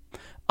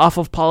off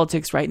of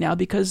politics right now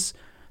because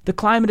the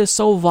climate is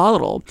so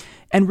volatile.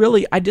 And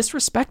really, I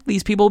disrespect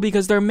these people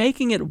because they're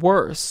making it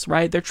worse,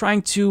 right? They're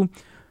trying to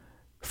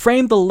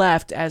frame the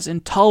left as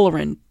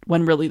intolerant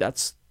when really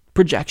that's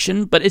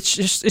projection, but it's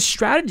just a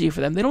strategy for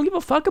them. They don't give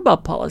a fuck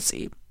about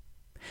policy.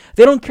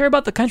 They don't care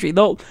about the country.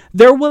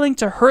 They're willing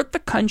to hurt the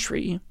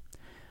country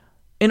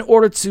in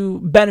order to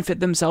benefit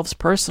themselves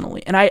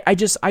personally. And I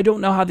don't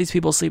know how these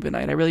people sleep at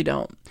night. I really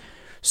don't.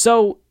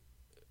 So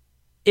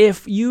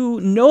if you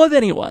know of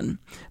anyone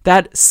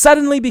that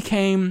suddenly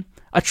became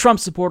a Trump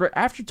supporter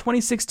after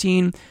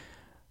 2016,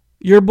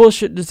 your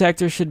bullshit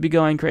detector should be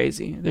going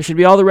crazy. There should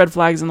be all the red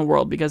flags in the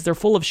world because they're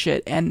full of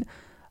shit. And,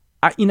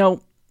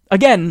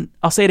 again,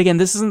 I'll say it again,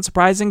 this isn't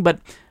surprising, but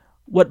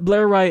what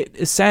Blaire White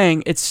is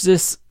saying, it's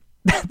just,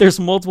 there's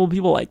multiple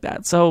people like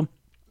that. So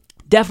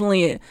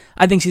definitely,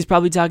 I think she's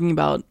probably talking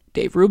about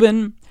Dave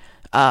Rubin.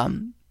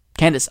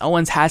 Candace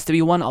Owens has to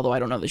be one, although I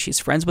don't know that she's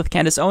friends with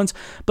Candace Owens.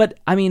 But,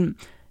 I mean,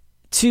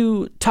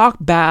 to talk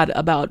bad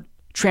about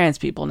trans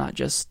people, not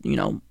just,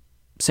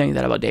 saying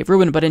that about Dave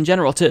Rubin, but in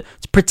general, to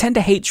pretend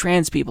to hate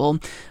trans people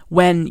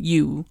when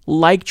you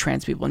like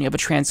trans people and you have a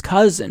trans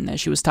cousin,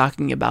 as she was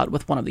talking about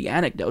with one of the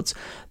anecdotes,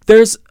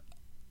 there's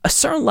a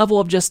certain level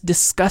of just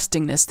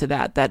disgustingness to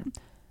that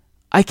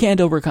I can't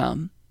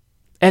overcome.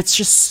 It's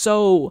just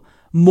so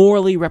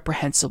morally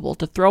reprehensible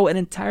to throw an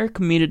entire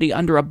community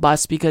under a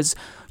bus because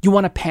you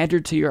want to pander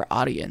to your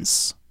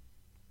audience.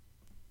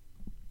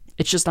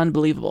 It's just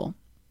unbelievable.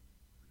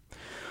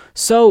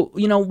 So,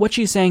 what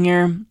she's saying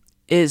here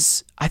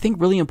is, I think,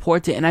 really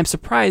important, and I'm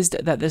surprised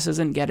that this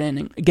isn't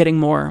getting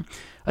more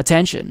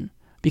attention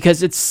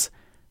because it's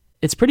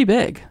pretty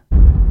big.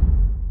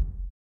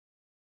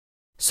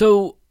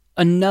 So,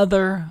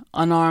 another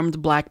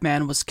unarmed black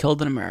man was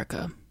killed in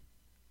America.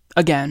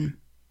 Again.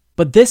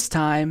 But this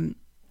time,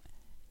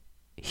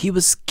 he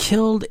was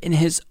killed in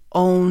his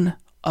own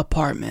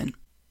apartment.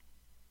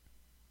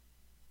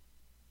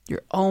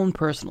 Your own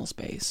personal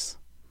space.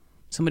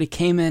 Somebody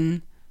came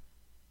in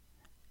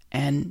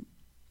and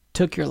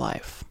took your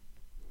life.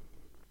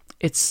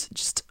 It's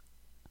just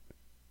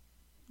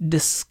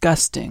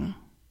disgusting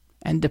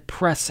and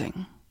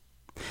depressing.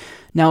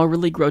 Now, a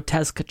really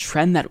grotesque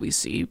trend that we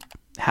see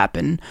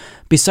happen,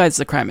 besides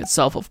the crime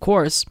itself, of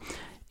course,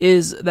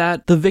 is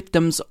that the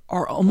victims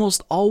are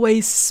almost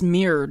always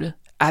smeared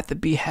at the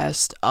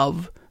behest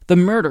of the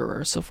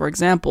murderer. So, for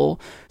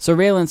example,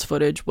 surveillance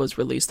footage was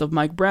released of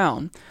Mike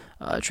Brown.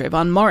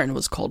 Trayvon Martin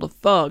was called a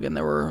thug, and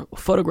there were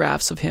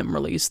photographs of him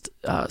released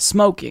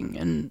smoking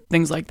and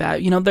things like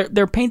that.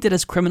 They're painted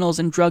as criminals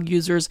and drug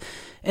users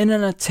in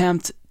an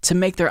attempt to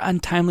make their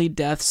untimely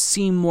deaths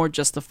seem more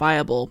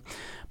justifiable.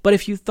 But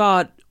if you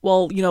thought,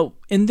 well,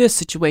 in this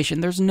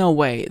situation, there's no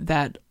way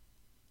that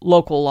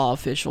local law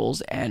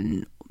officials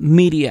and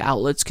media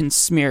outlets can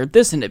smear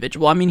this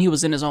individual. I mean, he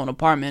was in his own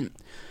apartment.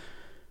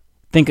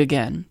 Think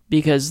again,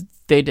 because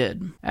they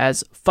did.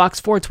 As Fox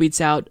 4 tweets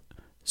out,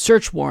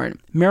 search warrant,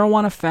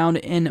 marijuana found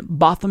in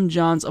Botham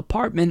John's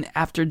apartment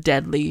after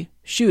deadly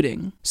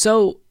shooting.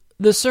 So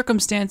the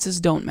circumstances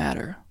don't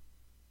matter.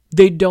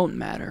 They don't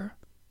matter.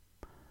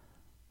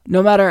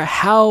 No matter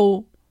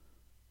how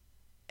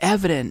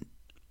evident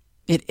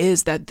it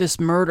is that this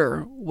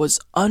murder was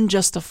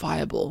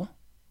unjustifiable,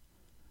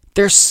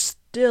 they're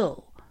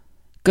still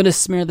going to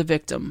smear the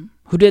victim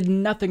who did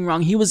nothing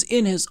wrong. He was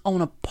in his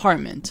own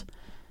apartment.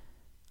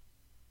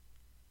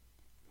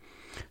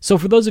 So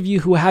for those of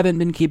you who haven't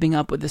been keeping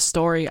up with this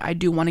story, I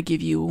do want to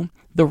give you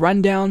the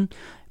rundown,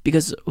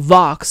 because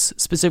Vox,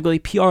 specifically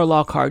PR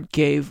Lockhart,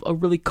 gave a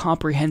really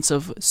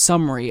comprehensive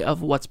summary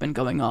of what's been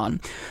going on.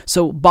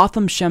 So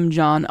Botham Shem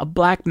John, a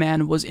black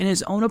man, was in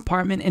his own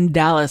apartment in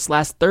Dallas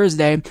last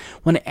Thursday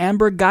when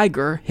Amber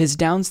Geiger, his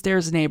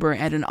downstairs neighbor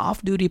and an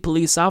off-duty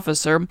police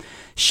officer,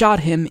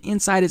 shot him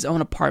inside his own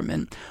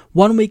apartment.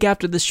 1 week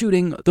after the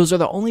shooting, those are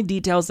the only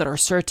details that are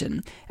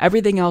certain.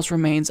 Everything else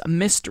remains a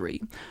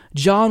mystery.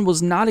 John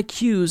was not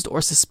accused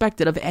or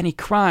suspected of any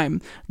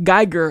crime.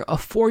 Geiger, a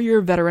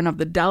 4-year veteran of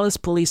the Dallas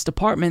Police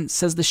Department,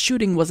 says the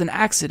shooting was an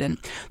accident,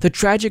 the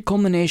tragic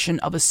culmination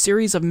of a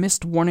series of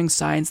missed warning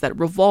signs that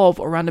revolve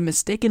around a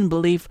mistaken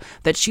belief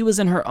that she was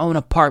in her own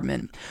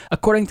apartment.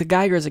 According to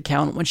Geiger's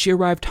account, when she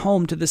arrived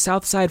home to the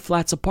Southside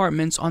Flats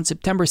apartments on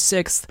September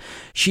 6th,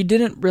 she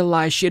didn't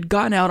realize she had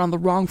gotten out on the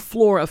wrong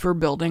floor of her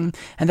building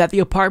and that the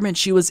apartment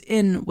she was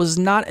in was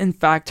not in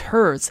fact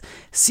hers.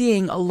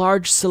 Seeing a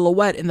large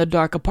silhouette in the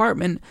dark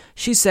apartment,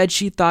 she said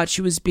she thought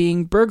she was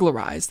being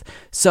burglarized.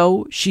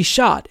 So she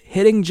shot,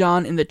 hitting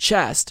John in the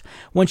chest.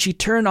 When she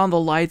turned on the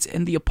lights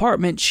in the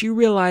apartment, she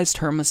realized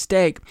her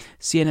mistake,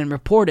 CNN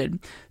reported.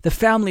 The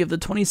family of the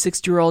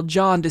 26-year-old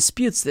John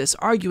disputes this,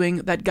 arguing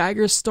that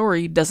Geiger's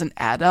story doesn't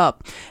add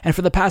up. And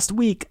for the past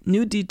week,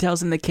 new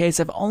details in the case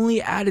have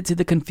only added to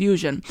the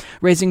confusion,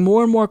 raising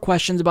more and more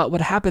questions about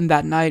what happened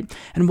that night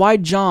and why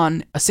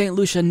John, a St.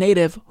 Lucia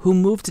native who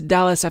moved to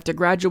Dallas after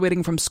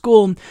graduating from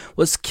school,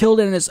 was killed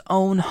in his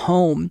own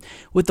home.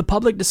 With the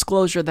public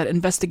disclosure that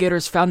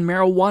investigators found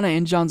marijuana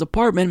in John's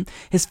apartment,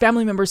 his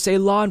family members say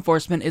law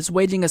enforcement is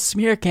waging a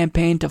smear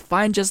campaign to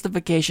find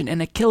justification in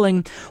a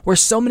killing where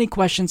so many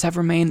questions have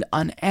remained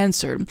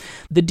unanswered.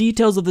 The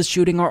details of the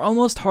shooting are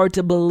almost hard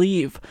to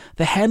believe.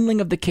 The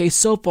handling of the case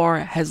so far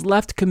has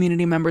left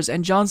community members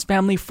and John's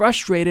family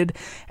frustrated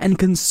and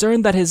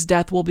concerned that his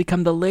death will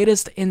become the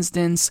latest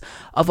instance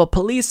of a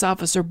police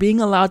officer being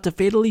allowed to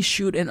fatally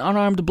shoot an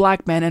unarmed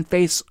black man and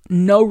face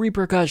no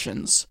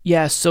repercussions.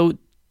 Yeah, so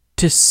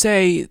to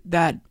say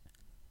that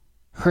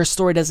her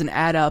story doesn't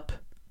add up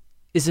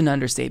is an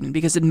understatement,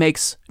 because it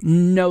makes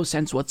no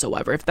sense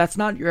whatsoever. If that's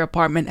not your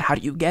apartment, how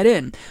do you get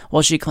in?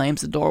 Well, she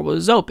claims the door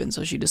was open,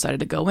 so she decided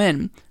to go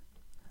in.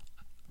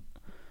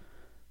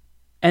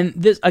 And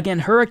this, again,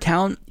 her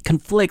account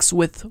conflicts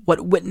with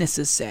what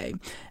witnesses say.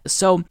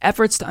 So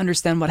efforts to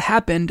understand what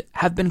happened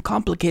have been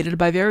complicated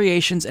by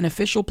variations in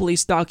official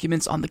police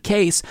documents on the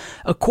case.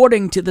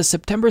 According to the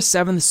September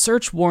 7th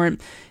search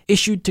warrant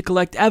issued to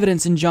collect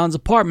evidence in John's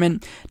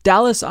apartment,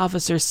 Dallas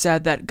officers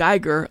said that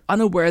Geiger,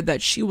 unaware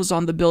that she was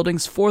on the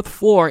building's 4th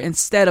floor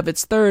instead of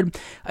its 3rd,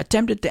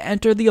 attempted to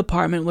enter the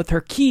apartment with her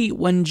key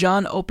when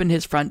John opened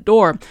his front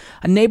door.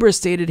 A neighbor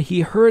stated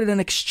he heard an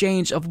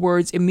exchange of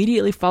words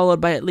immediately followed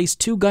by at least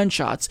 2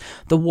 gunshots,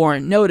 the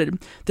warrant noted.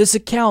 This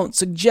account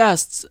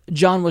suggests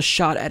John was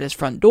shot at his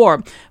front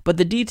door, but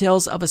the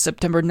details of a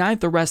September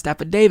 9th arrest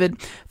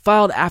affidavit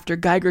filed after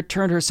Geiger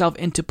turned herself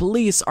into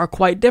police are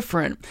quite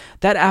different.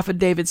 That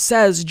affidavit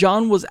says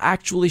John was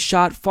actually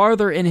shot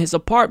farther in his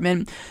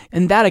apartment.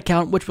 In that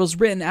account, which was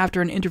written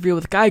after an interview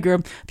with Geiger,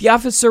 the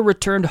officer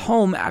returned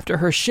home after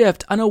her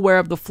shift, unaware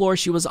of the floor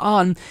she was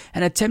on,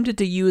 and attempted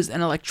to use an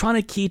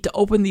electronic key to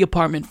open the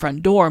apartment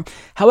front door.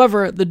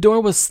 However, the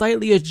door was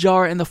slightly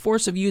ajar and the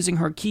force of using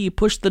her key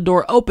pushed the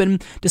door open,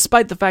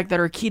 despite the fact that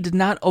her key did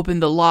not open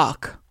the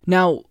lock.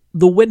 Now,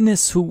 the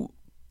witness who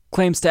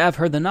claims to have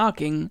heard the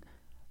knocking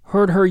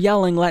heard her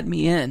yelling, "Let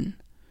me in."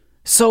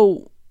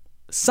 So,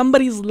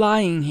 somebody's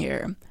lying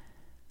here.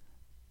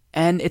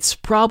 And it's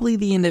probably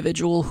the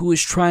individual who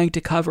is trying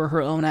to cover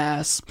her own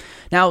ass.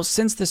 Now,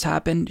 since this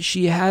happened,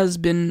 she has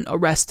been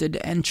arrested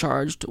and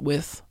charged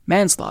with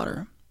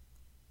manslaughter.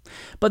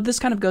 But this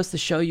kind of goes to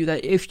show you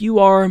that if you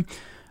are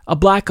a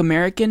black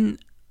American,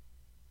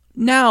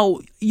 now,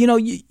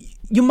 you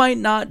might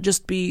not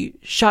just be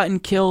shot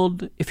and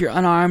killed if you're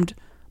unarmed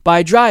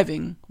by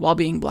driving while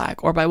being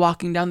black or by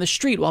walking down the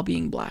street while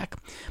being black.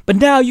 But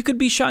now you could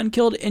be shot and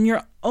killed in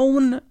your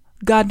own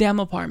goddamn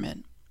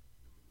apartment.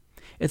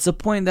 It's a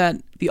point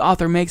that the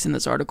author makes in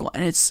this article,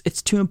 and it's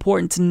too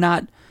important to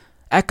not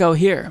echo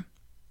here.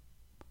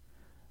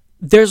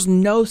 There's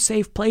no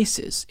safe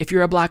places if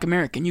you're a black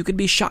American. You could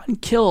be shot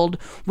and killed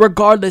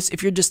regardless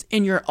if you're just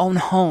in your own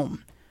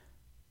home.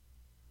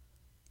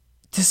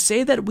 To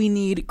say that we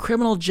need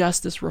criminal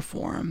justice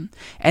reform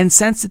and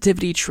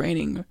sensitivity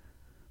training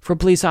for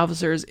police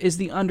officers is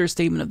the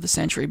understatement of the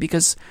century,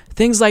 because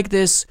things like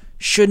this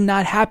should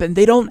not happen.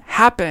 They don't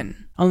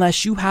happen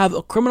unless you have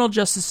a criminal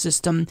justice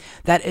system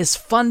that is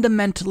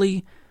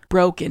fundamentally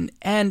broken.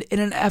 And in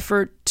an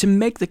effort to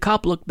make the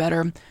cop look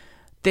better,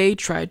 they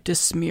tried to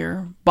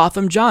smear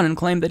Botham John and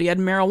claim that he had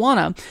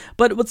marijuana.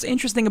 But what's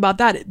interesting about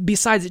that,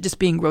 besides it just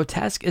being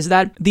grotesque, is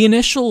that the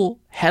initial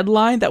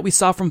headline that we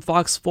saw from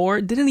Fox 4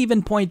 didn't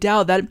even point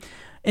out that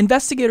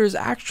investigators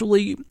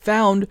actually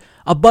found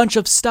a bunch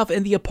of stuff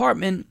in the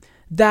apartment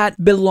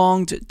that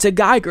belonged to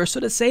Geiger. So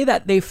to say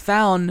that they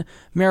found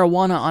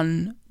marijuana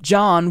on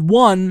John,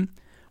 one,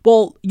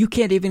 well, you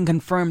can't even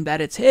confirm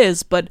that it's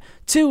his, but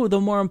two,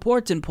 the more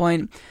important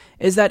point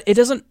is that it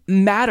doesn't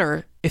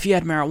matter if he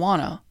had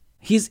marijuana.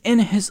 He's in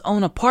his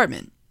own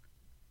apartment.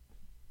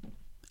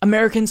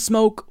 Americans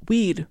smoke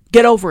weed.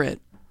 Get over it.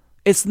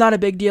 It's not a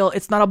big deal.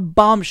 It's not a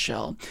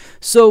bombshell.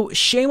 So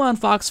shame on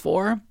Fox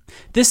 4.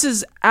 This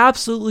is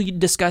absolutely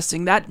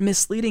disgusting. That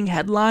misleading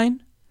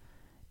headline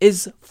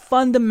is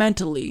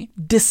fundamentally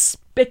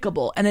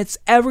despicable, and it's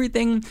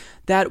everything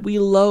that we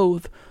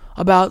loathe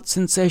about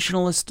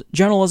sensationalist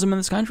journalism in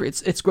this country.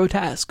 It's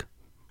grotesque.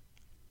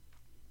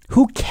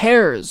 Who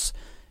cares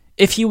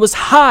if he was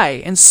high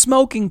and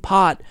smoking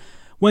pot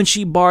when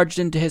she barged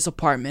into his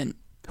apartment?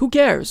 Who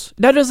cares?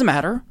 That doesn't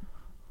matter.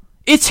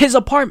 It's his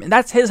apartment.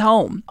 That's his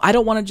home. I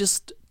don't want to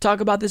just talk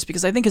about this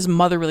because I think his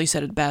mother really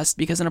said it best,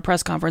 because in a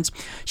press conference,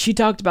 she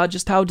talked about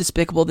just how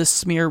despicable this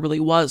smear really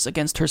was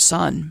against her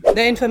son.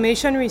 The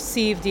information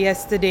received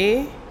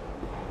yesterday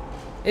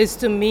is,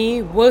 to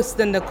me, worse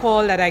than the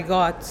call that I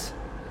got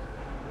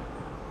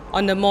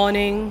on the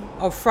morning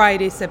of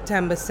Friday,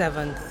 September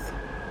 7th.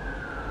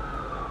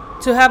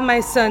 To have my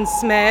son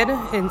smeared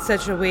in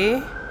such a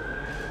way,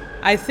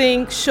 I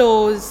think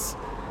shows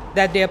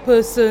that there are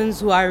persons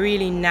who are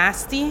really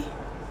nasty,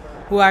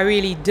 who are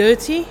really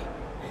dirty,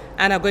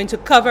 and are going to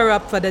cover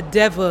up for the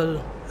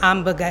devil,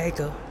 Amber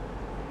Geiger.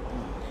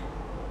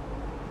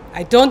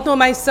 I don't know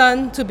my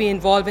son to be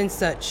involved in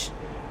such.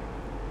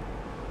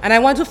 And I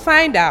want to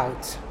find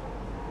out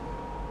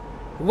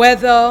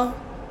whether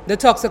the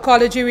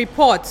toxicology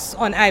reports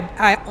on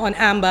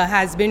Amber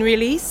has been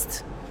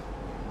released,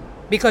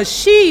 because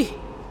she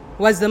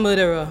was the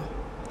murderer.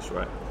 That's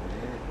right.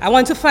 I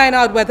want to find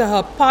out whether her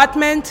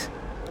apartment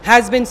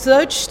has been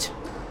searched,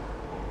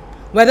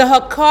 whether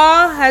her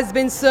car has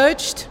been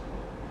searched,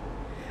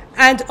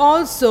 and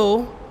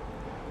also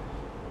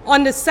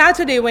on the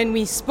Saturday when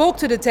we spoke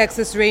to the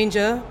Texas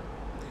Ranger,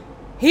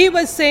 he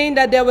was saying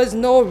that there was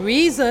no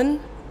reason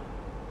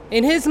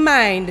in his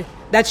mind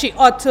that she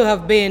ought to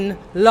have been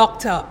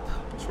locked up.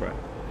 That's right.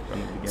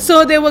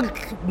 So there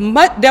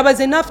was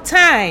enough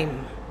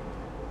time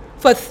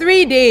for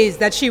 3 days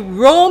that she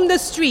roamed the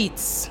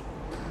streets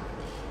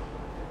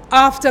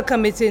after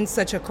committing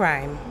such a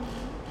crime.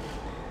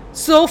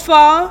 So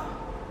far,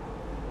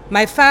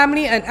 my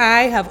family and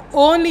I have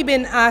only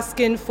been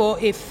asking for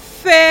a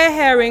fair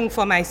hearing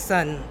for my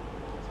son.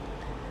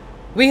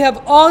 We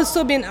have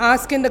also been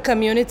asking the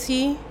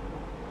community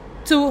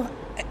to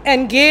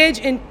engage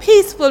in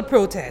peaceful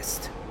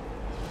protest.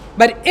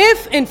 But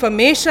if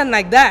information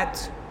like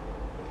that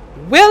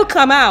will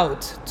come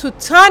out to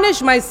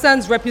tarnish my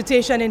son's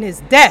reputation in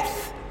his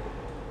death,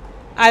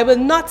 I will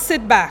not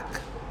sit back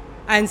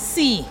and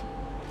see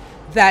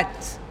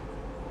that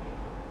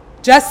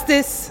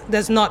justice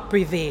does not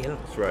prevail.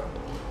 That's right.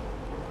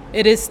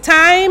 It is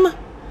time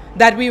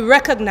that we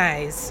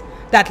recognize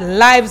that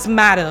lives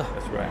matter.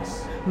 That's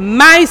right.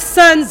 My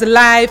son's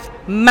life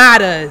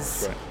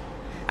matters. That's right.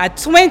 At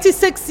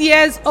 26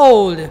 years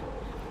old,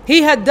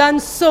 he had done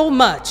so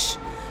much.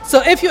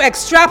 So if you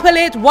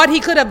extrapolate what he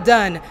could have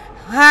done,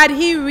 had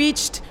he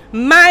reached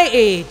my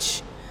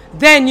age,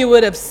 then you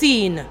would have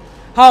seen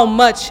how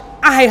much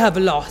I have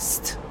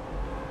lost.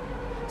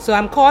 So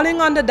I'm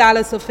calling on the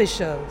Dallas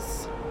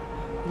officials,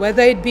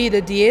 whether it be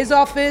the DA's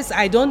office,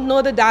 I don't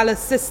know the Dallas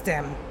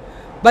system,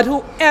 but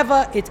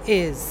whoever it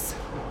is,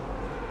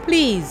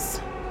 please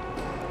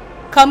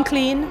come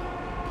clean,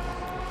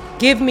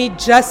 give me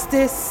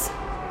justice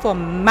for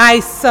my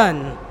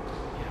son,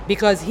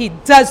 because he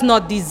does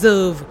not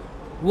deserve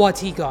what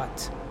he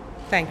got.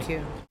 Thank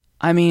you.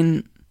 I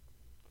mean,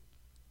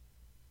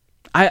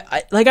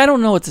 I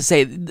don't know what to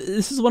say.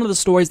 This is one of the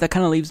stories that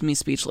kind of leaves me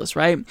speechless,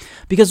 right?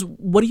 Because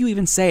what do you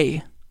even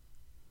say?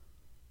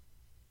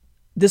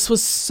 This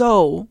was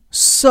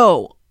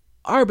so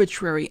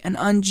arbitrary and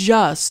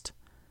unjust.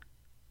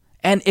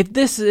 And if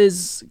this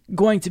is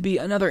going to be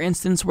another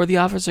instance where the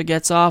officer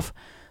gets off,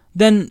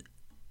 then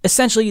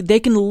essentially they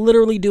can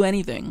literally do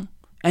anything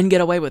and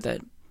get away with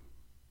it.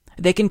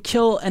 They can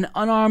kill an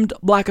unarmed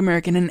black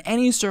American in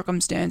any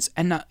circumstance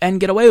and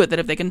get away with it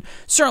if they can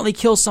certainly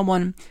kill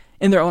someone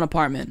in their own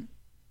apartment.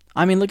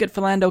 I mean, look at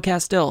Philando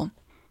Castile.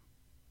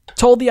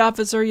 Told the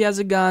officer he has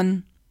a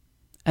gun,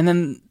 and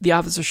then the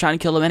officer shot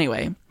and killed him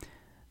anyway.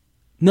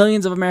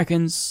 Millions of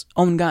Americans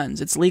own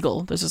guns. It's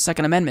legal. There's a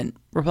Second Amendment.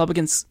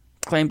 Republicans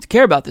claim to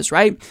care about this,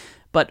 right?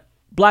 But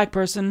black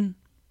person,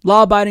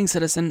 law-abiding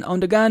citizen,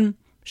 owned a gun,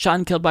 shot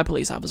and killed by a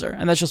police officer.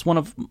 And that's just one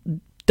of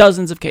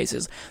dozens of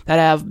cases that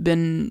have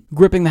been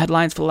gripping the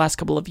headlines for the last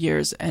couple of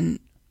years. And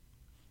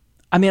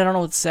I mean, I don't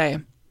know what to say.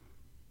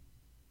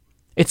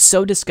 It's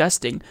so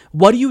disgusting.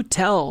 What do you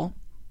tell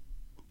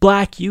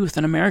black youth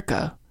in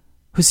America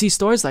who see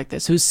stories like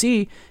this, who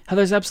see how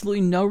there's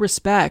absolutely no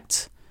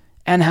respect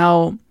and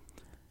how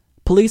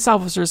police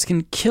officers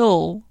can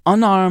kill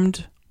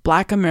unarmed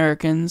black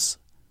Americans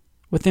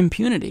with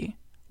impunity?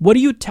 What do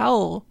you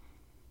tell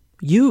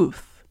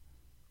youth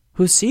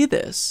who see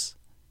this?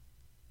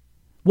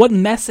 What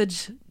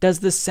message does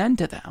this send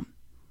to them?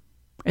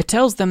 It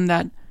tells them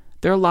that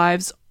their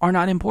lives are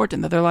not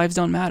important, that their lives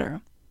don't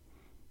matter.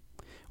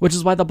 which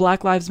is why the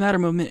Black Lives Matter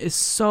movement is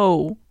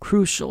so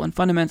crucial and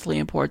fundamentally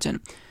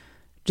important.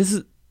 This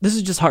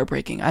is just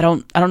heartbreaking. I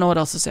don't know what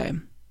else to say.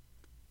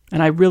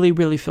 And I really,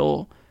 really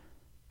feel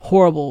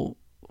horrible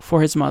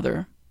for his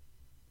mother.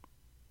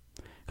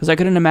 Because I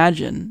couldn't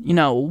imagine,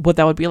 what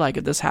that would be like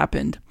if this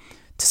happened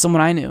to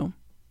someone I knew.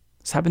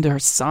 This happened to her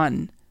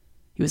son.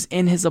 He was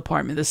in his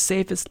apartment, the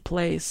safest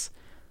place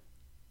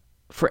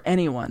for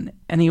anyone,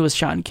 and he was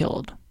shot and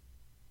killed.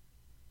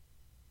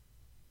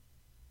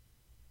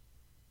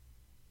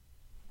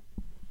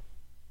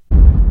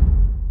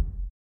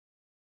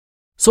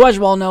 So as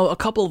you all know, a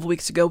couple of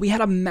weeks ago, we had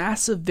a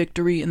massive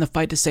victory in the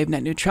fight to save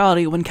net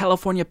neutrality when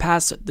California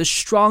passed the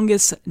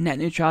strongest net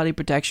neutrality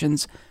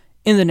protections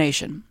in the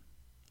nation.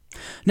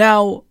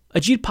 Now,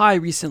 Ajit Pai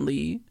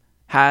recently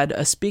had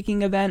a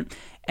speaking event,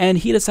 and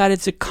he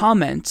decided to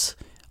comment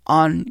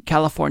on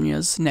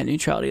California's net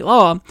neutrality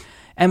law.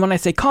 And when I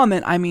say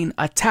comment, I mean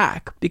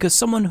attack, because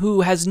someone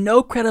who has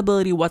no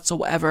credibility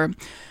whatsoever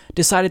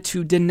decided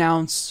to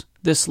denounce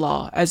this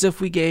law as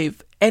if we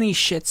gave any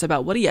shits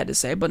about what he had to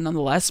say. But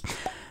nonetheless,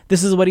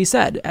 this is what he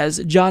said.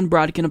 As John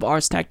Brodkin of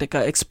Ars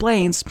Technica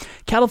explains,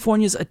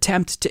 California's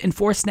attempt to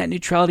enforce net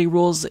neutrality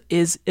rules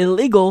is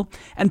illegal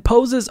and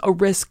poses a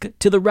risk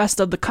to the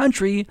rest of the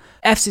country,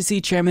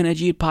 FCC Chairman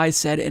Ajit Pai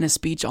said in a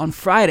speech on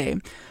Friday.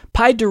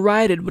 Pai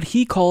derided what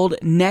he called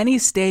nanny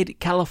state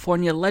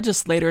California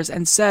legislators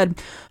and said,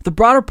 "The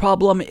broader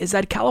problem is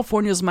that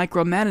California's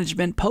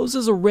micromanagement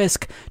poses a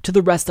risk to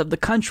the rest of the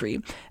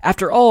country.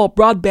 After all,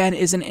 broadband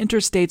is an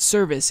interstate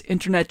service.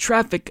 Internet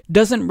traffic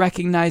doesn't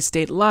recognize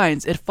state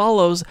lines. It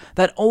follows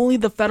that only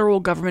the federal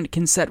government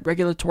can set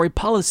regulatory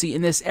policy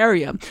in this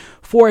area.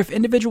 For if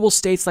individual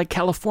states like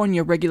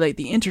California regulate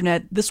the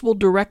internet, this will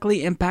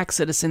directly impact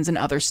citizens in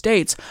other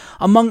states.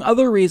 Among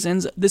other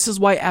reasons, this is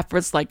why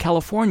efforts like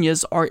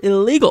California's are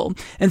illegal.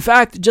 In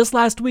fact, just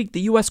last week,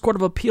 the U.S. Court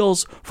of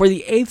Appeals for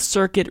the 8th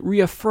Circuit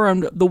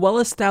reaffirmed the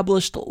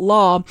well-established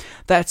law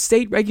that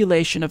state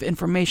regulation of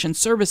information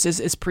services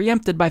is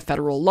preempted by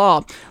federal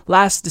law.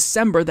 Last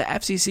December, the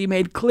FCC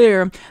made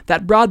clear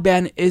that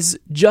broadband is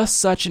just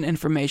such an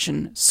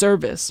information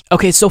service."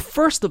 Okay, so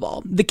first of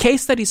all, the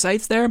case that he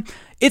cites there,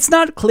 it's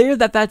not clear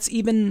that that's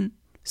even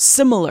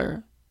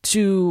similar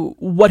to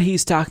what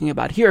he's talking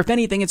about here. If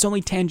anything, it's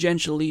only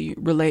tangentially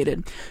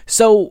related.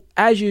 So,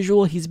 as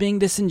usual, he's being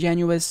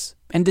disingenuous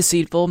and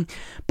deceitful.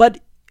 But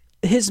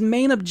his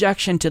main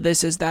objection to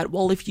this is that,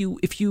 well, if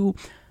you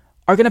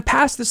are going to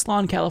pass this law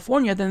in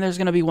California, then there's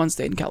going to be one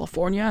state in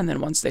California and then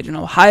one state in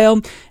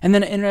Ohio, and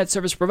then internet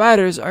service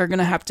providers are going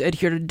to have to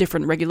adhere to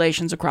different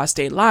regulations across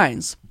state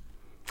lines.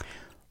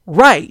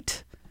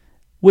 Right.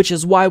 Which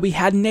is why we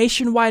had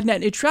nationwide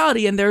net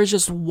neutrality, and there is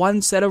just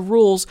one set of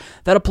rules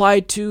that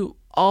applied to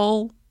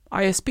all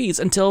ISPs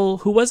until,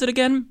 who was it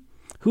again?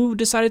 Who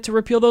decided to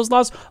repeal those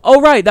laws? Oh,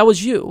 right, that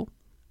was you.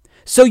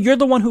 So you're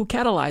the one who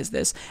catalyzed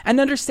this. And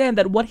understand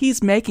that what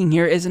he's making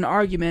here is an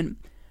argument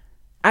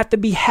at the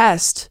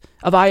behest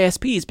of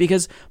ISPs,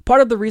 because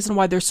part of the reason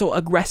why they're so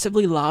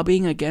aggressively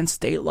lobbying against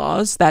state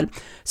laws that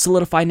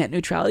solidify net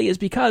neutrality is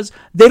because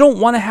they don't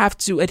want to have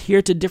to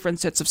adhere to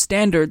different sets of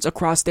standards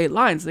across state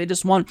lines. They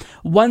just want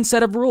one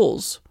set of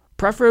rules,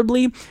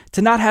 preferably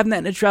to not have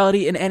net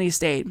neutrality in any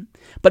state.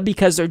 But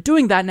because they're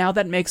doing that now,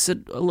 that makes it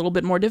a little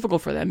bit more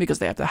difficult for them because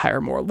they have to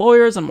hire more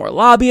lawyers and more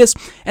lobbyists,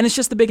 and it's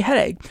just a big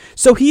headache.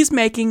 So he's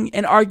making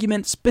an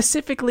argument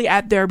specifically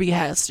at their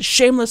behest,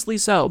 shamelessly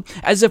so,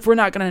 as if we're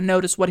not going to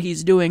notice what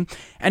he's doing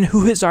and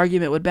who his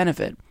argument would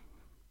benefit.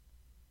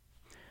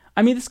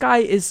 I mean, this guy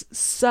is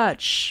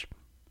such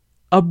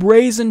a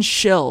brazen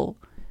shill.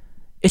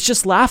 It's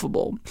just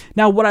laughable.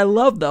 Now, what I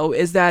love, though,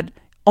 is that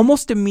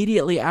almost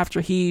immediately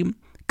after he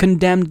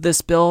condemned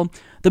this bill,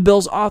 the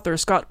bill's author,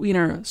 Scott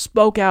Wiener,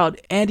 spoke out,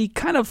 and he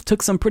kind of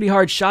took some pretty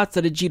hard shots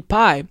at Ajit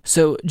Pai.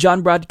 So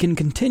John Brodkin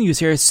continues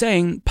here,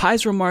 saying,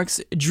 Pai's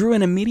remarks drew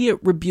an immediate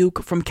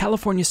rebuke from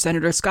California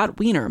Senator Scott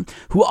Wiener,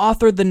 who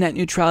authored the net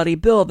neutrality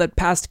bill that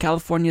passed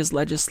California's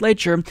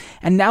legislature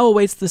and now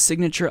awaits the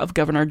signature of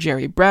Governor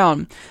Jerry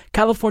Brown.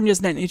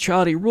 California's net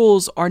neutrality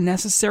rules are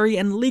necessary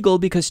and legal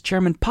because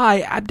Chairman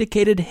Pai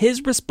abdicated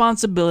his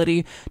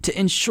responsibility to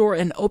ensure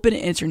an open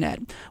internet,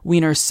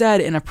 Wiener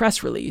said in a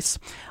press release.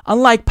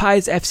 Unlike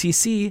Pai's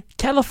FCC,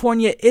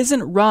 California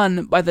isn't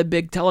run by the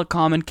big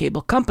telecom and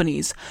cable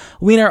companies.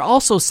 Wiener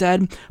also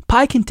said,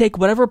 Pai can take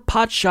whatever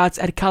pot shots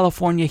at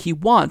California he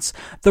wants.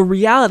 The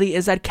reality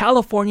is that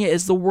California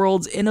is the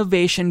world's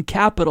innovation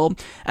capital,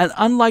 and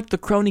unlike the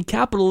crony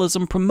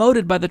capitalism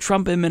promoted by the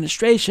Trump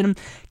administration,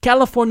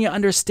 California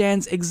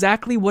understands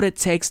exactly what it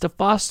takes to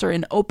foster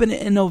an open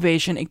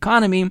innovation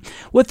economy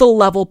with a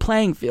level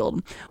playing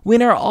field.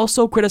 Wiener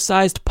also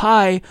criticized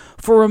Pai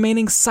for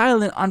remaining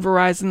silent on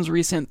Verizon's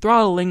recent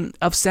throttling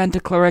of Santa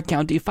Clara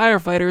County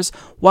firefighters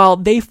while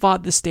they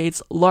fought the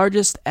state's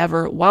largest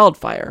ever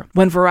wildfire.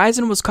 When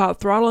Verizon was caught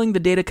throttling the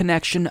data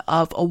connection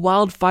of a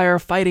wildfire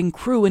fighting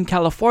crew in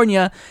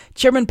California,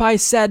 Chairman Pai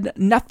said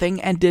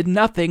nothing and did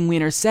nothing,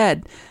 Wiener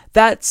said.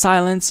 That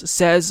silence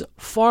says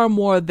far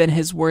more than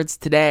his words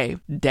today.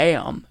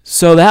 Damn.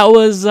 So that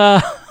was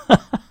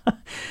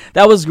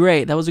That was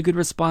great. That was a good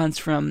response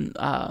from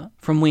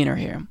Wiener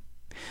here.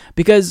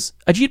 Because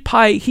Ajit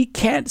Pai, he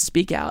can't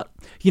speak out,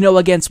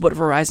 against what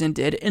Verizon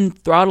did in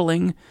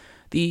throttling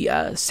the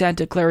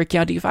Santa Clara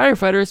County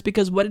firefighters,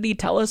 because what did he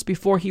tell us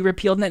before he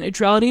repealed net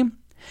neutrality?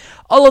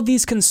 All of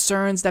these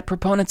concerns that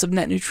proponents of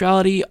net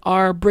neutrality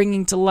are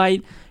bringing to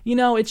light,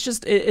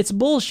 it's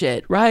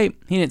bullshit, right?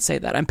 He didn't say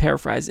that. I'm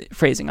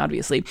paraphrasing,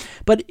 obviously.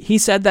 But he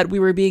said that we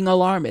were being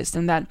alarmist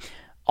and that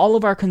all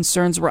of our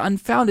concerns were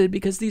unfounded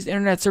because these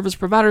internet service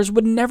providers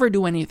would never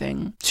do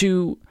anything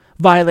to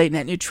violate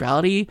net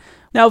neutrality.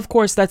 Now, of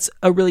course, that's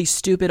a really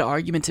stupid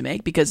argument to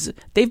make because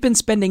they've been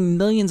spending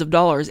millions of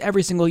dollars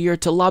every single year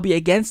to lobby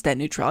against net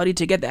neutrality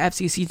to get the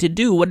FCC to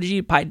do what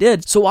Ajit Pai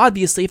did. So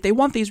obviously, if they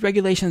want these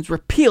regulations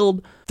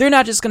repealed, they're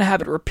not just going to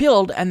have it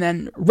repealed and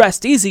then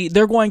rest easy.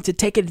 They're going to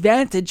take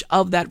advantage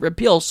of that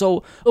repeal.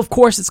 So, of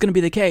course, it's going to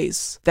be the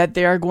case that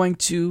they are going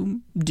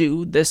to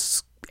do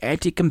this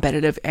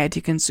anti-competitive,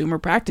 anti-consumer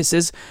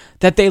practices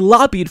that they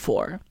lobbied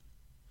for.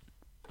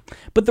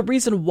 But the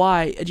reason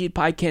why Ajit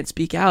Pai can't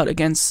speak out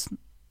against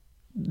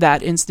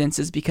that instance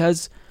is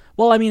because,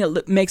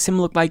 it makes him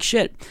look like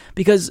shit.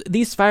 Because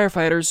these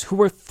firefighters who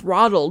were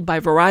throttled by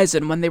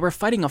Verizon when they were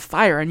fighting a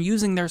fire and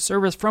using their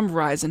service from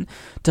Verizon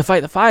to fight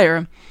the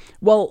fire,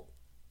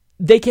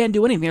 they can't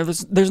do anything.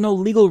 There's no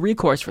legal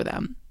recourse for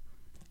them.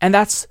 And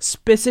that's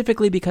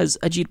specifically because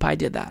Ajit Pai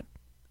did that.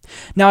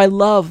 Now, I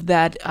love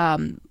that,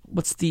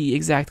 what's the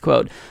exact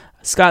quote?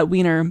 Scott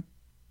Wiener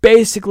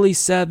basically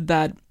said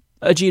that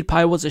Ajit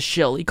Pai was a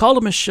shill. He called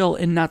him a shill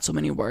in not so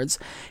many words.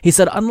 He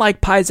said,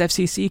 unlike Pai's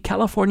FCC,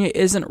 California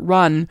isn't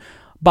run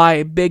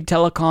by big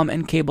telecom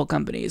and cable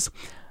companies.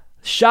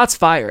 Shots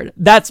fired.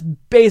 That's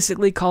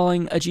basically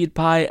calling Ajit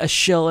Pai a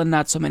shill in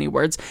not so many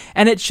words.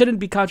 And it shouldn't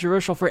be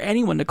controversial for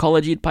anyone to call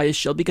Ajit Pai a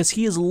shill because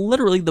he is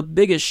literally the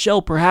biggest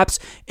shill perhaps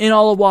in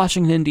all of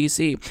Washington,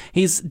 D.C.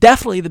 He's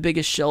definitely the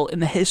biggest shill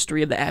in the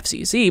history of the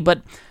FCC.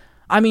 But,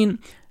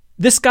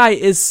 this guy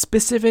is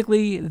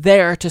specifically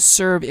there to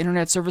serve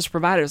internet service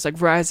providers like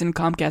Verizon,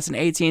 Comcast, and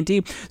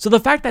AT&T. So the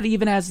fact that he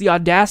even has the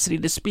audacity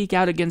to speak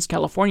out against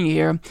California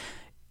here,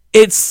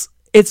 it's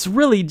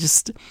really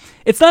just,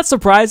 it's not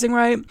surprising,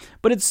 right?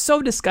 But it's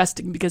so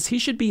disgusting because he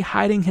should be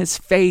hiding his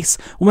face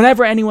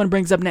whenever anyone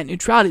brings up net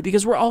neutrality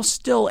because we're all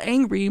still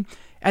angry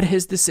at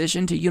his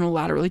decision to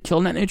unilaterally kill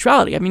net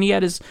neutrality. He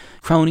had his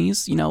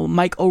cronies,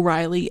 Mike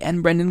O'Reilly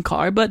and Brendan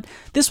Carr, but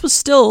this was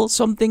still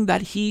something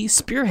that he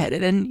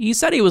spearheaded and he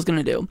said he was going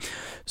to do.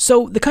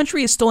 So the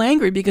country is still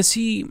angry because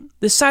he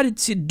decided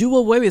to do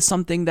away with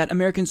something that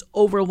Americans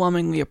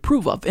overwhelmingly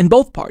approve of in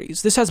both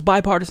parties. This has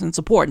bipartisan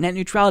support. Net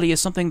neutrality is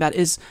something that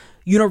is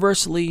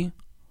universally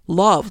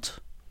loved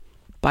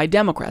by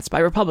Democrats, by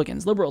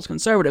Republicans, liberals,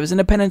 conservatives,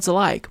 independents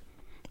alike.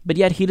 But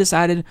yet he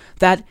decided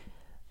that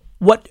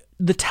what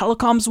the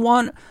telecoms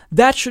want,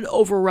 that should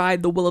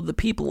override the will of the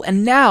people.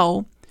 And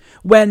now,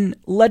 when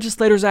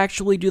legislators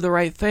actually do the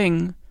right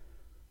thing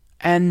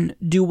and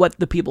do what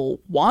the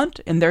people want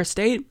in their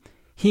state,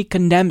 he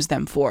condemns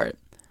them for it.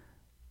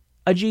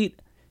 Ajit,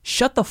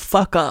 shut the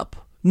fuck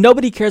up.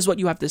 Nobody cares what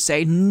you have to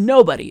say.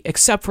 Nobody,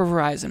 except for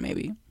Verizon,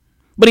 maybe.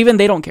 But even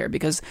they don't care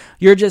because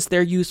you're just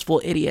their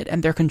useful idiot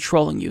and they're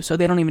controlling you, so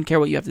they don't even care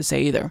what you have to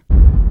say either.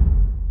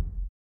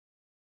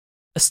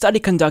 A study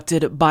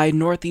conducted by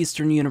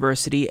Northeastern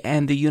University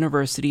and the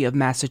University of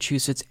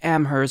Massachusetts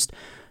Amherst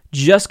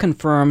just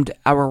confirmed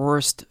our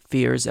worst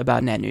fears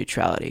about net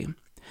neutrality.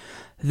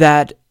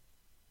 That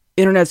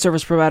internet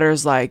service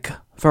providers like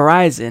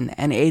Verizon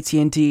and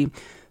AT&T,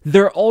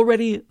 they're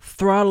already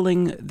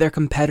throttling their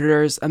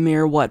competitors a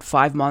mere,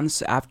 5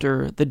 months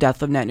after the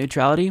death of net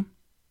neutrality?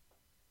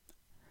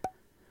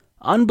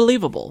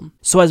 Unbelievable.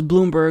 So as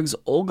Bloomberg's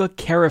Olga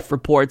Karif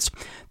reports,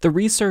 the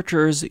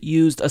researchers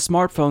used a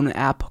smartphone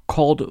app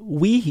called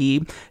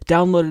Weehi,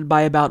 downloaded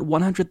by about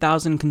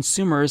 100,000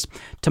 consumers,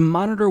 to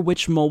monitor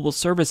which mobile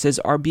services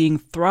are being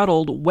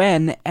throttled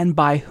when and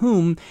by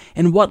whom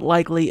in what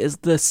likely is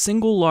the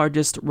single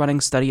largest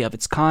running study of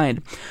its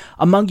kind.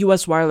 Among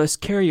U.S. wireless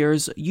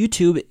carriers,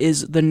 YouTube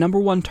is the number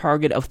one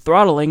target of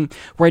throttling,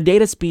 where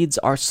data speeds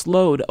are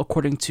slowed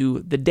according to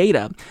the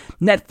data.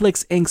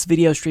 Netflix Inc.'s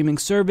video streaming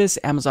service,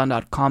 Amazon.com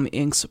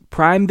Inc.'s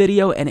Prime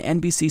Video, and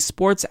NBC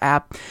Sports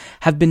app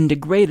have been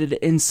degraded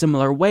in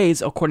similar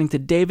ways, according to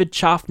David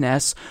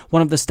Chofness,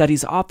 one of the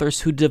study's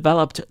authors who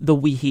developed the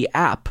Weehi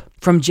app.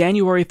 From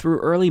January through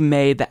early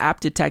May, the app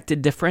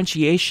detected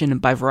differentiation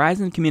by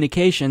Verizon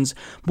Communications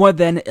more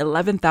than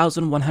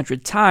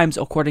 11,100 times,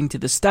 according to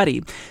the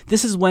study.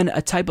 This is when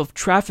a type of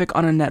traffic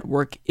on a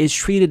network is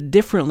treated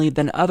differently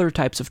than other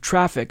types of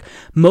traffic.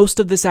 Most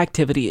of this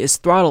activity is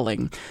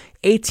throttling.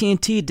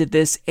 AT&T did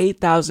this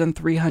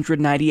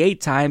 8,398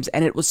 times,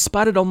 and it was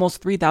spotted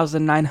almost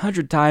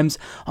 3,900 times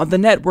on the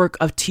network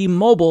of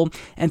T-Mobile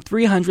and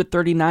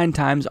 339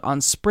 times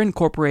on Sprint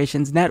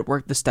Corporation's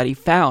network, the study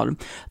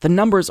found. The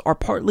numbers are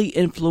partly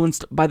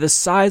influenced by the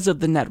size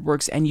of the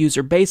networks and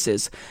user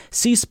bases.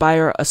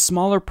 C-Spire, a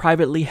smaller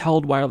privately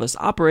held wireless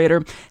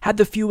operator, had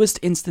the fewest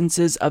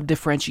instances of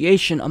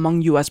differentiation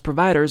among U.S.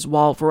 providers,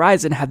 while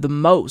Verizon had the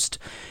most.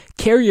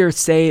 Carriers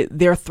say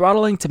they're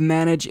throttling to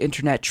manage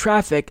internet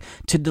traffic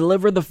to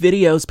deliver the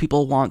videos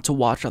people want to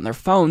watch on their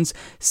phones.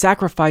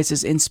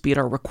 Sacrifices in speed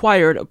are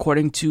required,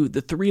 according to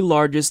the 3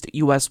 largest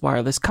U.S.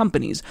 wireless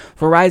companies,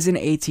 Verizon,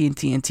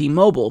 AT&T, and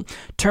T-Mobile.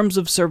 Terms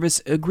of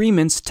service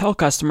agreements tell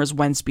customers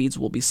when speeds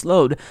will be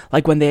slowed,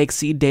 like when they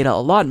exceed data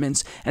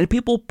allotments, and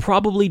people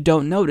probably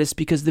don't notice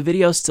because the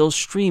video still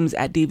streams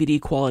at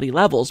DVD quality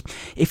levels.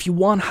 If you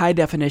want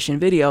high-definition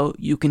video,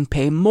 you can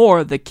pay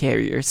more, the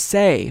carriers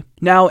say.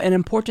 Now, an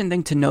important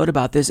thing to note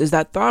about this is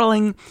that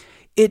throttling,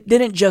 it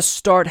didn't just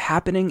start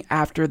happening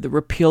after the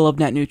repeal of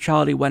net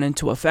neutrality went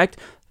into effect.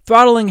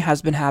 Throttling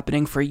has been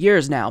happening for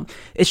years now.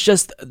 It's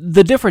just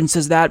the difference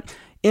is that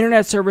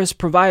internet service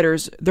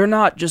providers, they're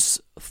not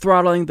just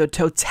throttling the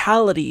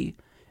totality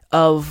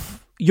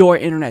of your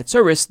internet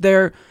service.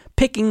 They're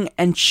picking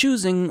and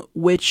choosing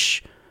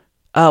which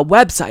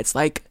websites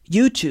like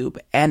YouTube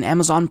and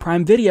Amazon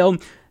Prime Video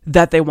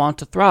that they want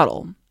to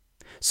throttle.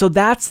 So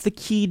that's the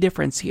key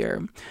difference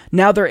here.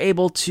 Now they're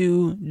able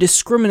to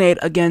discriminate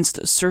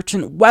against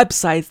certain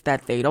websites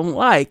that they don't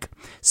like,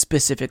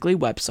 specifically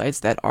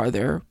websites that are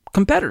their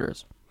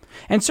competitors.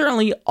 And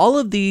certainly all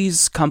of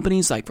these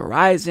companies like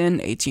Verizon,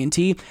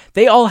 AT&T,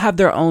 they all have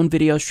their own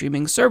video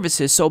streaming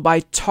services. So by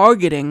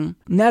targeting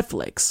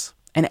Netflix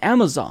and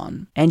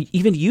Amazon and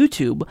even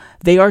YouTube,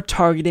 they are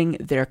targeting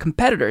their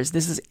competitors.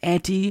 This is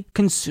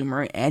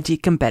anti-consumer,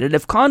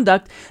 anti-competitive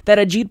conduct that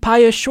Ajit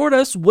Pai assured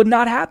us would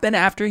not happen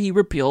after he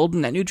repealed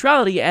net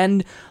neutrality.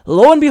 And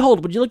lo and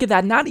behold, would you look at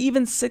that, not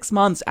even 6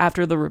 months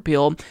after the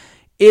repeal,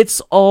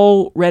 it's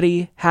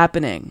already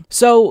happening.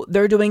 So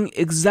they're doing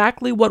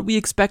exactly what we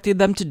expected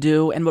them to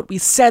do and what we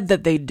said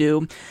that they'd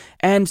do.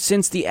 And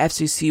since the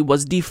FCC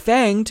was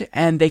defanged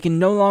and they can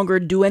no longer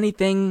do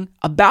anything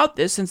about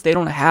this since they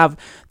don't have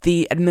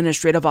the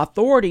administrative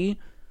authority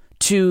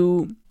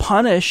to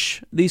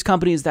punish these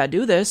companies that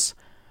do this,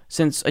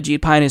 since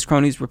Ajit Pai and his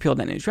cronies repealed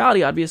net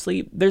neutrality,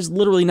 obviously, there's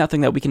literally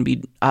nothing that we can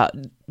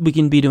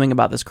be doing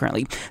about this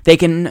currently. They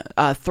can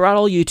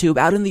throttle YouTube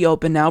out in the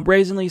open now,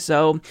 brazenly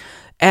so,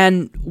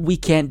 and we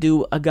can't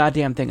do a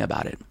goddamn thing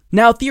about it.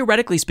 Now,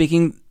 theoretically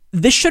speaking,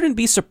 this shouldn't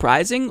be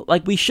surprising.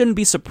 Like, we shouldn't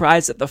be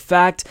surprised at the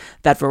fact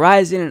that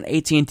Verizon and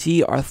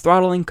AT&T are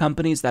throttling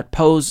companies that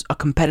pose a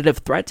competitive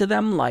threat to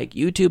them, like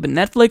YouTube and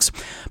Netflix.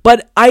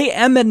 But I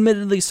am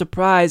admittedly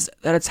surprised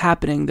that it's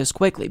happening this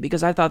quickly,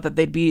 because I thought that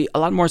they'd be a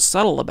lot more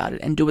subtle about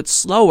it and do it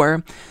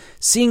slower,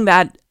 seeing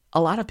that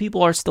a lot of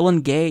people are still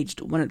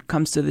engaged when it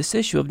comes to this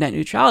issue of net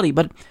neutrality.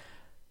 But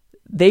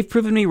they've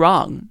proven me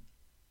wrong.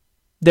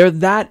 They're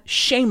that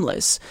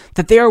shameless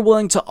that they are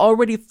willing to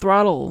already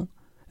throttle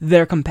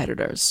their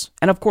competitors.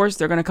 And of course,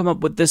 they're going to come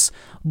up with this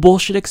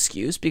bullshit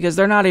excuse because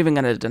they're not even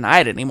going to deny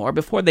it anymore.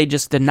 Before, they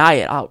just deny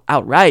it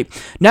outright.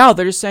 Now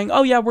they're just saying,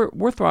 oh yeah,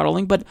 we're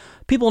throttling, but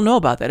people know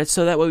about that. It's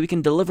so that way we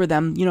can deliver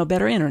them,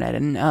 better internet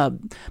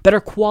and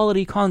better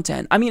quality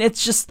content. I mean,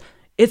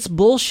 it's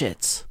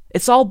bullshit.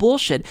 It's all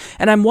bullshit.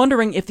 And I'm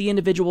wondering if the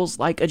individuals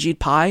like Ajit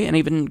Pai and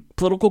even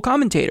political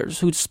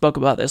commentators who spoke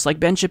about this, like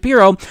Ben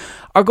Shapiro,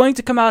 are going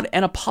to come out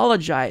and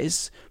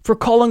apologize for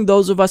calling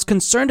those of us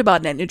concerned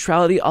about net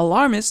neutrality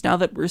alarmists now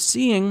that we're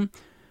seeing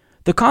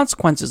the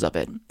consequences of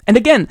it. And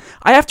again,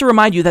 I have to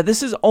remind you that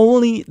this is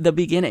only the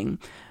beginning.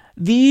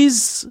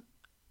 These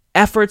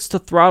efforts to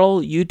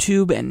throttle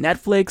YouTube and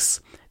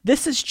Netflix,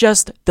 this is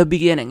just the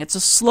beginning. It's a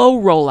slow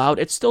rollout.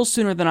 It's still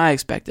sooner than I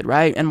expected,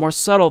 right? And more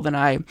subtle than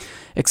I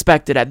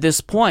expected at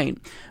this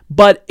point.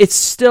 But it's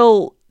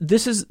still,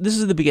 this is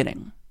the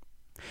beginning.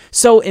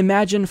 So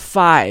imagine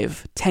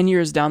 5-10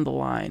 years down the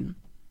line,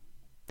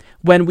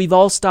 when we've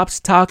all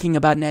stopped talking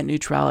about net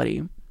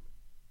neutrality,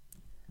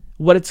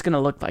 what it's going to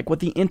look like, what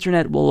the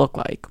internet will look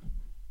like.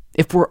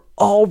 If we're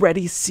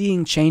already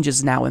seeing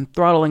changes now and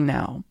throttling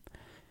now.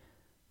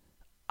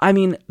 I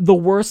mean, the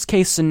worst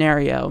case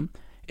scenario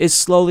is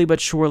slowly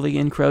but surely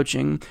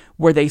encroaching,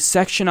 where they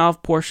section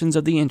off portions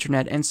of the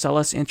internet and sell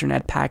us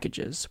internet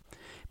packages.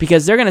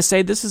 Because they're going to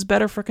say this is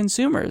better for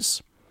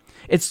consumers.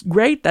 It's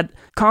great that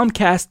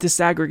Comcast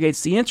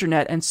disaggregates the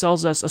internet and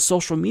sells us a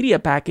social media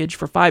package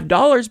for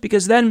 $5,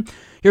 because then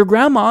your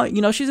grandma,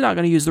 she's not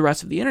going to use the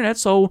rest of the internet,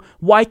 so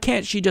why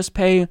can't she just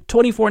pay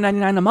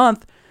 $24.99 a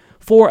month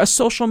for a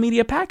social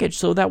media package,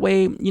 so that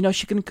way,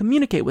 she can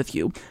communicate with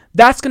you?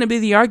 That's going to be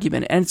the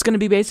argument, and it's going to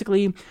be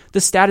basically the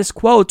status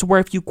quo, to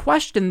where if you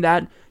question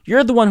that,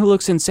 you're the one who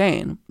looks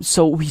insane.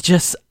 So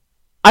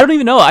I don't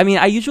even know. I mean,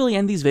 I usually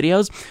end these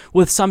videos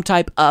with some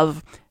type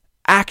of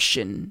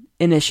action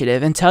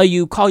initiative and tell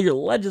you, call your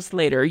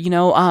legislator,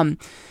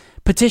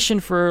 petition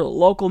for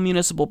local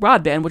municipal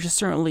broadband, which is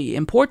certainly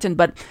important,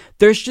 but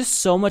there's just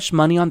so much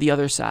money on the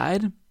other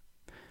side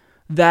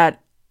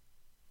that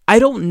I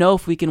don't know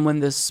if we can win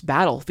this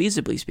battle,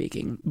 feasibly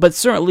speaking. But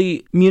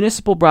certainly,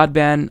 municipal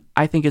broadband,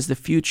 I think, is the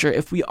future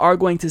if we are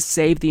going to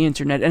save the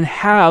internet and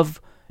have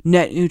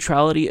net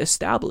neutrality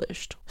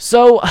established.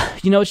 So,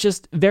 it's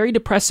just very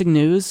depressing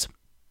news,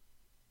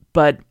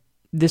 but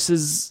this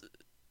is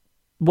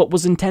what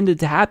was intended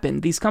to happen.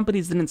 These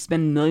companies didn't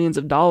spend millions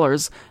of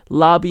dollars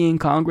lobbying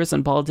Congress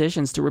and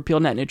politicians to repeal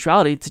net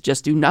neutrality to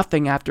just do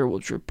nothing after it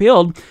was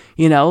repealed.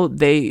 You know,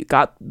 they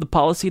got the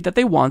policy that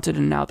they wanted,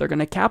 and now they're going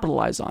to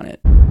capitalize on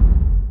it.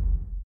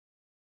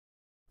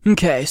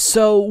 Okay,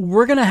 so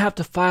we're going to have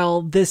to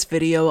file this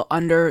video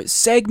under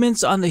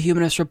segments on the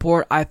Humanist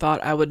Report I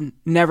thought I would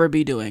never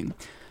be doing,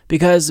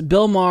 because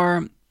Bill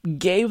Maher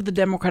gave the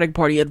Democratic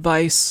Party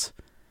advice,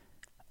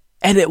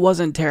 and it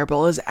wasn't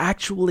terrible. It was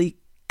actually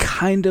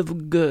kind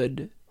of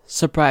good,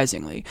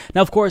 surprisingly.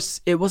 Now, of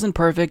course, it wasn't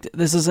perfect.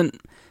 This isn't,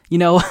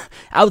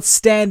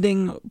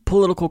 outstanding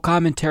political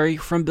commentary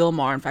from Bill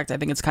Maher. In fact, I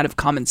think it's kind of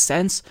common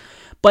sense.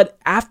 But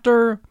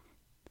after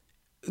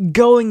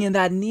going in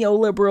that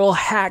neoliberal,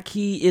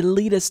 hacky,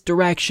 elitist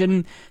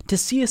direction, to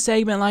see a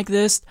segment like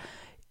this,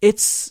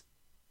 it's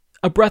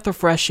a breath of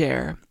fresh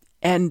air.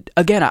 And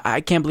again, I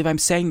can't believe I'm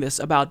saying this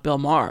about Bill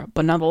Maher,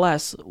 but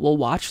nonetheless, we'll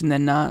watch and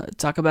then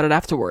talk about it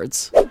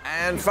afterwards.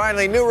 And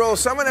finally, new rule.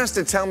 Someone has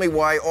to tell me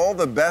why all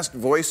the best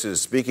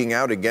voices speaking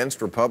out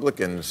against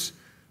Republicans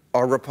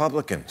are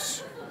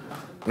Republicans.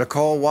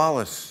 Nicole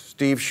Wallace,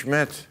 Steve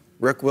Schmidt,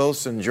 Rick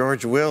Wilson,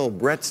 George Will,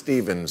 Brett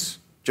Stevens,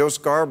 Joe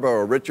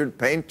Scarborough, Richard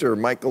Painter,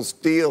 Michael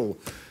Steele,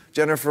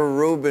 Jennifer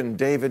Rubin,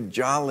 David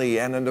Jolly,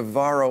 Anna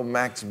Navarro,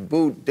 Max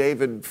Boot,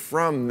 David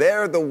Frum.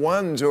 They're the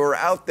ones who are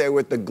out there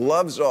with the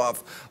gloves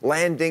off,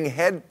 landing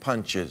head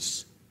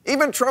punches.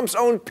 Even Trump's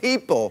own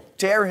people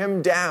tear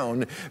him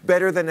down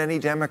better than any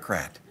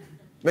Democrat.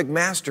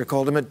 McMaster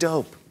called him a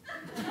dope.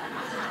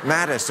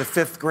 Mattis, a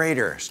fifth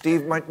grader.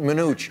 Steve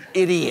Mnuchin,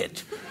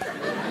 idiot.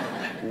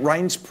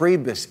 Reince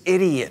Priebus,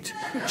 idiot.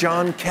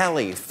 John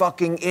Kelly,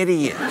 fucking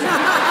idiot.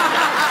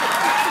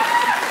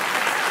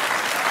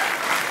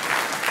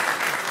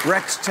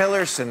 Rex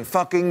Tillerson,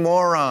 fucking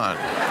moron.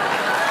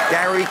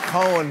 Gary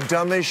Cohn,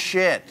 dumb as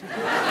shit.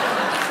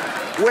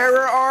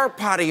 Where are our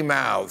potty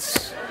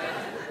mouths?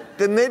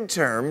 The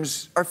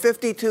midterms are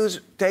 52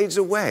 days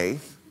away,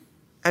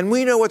 and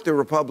we know what the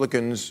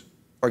Republicans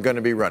are going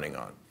to be running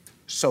on.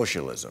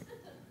 Socialism.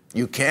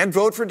 You can't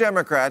vote for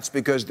Democrats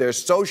because they're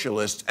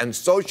socialists, and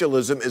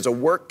socialism is a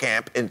work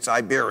camp in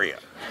Siberia.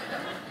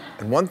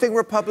 And one thing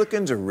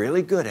Republicans are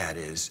really good at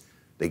is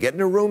they get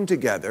in a room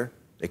together,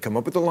 they come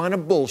up with a line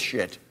of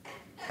bullshit,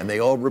 and they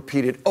all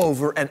repeat it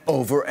over and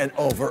over and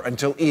over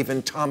until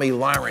even Tommy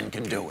Lahren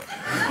can do it.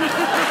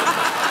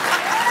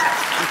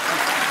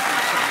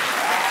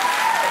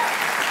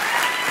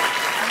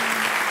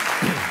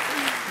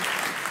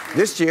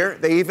 This year,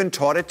 they even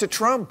taught it to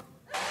Trump.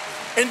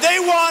 And they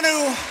want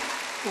to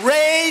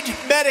raid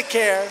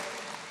Medicare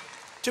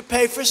to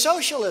pay for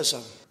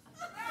socialism.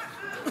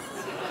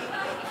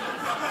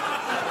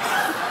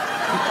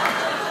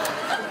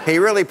 He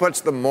really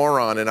puts the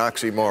moron in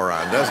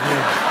oxymoron, doesn't he?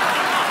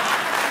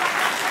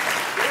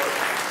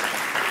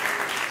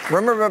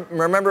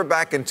 Remember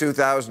back in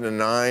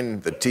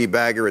 2009, the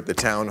teabagger at the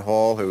town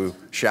hall who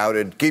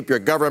shouted, "Keep your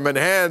government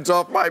hands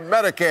off my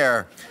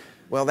Medicare."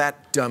 Well,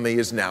 that dummy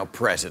is now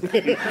president.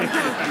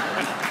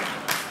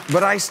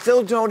 But I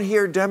still don't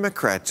hear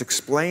Democrats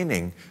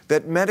explaining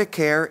that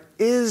Medicare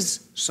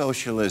is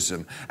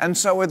socialism, and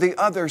so are the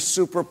other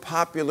super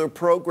popular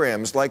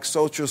programs like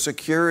Social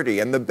Security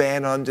and the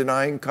ban on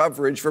denying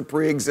coverage for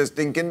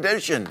pre-existing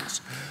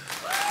conditions.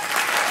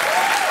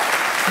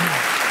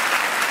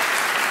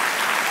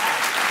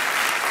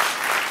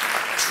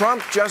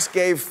 Trump just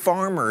gave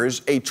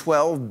farmers a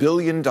 $12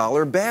 billion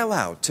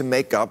bailout to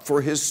make up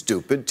for his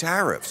stupid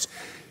tariffs.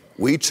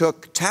 We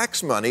took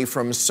tax money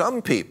from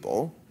some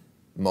people,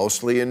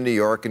 mostly in New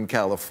York and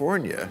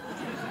California,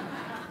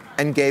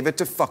 and gave it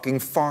to fucking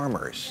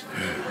farmers.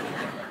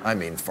 I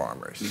mean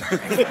farmers.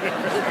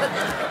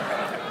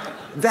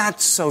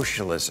 That's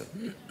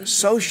socialism.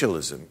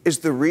 Socialism is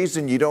the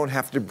reason you don't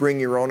have to bring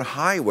your own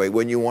highway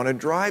when you want to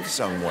drive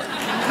somewhere.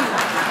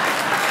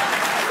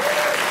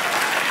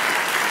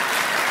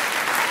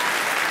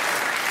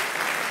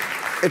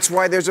 It's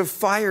why there's a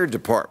fire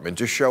department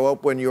to show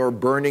up when you're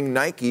burning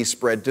Nike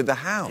spread to the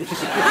house.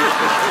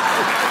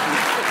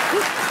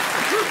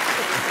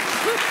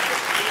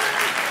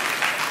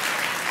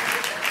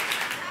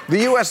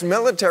 The U.S.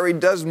 military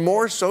does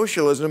more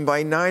socialism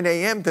by 9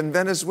 a.m. than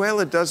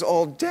Venezuela does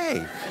all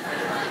day.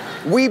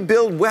 We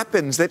build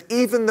weapons that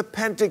even the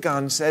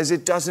Pentagon says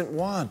it doesn't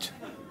want.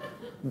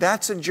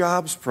 That's a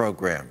jobs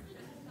program.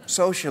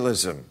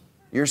 Socialism.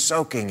 You're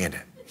soaking in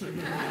it.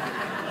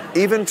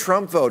 Even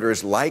Trump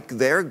voters like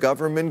their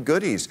government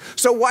goodies.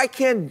 So why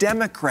can't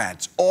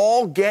Democrats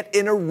all get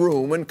in a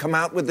room and come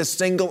out with a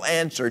single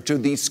answer to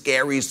the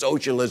scary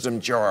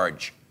socialism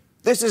charge?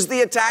 This is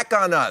the attack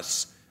on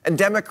us. And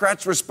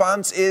Democrats'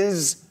 response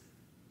is,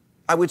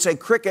 I would say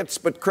crickets,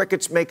 but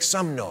crickets make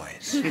some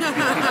noise.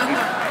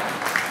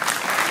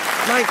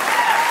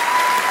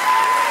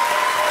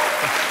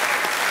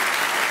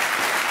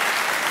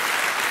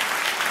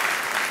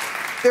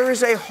 There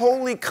is a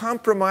wholly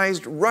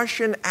compromised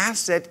Russian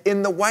asset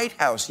in the White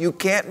House. You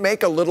can't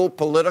make a little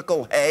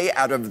political hay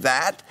out of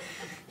that.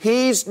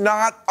 He's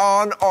not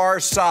on our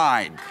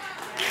side.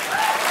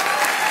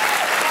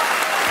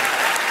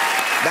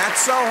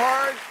 That's so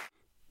hard.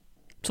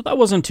 So that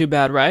wasn't too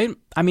bad, right?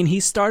 I mean, he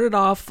started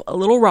off a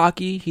little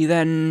rocky. He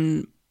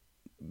then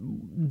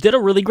did a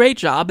really great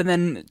job. And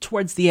then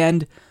towards the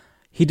end,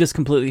 he just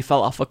completely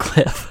fell off a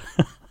cliff.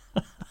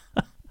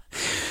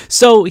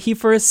 So he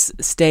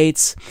first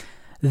states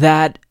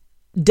that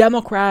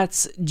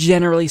Democrats,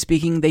 generally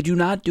speaking, they do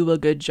not do a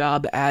good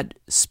job at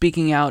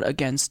speaking out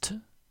against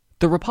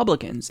the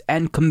Republicans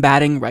and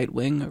combating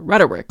right-wing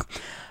rhetoric.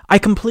 I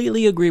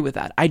completely agree with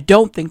that. I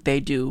don't think they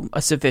do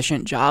a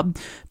sufficient job,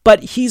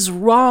 but he's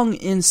wrong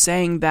in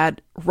saying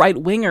that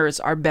right-wingers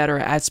are better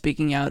at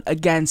speaking out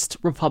against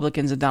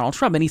Republicans and Donald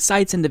Trump. And he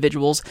cites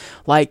individuals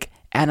like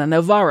Ana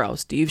Navarro,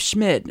 Steve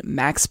Schmidt,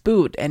 Max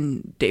Boot,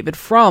 and David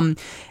Frum,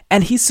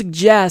 and he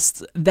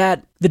suggests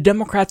that the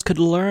Democrats could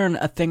learn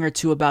a thing or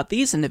two about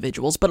these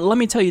individuals. But let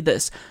me tell you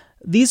this.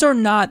 These are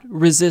not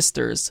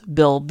resistors,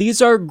 Bill.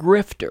 These are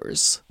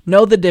grifters.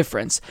 Know the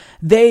difference.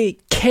 They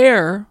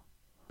care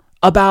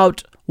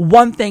about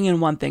one thing and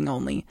one thing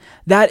only.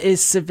 That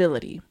is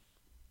civility.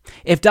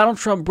 If Donald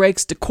Trump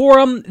breaks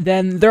decorum,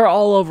 then they're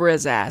all over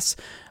his ass.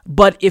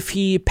 But if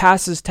he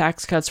passes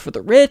tax cuts for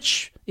the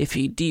rich, if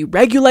he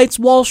deregulates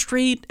Wall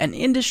Street and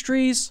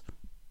industries,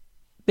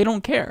 they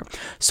don't care.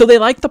 So they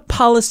like the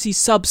policy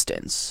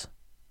substance.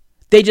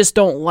 They just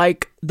don't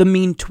like the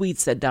mean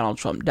tweets that Donald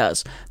Trump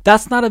does.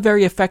 That's not a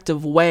very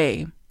effective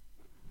way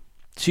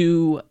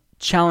to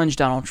challenge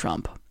Donald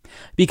Trump,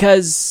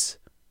 because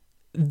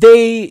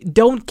they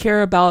don't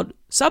care about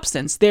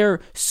substance. They're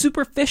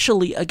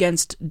superficially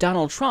against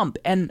Donald Trump,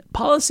 and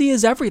policy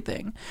is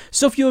everything.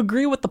 So if you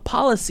agree with the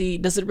policy,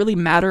 does it really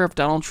matter if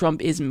Donald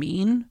Trump is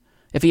mean?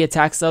 If he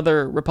attacks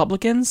other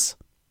Republicans?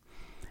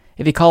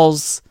 If he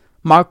calls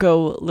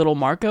Marco Little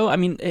Marco? I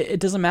mean, it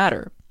doesn't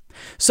matter.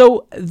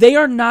 So they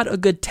are not a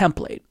good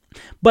template.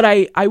 But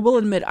I will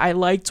admit, I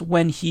liked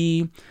when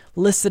he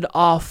listed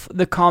off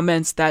the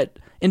comments that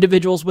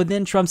individuals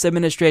within Trump's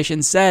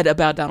administration said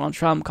about Donald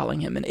Trump,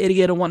 calling him an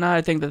idiot and whatnot.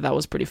 I think that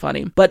was pretty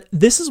funny. But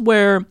this is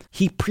where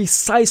he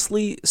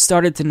precisely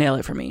started to nail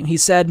it for me. He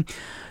said,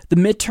 the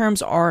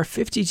midterms are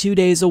 52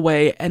 days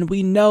away, and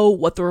we know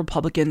what the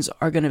Republicans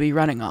are going to be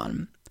running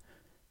on.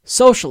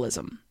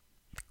 Socialism.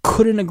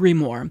 Couldn't agree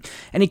more.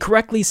 And he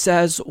correctly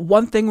says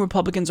one thing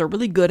Republicans are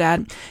really good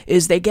at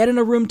is they get in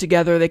a room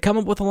together, they come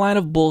up with a line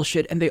of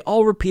bullshit, and they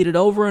all repeat it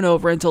over and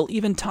over until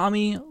even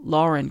Tommy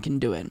Lauren can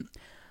do it.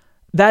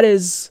 That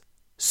is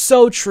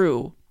so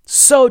true.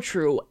 So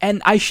true.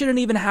 And I shouldn't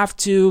even have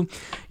to,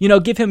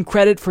 give him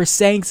credit for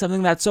saying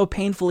something that's so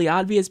painfully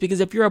obvious, because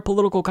if you're a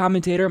political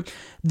commentator,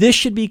 this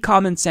should be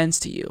common sense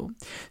to you.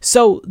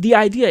 So the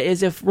idea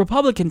is, if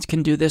Republicans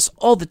can do this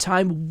all the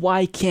time,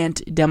 why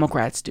can't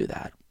Democrats do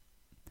that?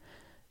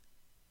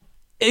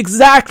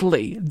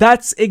 Exactly.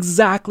 That's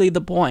exactly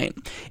the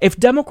point. If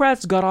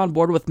Democrats got on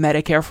board with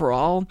Medicare for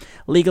all,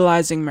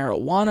 legalizing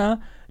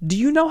marijuana, do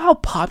you know how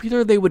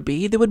popular they would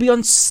be? They would be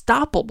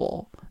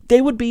unstoppable. They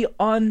would be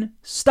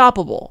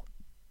unstoppable.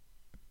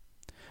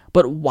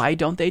 But why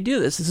don't they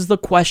do this? This is the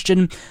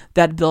question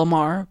that Bill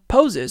Maher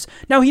poses.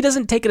 Now, he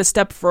doesn't take it a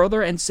step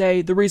further and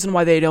say the reason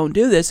why they don't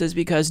do this is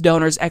because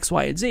donors X,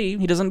 Y, and Z.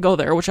 He doesn't go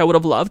there, which I would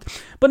have loved.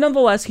 But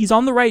nonetheless, he's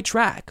on the right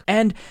track.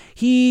 And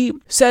he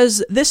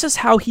says this is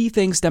how he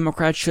thinks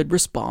Democrats should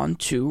respond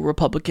to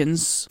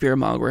Republicans'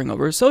 fear-mongering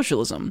over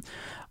socialism.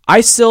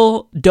 I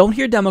still don't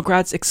hear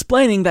Democrats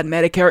explaining that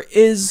Medicare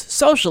is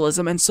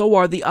socialism, and so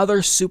are the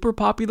other super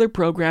popular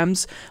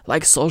programs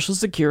like Social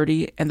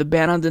Security and the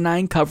ban on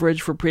denying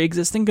coverage for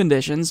pre-existing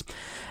conditions.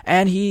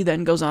 And he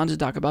then goes on to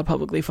talk about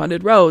publicly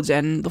funded roads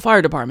and the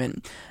fire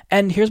department.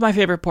 And here's my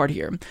favorite part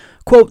here.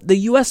 Quote, the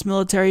U.S.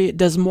 military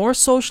does more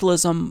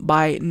socialism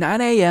by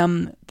 9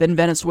 a.m. than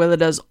Venezuela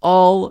does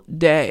all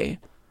day.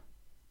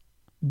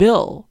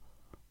 Bill,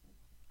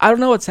 I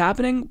don't know what's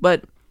happening,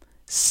 but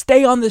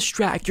stay on this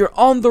track. You're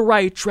on the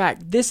right track.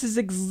 This is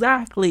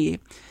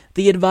exactly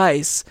the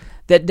advice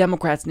that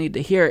Democrats need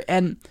to hear.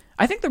 And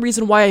I think the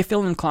reason why I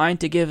feel inclined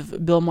to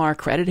give Bill Maher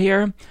credit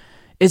here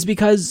is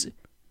because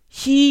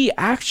he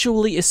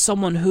actually is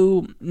someone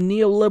who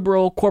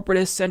neoliberal,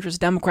 corporatist, centrist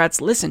Democrats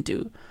listen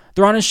to.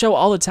 They're on his show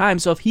all the time.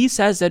 So if he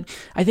says it,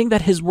 I think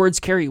that his words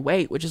carry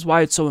weight, which is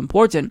why it's so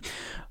important.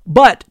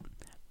 But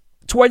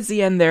towards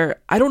the end there,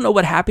 I don't know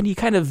what happened. He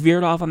kind of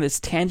veered off on this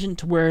tangent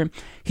to where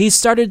he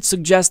started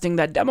suggesting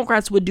that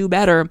Democrats would do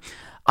better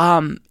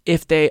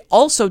if they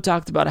also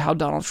talked about how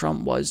Donald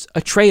Trump was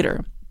a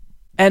traitor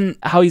and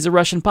how he's a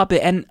Russian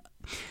puppet. And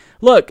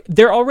look,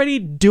 they're already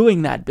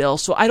doing that, Bill,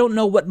 so I don't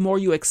know what more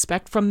you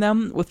expect from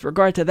them with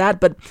regard to that,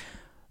 but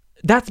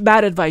that's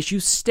bad advice. You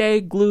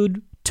stay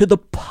glued to the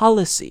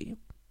policy.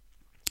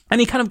 And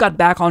he kind of got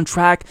back on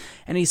track,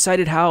 and he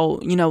cited how,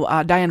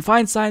 Dianne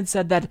Feinstein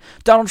said that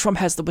Donald Trump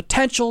has the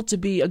potential to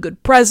be a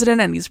good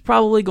president, and he's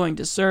probably going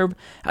to serve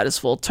out his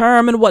full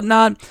term and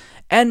whatnot.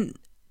 And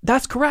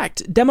that's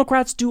correct.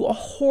 Democrats do a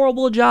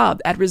horrible job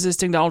at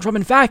resisting Donald Trump.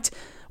 In fact,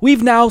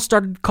 we've now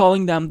started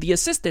calling them the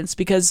assistants,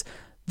 because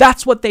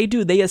that's what they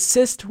do. They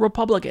assist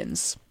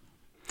Republicans.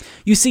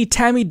 You see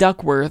Tammy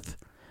Duckworth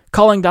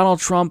calling Donald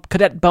Trump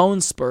cadet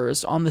bone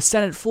spurs on the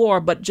Senate floor,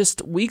 but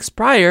just weeks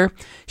prior,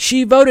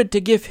 she voted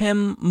to give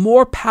him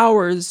more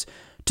powers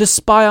to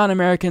spy on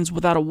Americans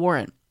without a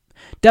warrant.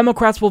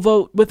 Democrats will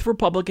vote with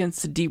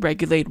Republicans to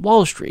deregulate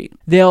Wall Street.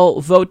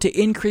 They'll vote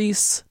to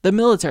increase the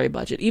military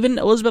budget. Even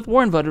Elizabeth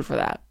Warren voted for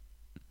that,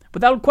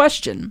 without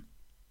question.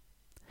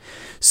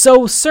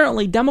 So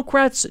certainly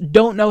Democrats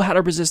don't know how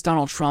to resist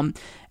Donald Trump,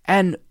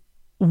 and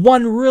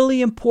one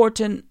really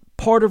important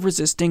part of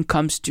resisting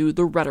comes to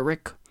the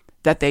rhetoric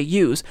that they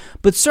use.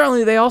 But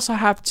certainly they also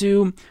have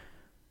to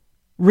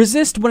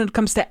resist when it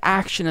comes to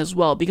action as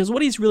well, because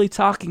what he's really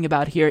talking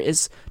about here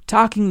is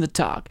talking the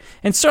talk.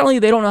 And certainly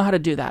they don't know how to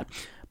do that.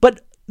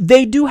 But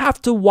they do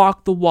have to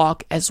walk the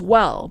walk as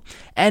well.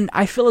 And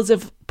I feel as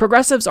if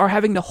progressives are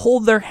having to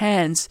hold their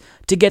hands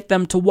to get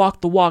them to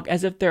walk the walk,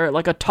 as if they're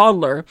like a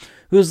toddler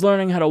who's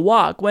learning how to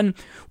walk, when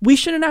we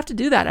shouldn't have to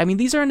do that. I mean,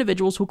 these are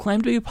individuals who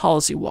claim to be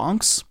policy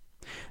wonks.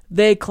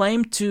 They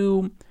claim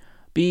to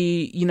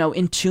be,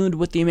 in tune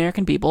with the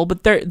American people,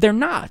 but they're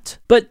not.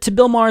 But to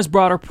Bill Maher's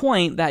broader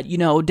point that,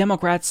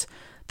 Democrats,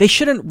 they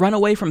shouldn't run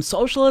away from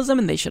socialism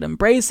and they should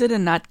embrace it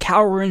and not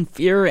cower in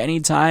fear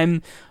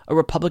anytime a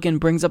Republican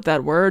brings up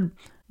that word.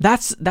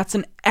 That's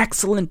an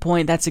excellent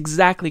point. That's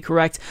exactly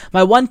correct.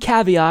 My one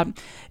caveat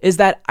is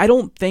that I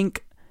don't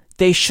think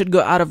they should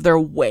go out of their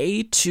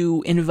way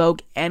to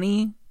invoke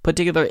any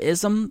particular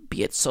ism,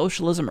 be it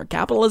socialism or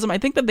capitalism. I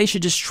think that they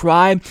should just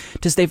try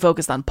to stay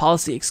focused on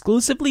policy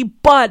exclusively,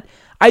 but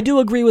I do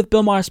agree with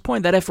Bill Maher's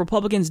point that if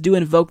Republicans do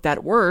invoke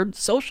that word,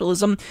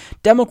 socialism,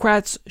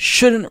 Democrats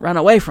shouldn't run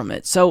away from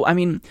it. So, I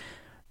mean,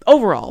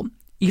 overall,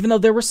 even though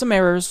there were some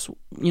errors,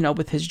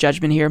 with his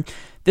judgment here,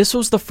 this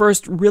was the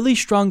first really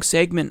strong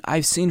segment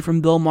I've seen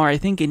from Bill Maher, I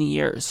think, in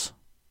years.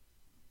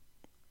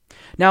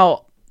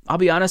 Now, I'll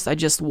be honest, I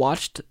just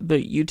watched the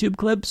YouTube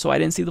clip, so I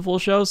didn't see the full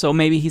show, so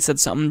maybe he said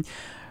something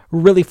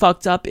really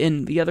fucked up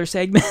in the other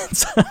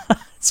segments.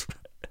 It's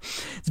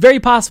very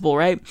possible,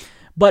 right?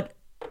 But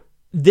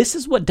this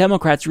is what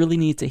Democrats really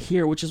need to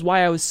hear, which is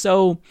why I was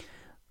so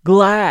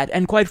glad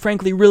and quite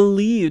frankly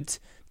relieved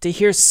to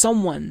hear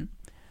someone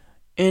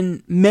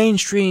in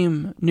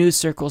mainstream news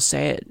circles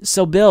say it.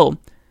 So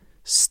Bill,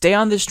 stay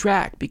on this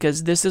track,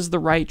 because this is the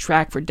right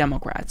track for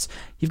Democrats.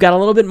 You've got a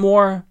little bit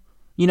more,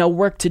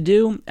 work to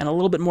do and a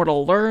little bit more to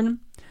learn,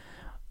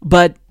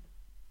 but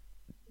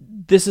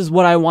this is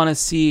what I want to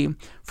see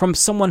from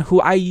someone who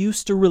I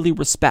used to really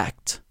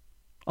respect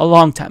a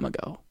long time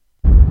ago.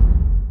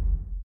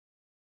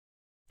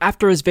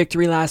 After his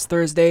victory last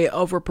Thursday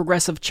over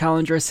progressive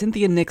challenger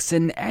Cynthia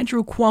Nixon,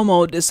 Andrew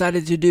Cuomo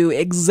decided to do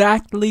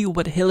exactly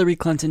what Hillary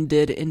Clinton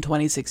did in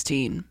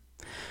 2016.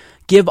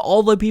 Give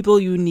all the people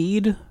you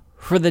need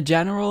for the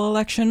general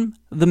election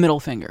the middle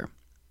finger.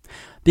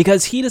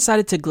 Because he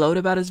decided to gloat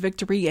about his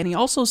victory, and he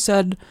also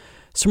said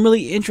some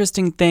really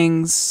interesting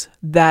things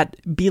that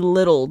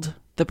belittled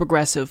the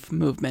progressive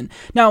movement.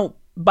 Now,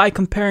 by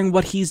comparing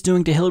what he's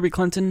doing to Hillary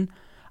Clinton,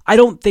 I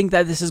don't think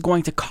that this is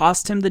going to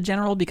cost him the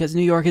general, because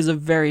New York is a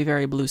very,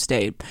 very blue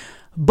state.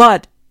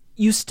 But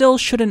you still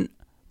shouldn't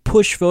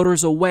push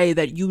voters away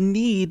that you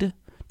need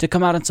to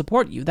come out and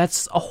support you.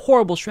 That's a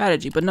horrible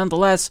strategy, but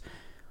nonetheless,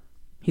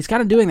 he's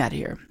kind of doing that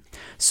here.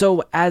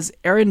 So, as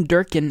Aaron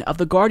Durkin of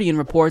The Guardian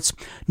reports,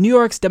 New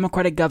York's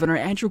Democratic Governor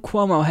Andrew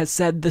Cuomo has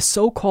said the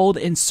so-called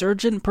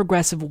insurgent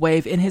progressive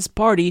wave in his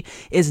party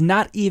is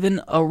not even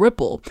a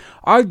ripple,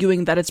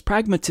 arguing that it's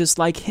pragmatists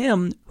like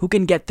him who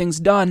can get things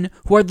done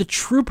who are the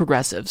true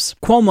progressives.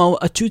 Cuomo,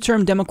 a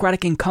two-term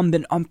Democratic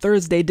incumbent, on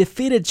Thursday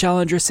defeated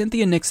challenger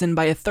Cynthia Nixon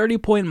by a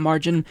 30-point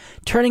margin,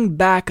 turning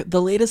back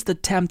the latest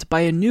attempt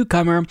by a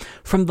newcomer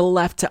from the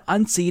left to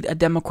unseat a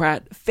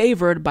Democrat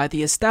favored by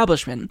the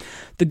establishment.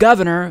 The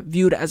governor,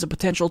 viewed as a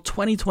potential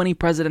 2020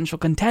 presidential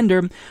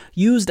contender,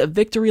 used a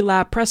victory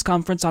lap press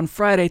conference on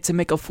Friday to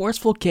make a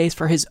forceful case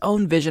for his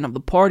own vision of the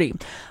party.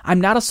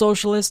 "I'm not a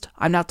socialist,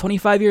 I'm not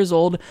 25 years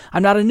old,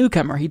 I'm not a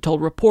newcomer," he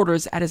told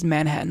reporters at his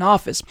Manhattan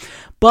office.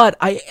 "But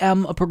I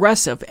am a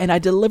progressive, and I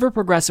deliver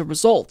progressive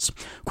results."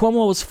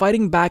 Cuomo was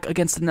fighting back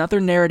against another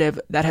narrative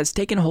that has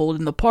taken hold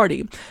in the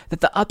party,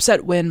 that the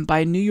upset win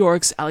by New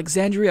York's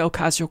Alexandria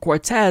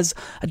Ocasio-Cortez,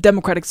 a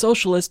Democratic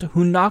socialist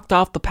who knocked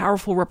off the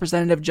powerful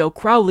Representative Joe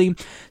Crowley,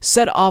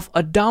 set off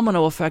a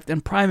domino effect in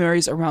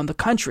primaries around the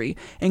country,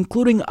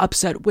 including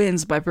upset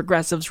wins by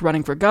progressives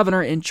running for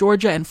governor in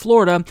Georgia and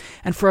Florida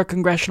and for a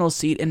congressional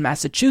seat in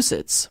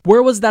Massachusetts.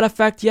 Where was that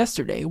effect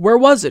yesterday? Where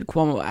was it?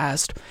 Cuomo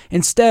asked.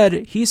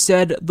 Instead, he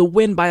said the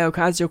win by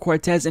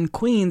Ocasio-Cortez in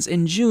Queens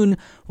in June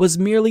was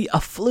merely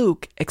a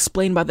fluke,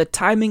 explained by the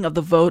timing of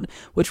the vote,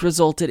 which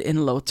resulted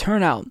in low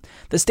turnout.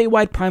 The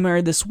statewide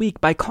primary this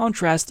week, by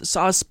contrast,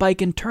 saw a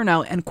spike in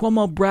turnout, and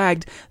Cuomo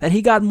bragged that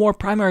he got more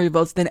primary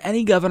votes than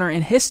any governor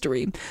in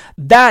history.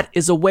 "That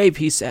is a wave,"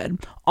 he said,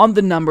 "on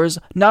the numbers,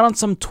 not on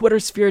some Twitter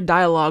sphere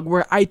dialogue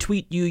where I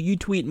tweet you, you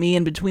tweet me,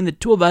 and between the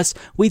two of us,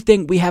 we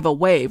think we have a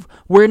wave.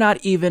 We're not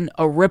even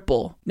a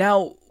ripple."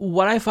 Now,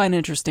 what I find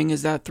interesting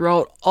is that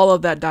throughout all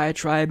of that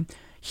diatribe,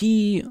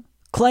 he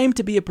claimed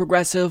to be a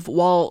progressive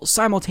while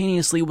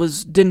simultaneously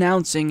was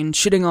denouncing and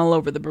shitting all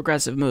over the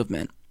progressive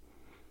movement.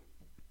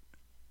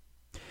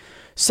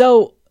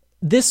 So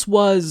this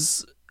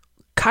was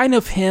kind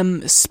of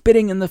him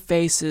spitting in the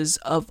faces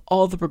of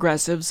all the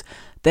progressives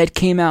that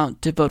came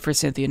out to vote for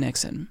Cynthia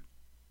Nixon.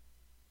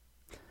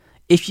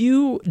 If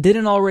you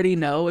didn't already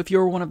know, if you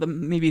were one of the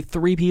maybe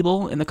 3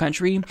 people in the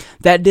country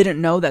that didn't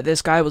know that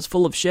this guy was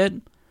full of shit,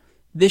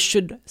 this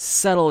should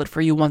settle it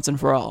for you once and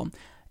for all.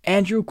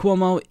 Andrew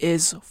Cuomo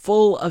is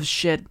full of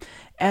shit,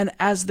 and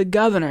as the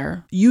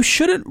governor, you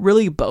shouldn't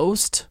really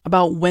boast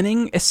about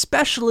winning,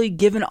 especially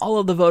given all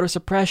of the voter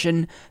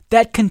suppression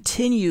that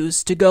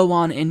continues to go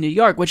on in New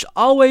York, which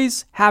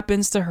always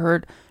happens to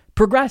hurt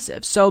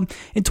progressive. So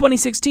in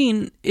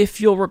 2016, if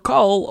you'll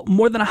recall,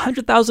 more than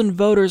 100,000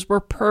 voters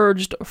were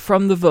purged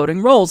from the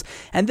voting rolls.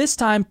 And this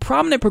time,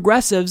 prominent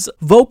progressives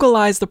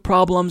vocalized the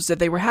problems that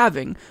they were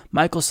having.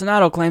 Michael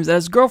Sonato claims that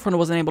his girlfriend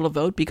wasn't able to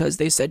vote because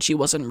they said she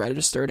wasn't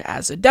registered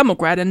as a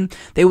Democrat and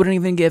they wouldn't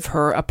even give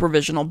her a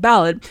provisional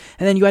ballot.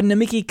 And then you had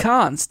Namiki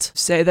Konst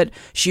say that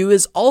she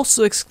was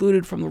also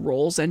excluded from the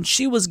rolls and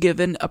she was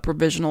given a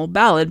provisional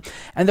ballot.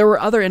 And there were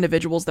other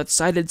individuals that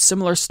cited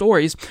similar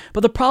stories.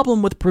 But the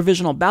problem with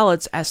provisional ballots,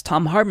 as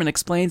Tom Hartman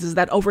explains, is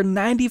that over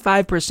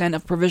 95%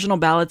 of provisional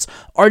ballots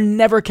are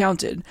never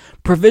counted.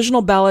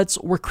 Provisional ballots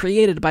were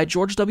created by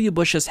George W.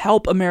 Bush's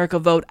Help America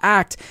Vote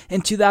Act in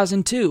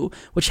 2002,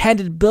 which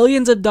handed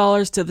billions of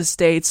dollars to the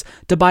states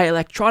to buy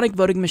electronic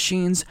voting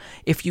machines.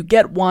 If you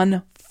get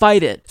one,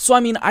 fight it. So, I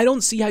mean, I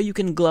don't see how you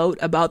can gloat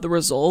about the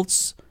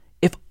results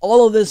if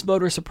all of this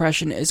voter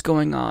suppression is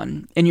going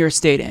on in your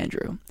state,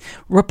 Andrew.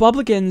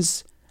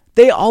 Republicans,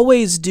 they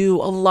always do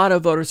a lot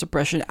of voter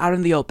suppression out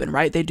in the open,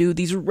 right? They do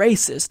these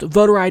racist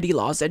voter ID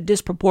laws that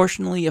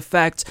disproportionately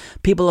affect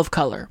people of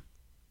color.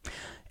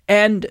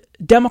 And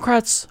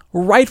Democrats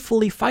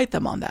rightfully fight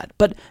them on that.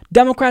 But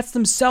Democrats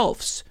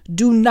themselves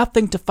do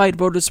nothing to fight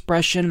voter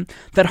suppression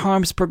that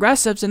harms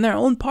progressives in their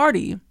own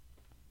party.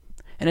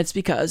 And it's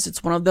because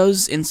it's one of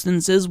those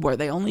instances where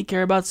they only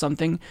care about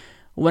something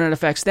when it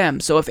affects them.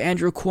 So if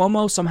Andrew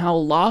Cuomo somehow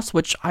lost,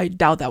 which I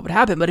doubt that would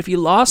happen, but if he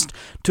lost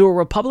to a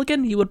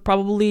Republican, he would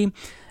probably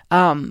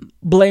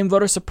blame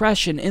voter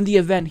suppression in the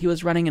event he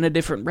was running in a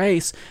different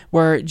race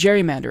where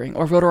gerrymandering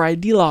or voter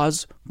ID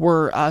laws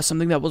were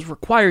something that was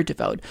required to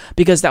vote,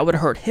 because that would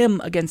hurt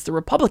him against the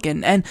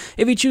Republican. And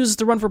if he chooses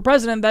to run for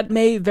president, that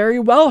may very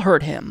well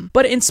hurt him.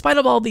 But in spite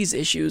of all these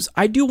issues,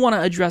 I do want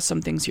to address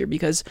some things here,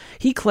 because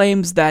he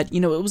claims that,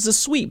 it was a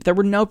sweep. There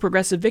were no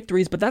progressive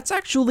victories, but that's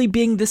actually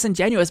being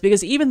disingenuous,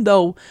 because even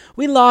though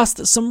we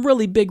lost some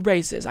really big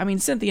races, I mean,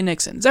 Cynthia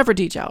Nixon, Zephyr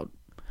Teachout,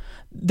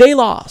 they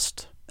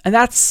lost. And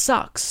that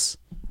sucks,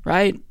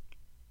 right?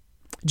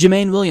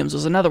 Jermaine Williams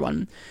was another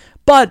one.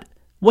 But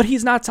what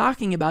he's not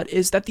talking about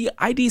is that the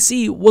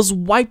IDC was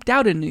wiped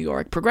out in New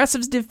York.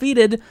 Progressives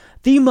defeated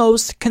the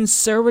most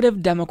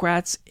conservative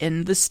Democrats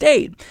in the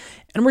state.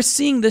 And we're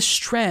seeing this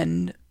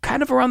trend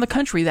kind of around the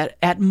country that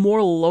at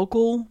more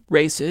local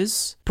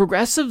races,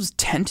 progressives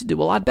tend to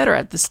do a lot better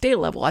at the state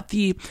level, at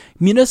the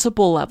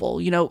municipal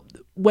level.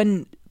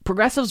 When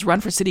progressives run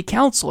for city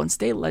council and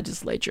state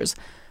legislatures,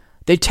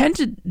 they tend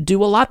to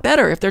do a lot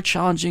better if they're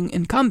challenging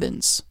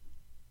incumbents.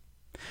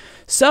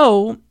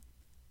 So,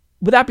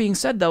 with that being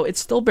said, though, it's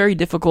still very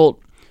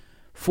difficult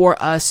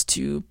for us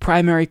to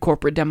primary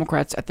corporate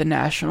Democrats at the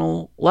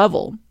national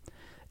level.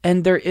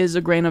 And there is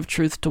a grain of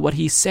truth to what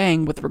he's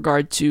saying with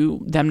regard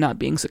to them not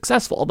being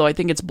successful. Although I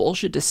think it's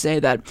bullshit to say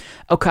that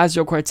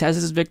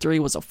Ocasio-Cortez's victory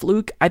was a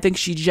fluke. I think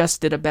she just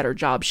did a better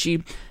job.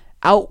 She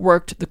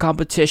outworked the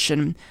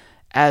competition,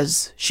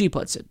 as she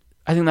puts it.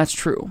 I think that's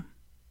true.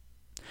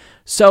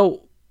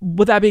 So,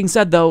 with that being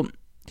said, though,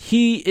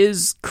 he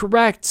is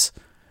correct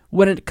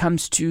when it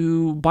comes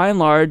to, by and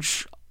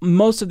large,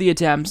 most of the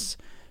attempts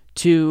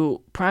to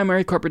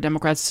primary corporate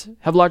Democrats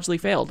have largely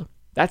failed.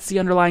 That's the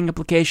underlying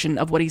implication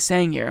of what he's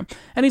saying here.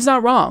 And he's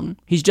not wrong.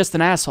 He's just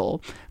an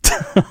asshole.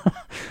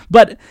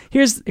 But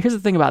here's the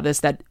thing about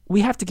this that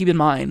we have to keep in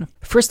mind.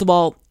 First of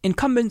all,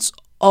 incumbents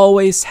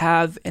always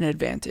have an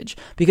advantage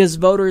because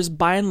voters,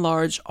 by and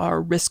large, are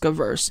risk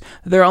averse.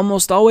 They're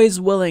almost always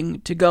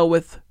willing to go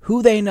with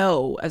who they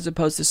know as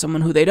opposed to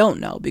someone who they don't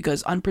know,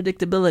 because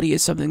unpredictability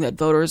is something that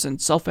voters and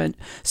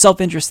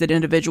self-interested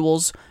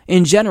individuals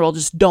in general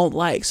just don't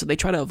like, so they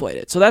try to avoid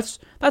it. So that's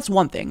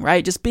one thing,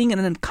 right? Just being an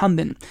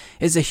incumbent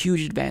is a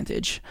huge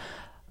advantage.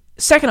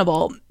 Second of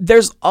all,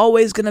 there's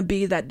always going to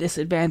be that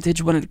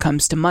disadvantage when it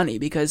comes to money,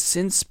 because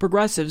since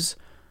progressives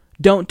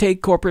don't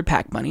take corporate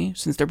PAC money,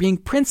 since they're being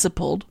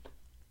principled,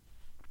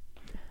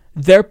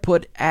 they're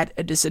put at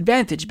a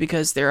disadvantage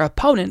because their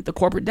opponent, the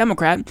corporate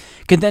Democrat,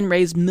 can then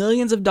raise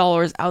millions of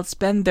dollars,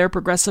 outspend their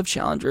progressive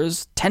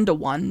challengers 10 to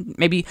 1,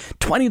 maybe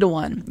 20 to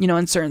 1,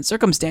 in certain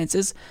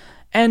circumstances,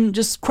 and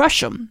just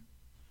crush them.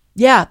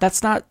 Yeah,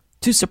 that's not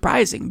too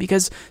surprising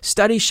because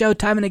studies show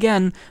time and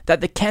again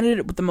that the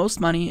candidate with the most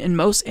money in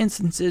most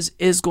instances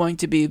is going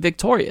to be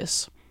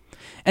victorious.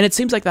 And it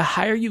seems like the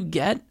higher you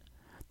get,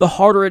 the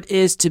harder it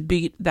is to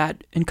beat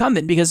that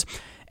incumbent, because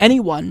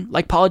anyone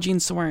like Paula Jean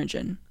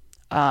Swearengin,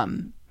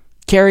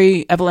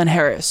 Carrie Evelyn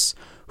Harris,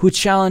 who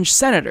challenged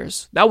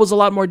senators, that was a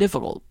lot more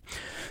difficult.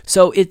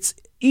 So it's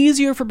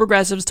easier for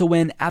progressives to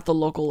win at the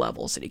local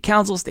level. City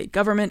council, state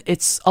government,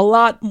 it's a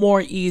lot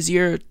more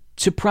easier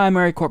to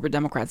primary corporate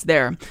Democrats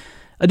there.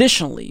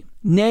 Additionally,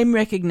 name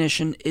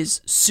recognition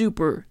is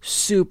super,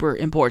 super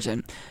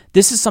important.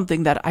 This is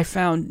something that I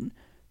found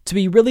to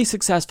be really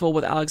successful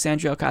with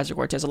Alexandria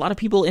Ocasio-Cortez. A lot of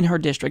people in her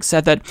district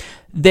said that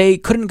they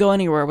couldn't go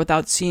anywhere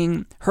without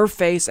seeing her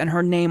face and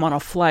her name on a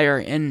flyer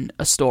in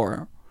a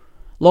store.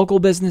 Local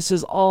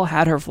businesses all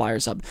had her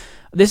flyers up.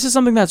 This is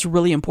something that's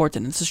really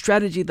important. It's a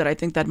strategy that I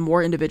think that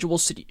more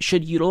individuals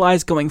should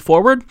utilize going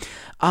forward,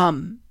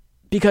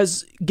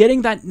 because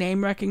getting that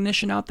name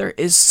recognition out there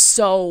is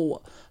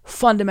so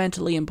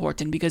fundamentally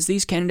important, because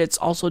these candidates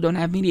also don't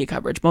have media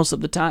coverage most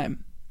of the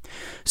time.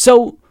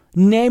 So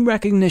name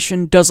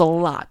recognition does a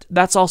lot.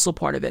 That's also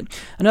part of it.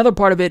 Another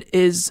part of it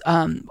is,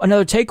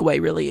 another takeaway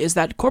really, is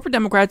that corporate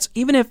Democrats,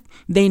 even if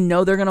they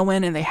know they're going to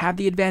win and they have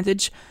the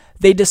advantage,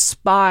 they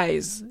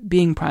despise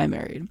being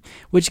primaried,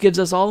 which gives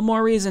us all the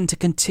more reason to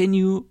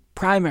continue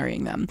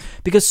primarying them.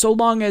 Because so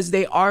long as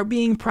they are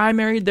being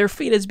primaried, their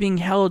feet is being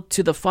held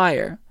to the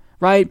fire,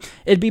 right?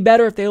 It'd be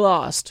better if they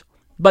lost,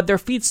 but their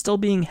feet's still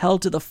being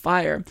held to the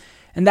fire.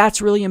 And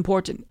that's really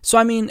important. So,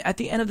 I mean, at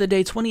the end of the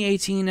day,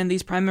 2018 and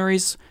these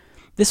primaries,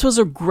 this was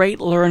a great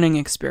learning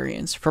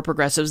experience for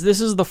progressives. This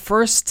is the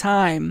first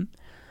time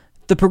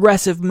the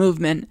progressive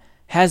movement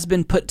has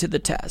been put to the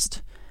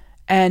test.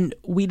 And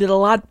we did a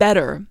lot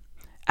better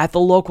at the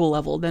local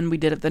level than we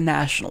did at the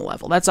national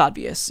level. That's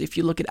obvious. If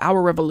you look at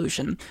our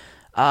revolution,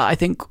 I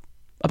think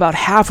about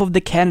half of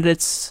the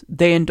candidates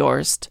they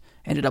endorsed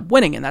ended up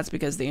winning, and that's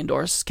because they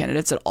endorse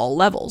candidates at all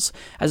levels,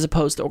 as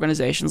opposed to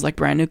organizations like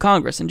Brand New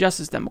Congress and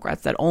Justice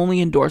Democrats that only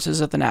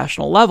endorses at the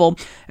national level,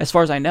 as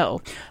far as I know.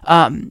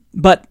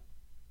 But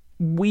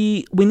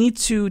we need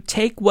to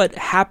take what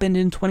happened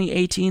in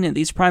 2018 in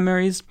these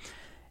primaries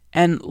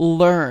and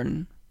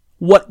learn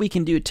what we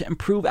can do to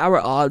improve our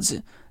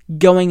odds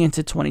going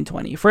into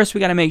 2020. First, we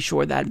got to make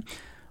sure that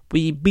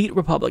we beat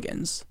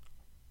Republicans,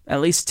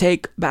 at least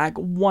take back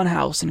one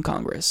house in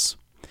Congress.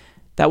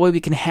 That way we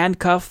can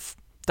handcuff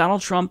Donald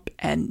Trump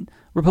and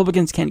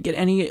Republicans can't get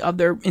any of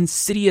their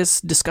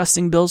insidious,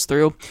 disgusting bills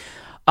through.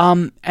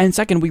 And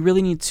second, we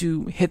really need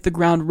to hit the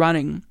ground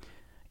running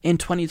in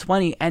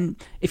 2020. And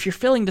if you're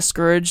feeling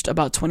discouraged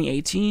about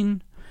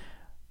 2018,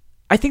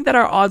 I think that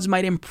our odds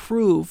might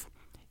improve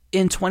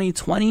in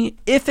 2020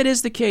 if it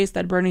is the case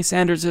that Bernie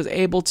Sanders is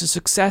able to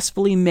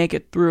successfully make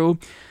it through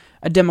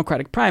a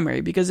Democratic primary.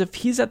 Because if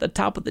he's at the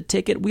top of the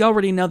ticket, we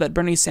already know that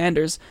Bernie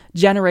Sanders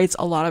generates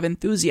a lot of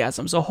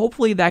enthusiasm. So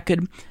hopefully that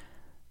could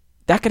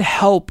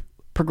help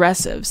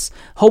progressives.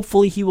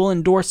 Hopefully he will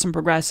endorse some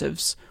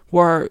progressives who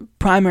are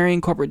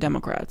primarying corporate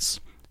Democrats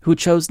who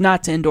chose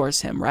not to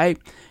endorse him, right?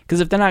 Because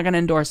if they're not going to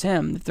endorse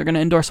him, if they're going to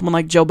endorse someone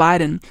like Joe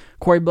Biden,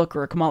 Cory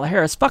Booker, or Kamala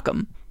Harris, fuck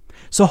them.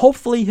 So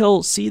hopefully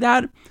he'll see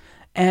that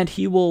and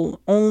he will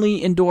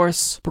only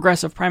endorse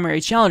progressive primary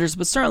challengers.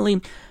 But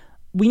certainly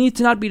we need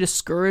to not be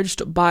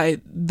discouraged by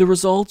the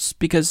results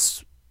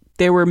because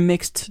they were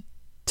mixed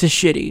to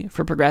shitty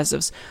for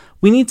progressives.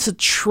 We need to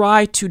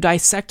try to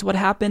dissect what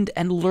happened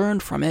and learn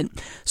from it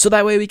so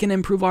that way we can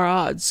improve our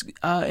odds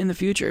in the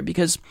future,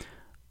 because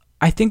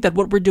I think that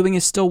what we're doing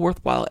is still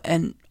worthwhile,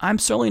 and I'm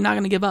certainly not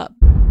going to give up.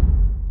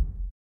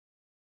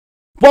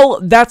 Well,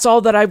 that's all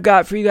that I've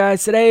got for you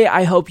guys today.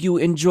 I hope you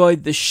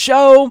enjoyed the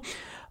show.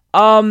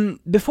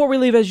 Before we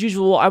leave, as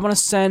usual, I want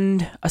to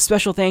send a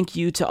special thank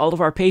you to all of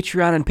our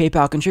Patreon and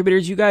PayPal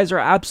contributors. You guys are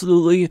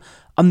absolutely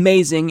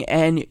amazing,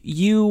 and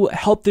you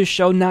help this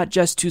show not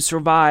just to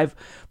survive,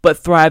 but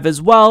thrive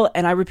as well.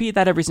 And I repeat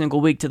that every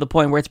single week to the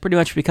point where it's pretty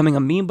much becoming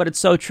a meme, but it's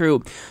so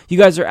true. You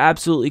guys are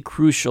absolutely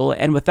crucial,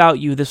 and without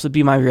you, this would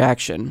be my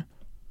reaction.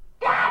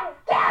 God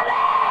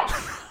damn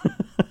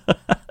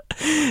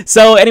it!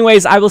 So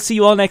anyways, I will see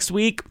you all next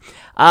week.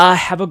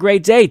 Have a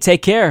great day.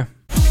 Take care.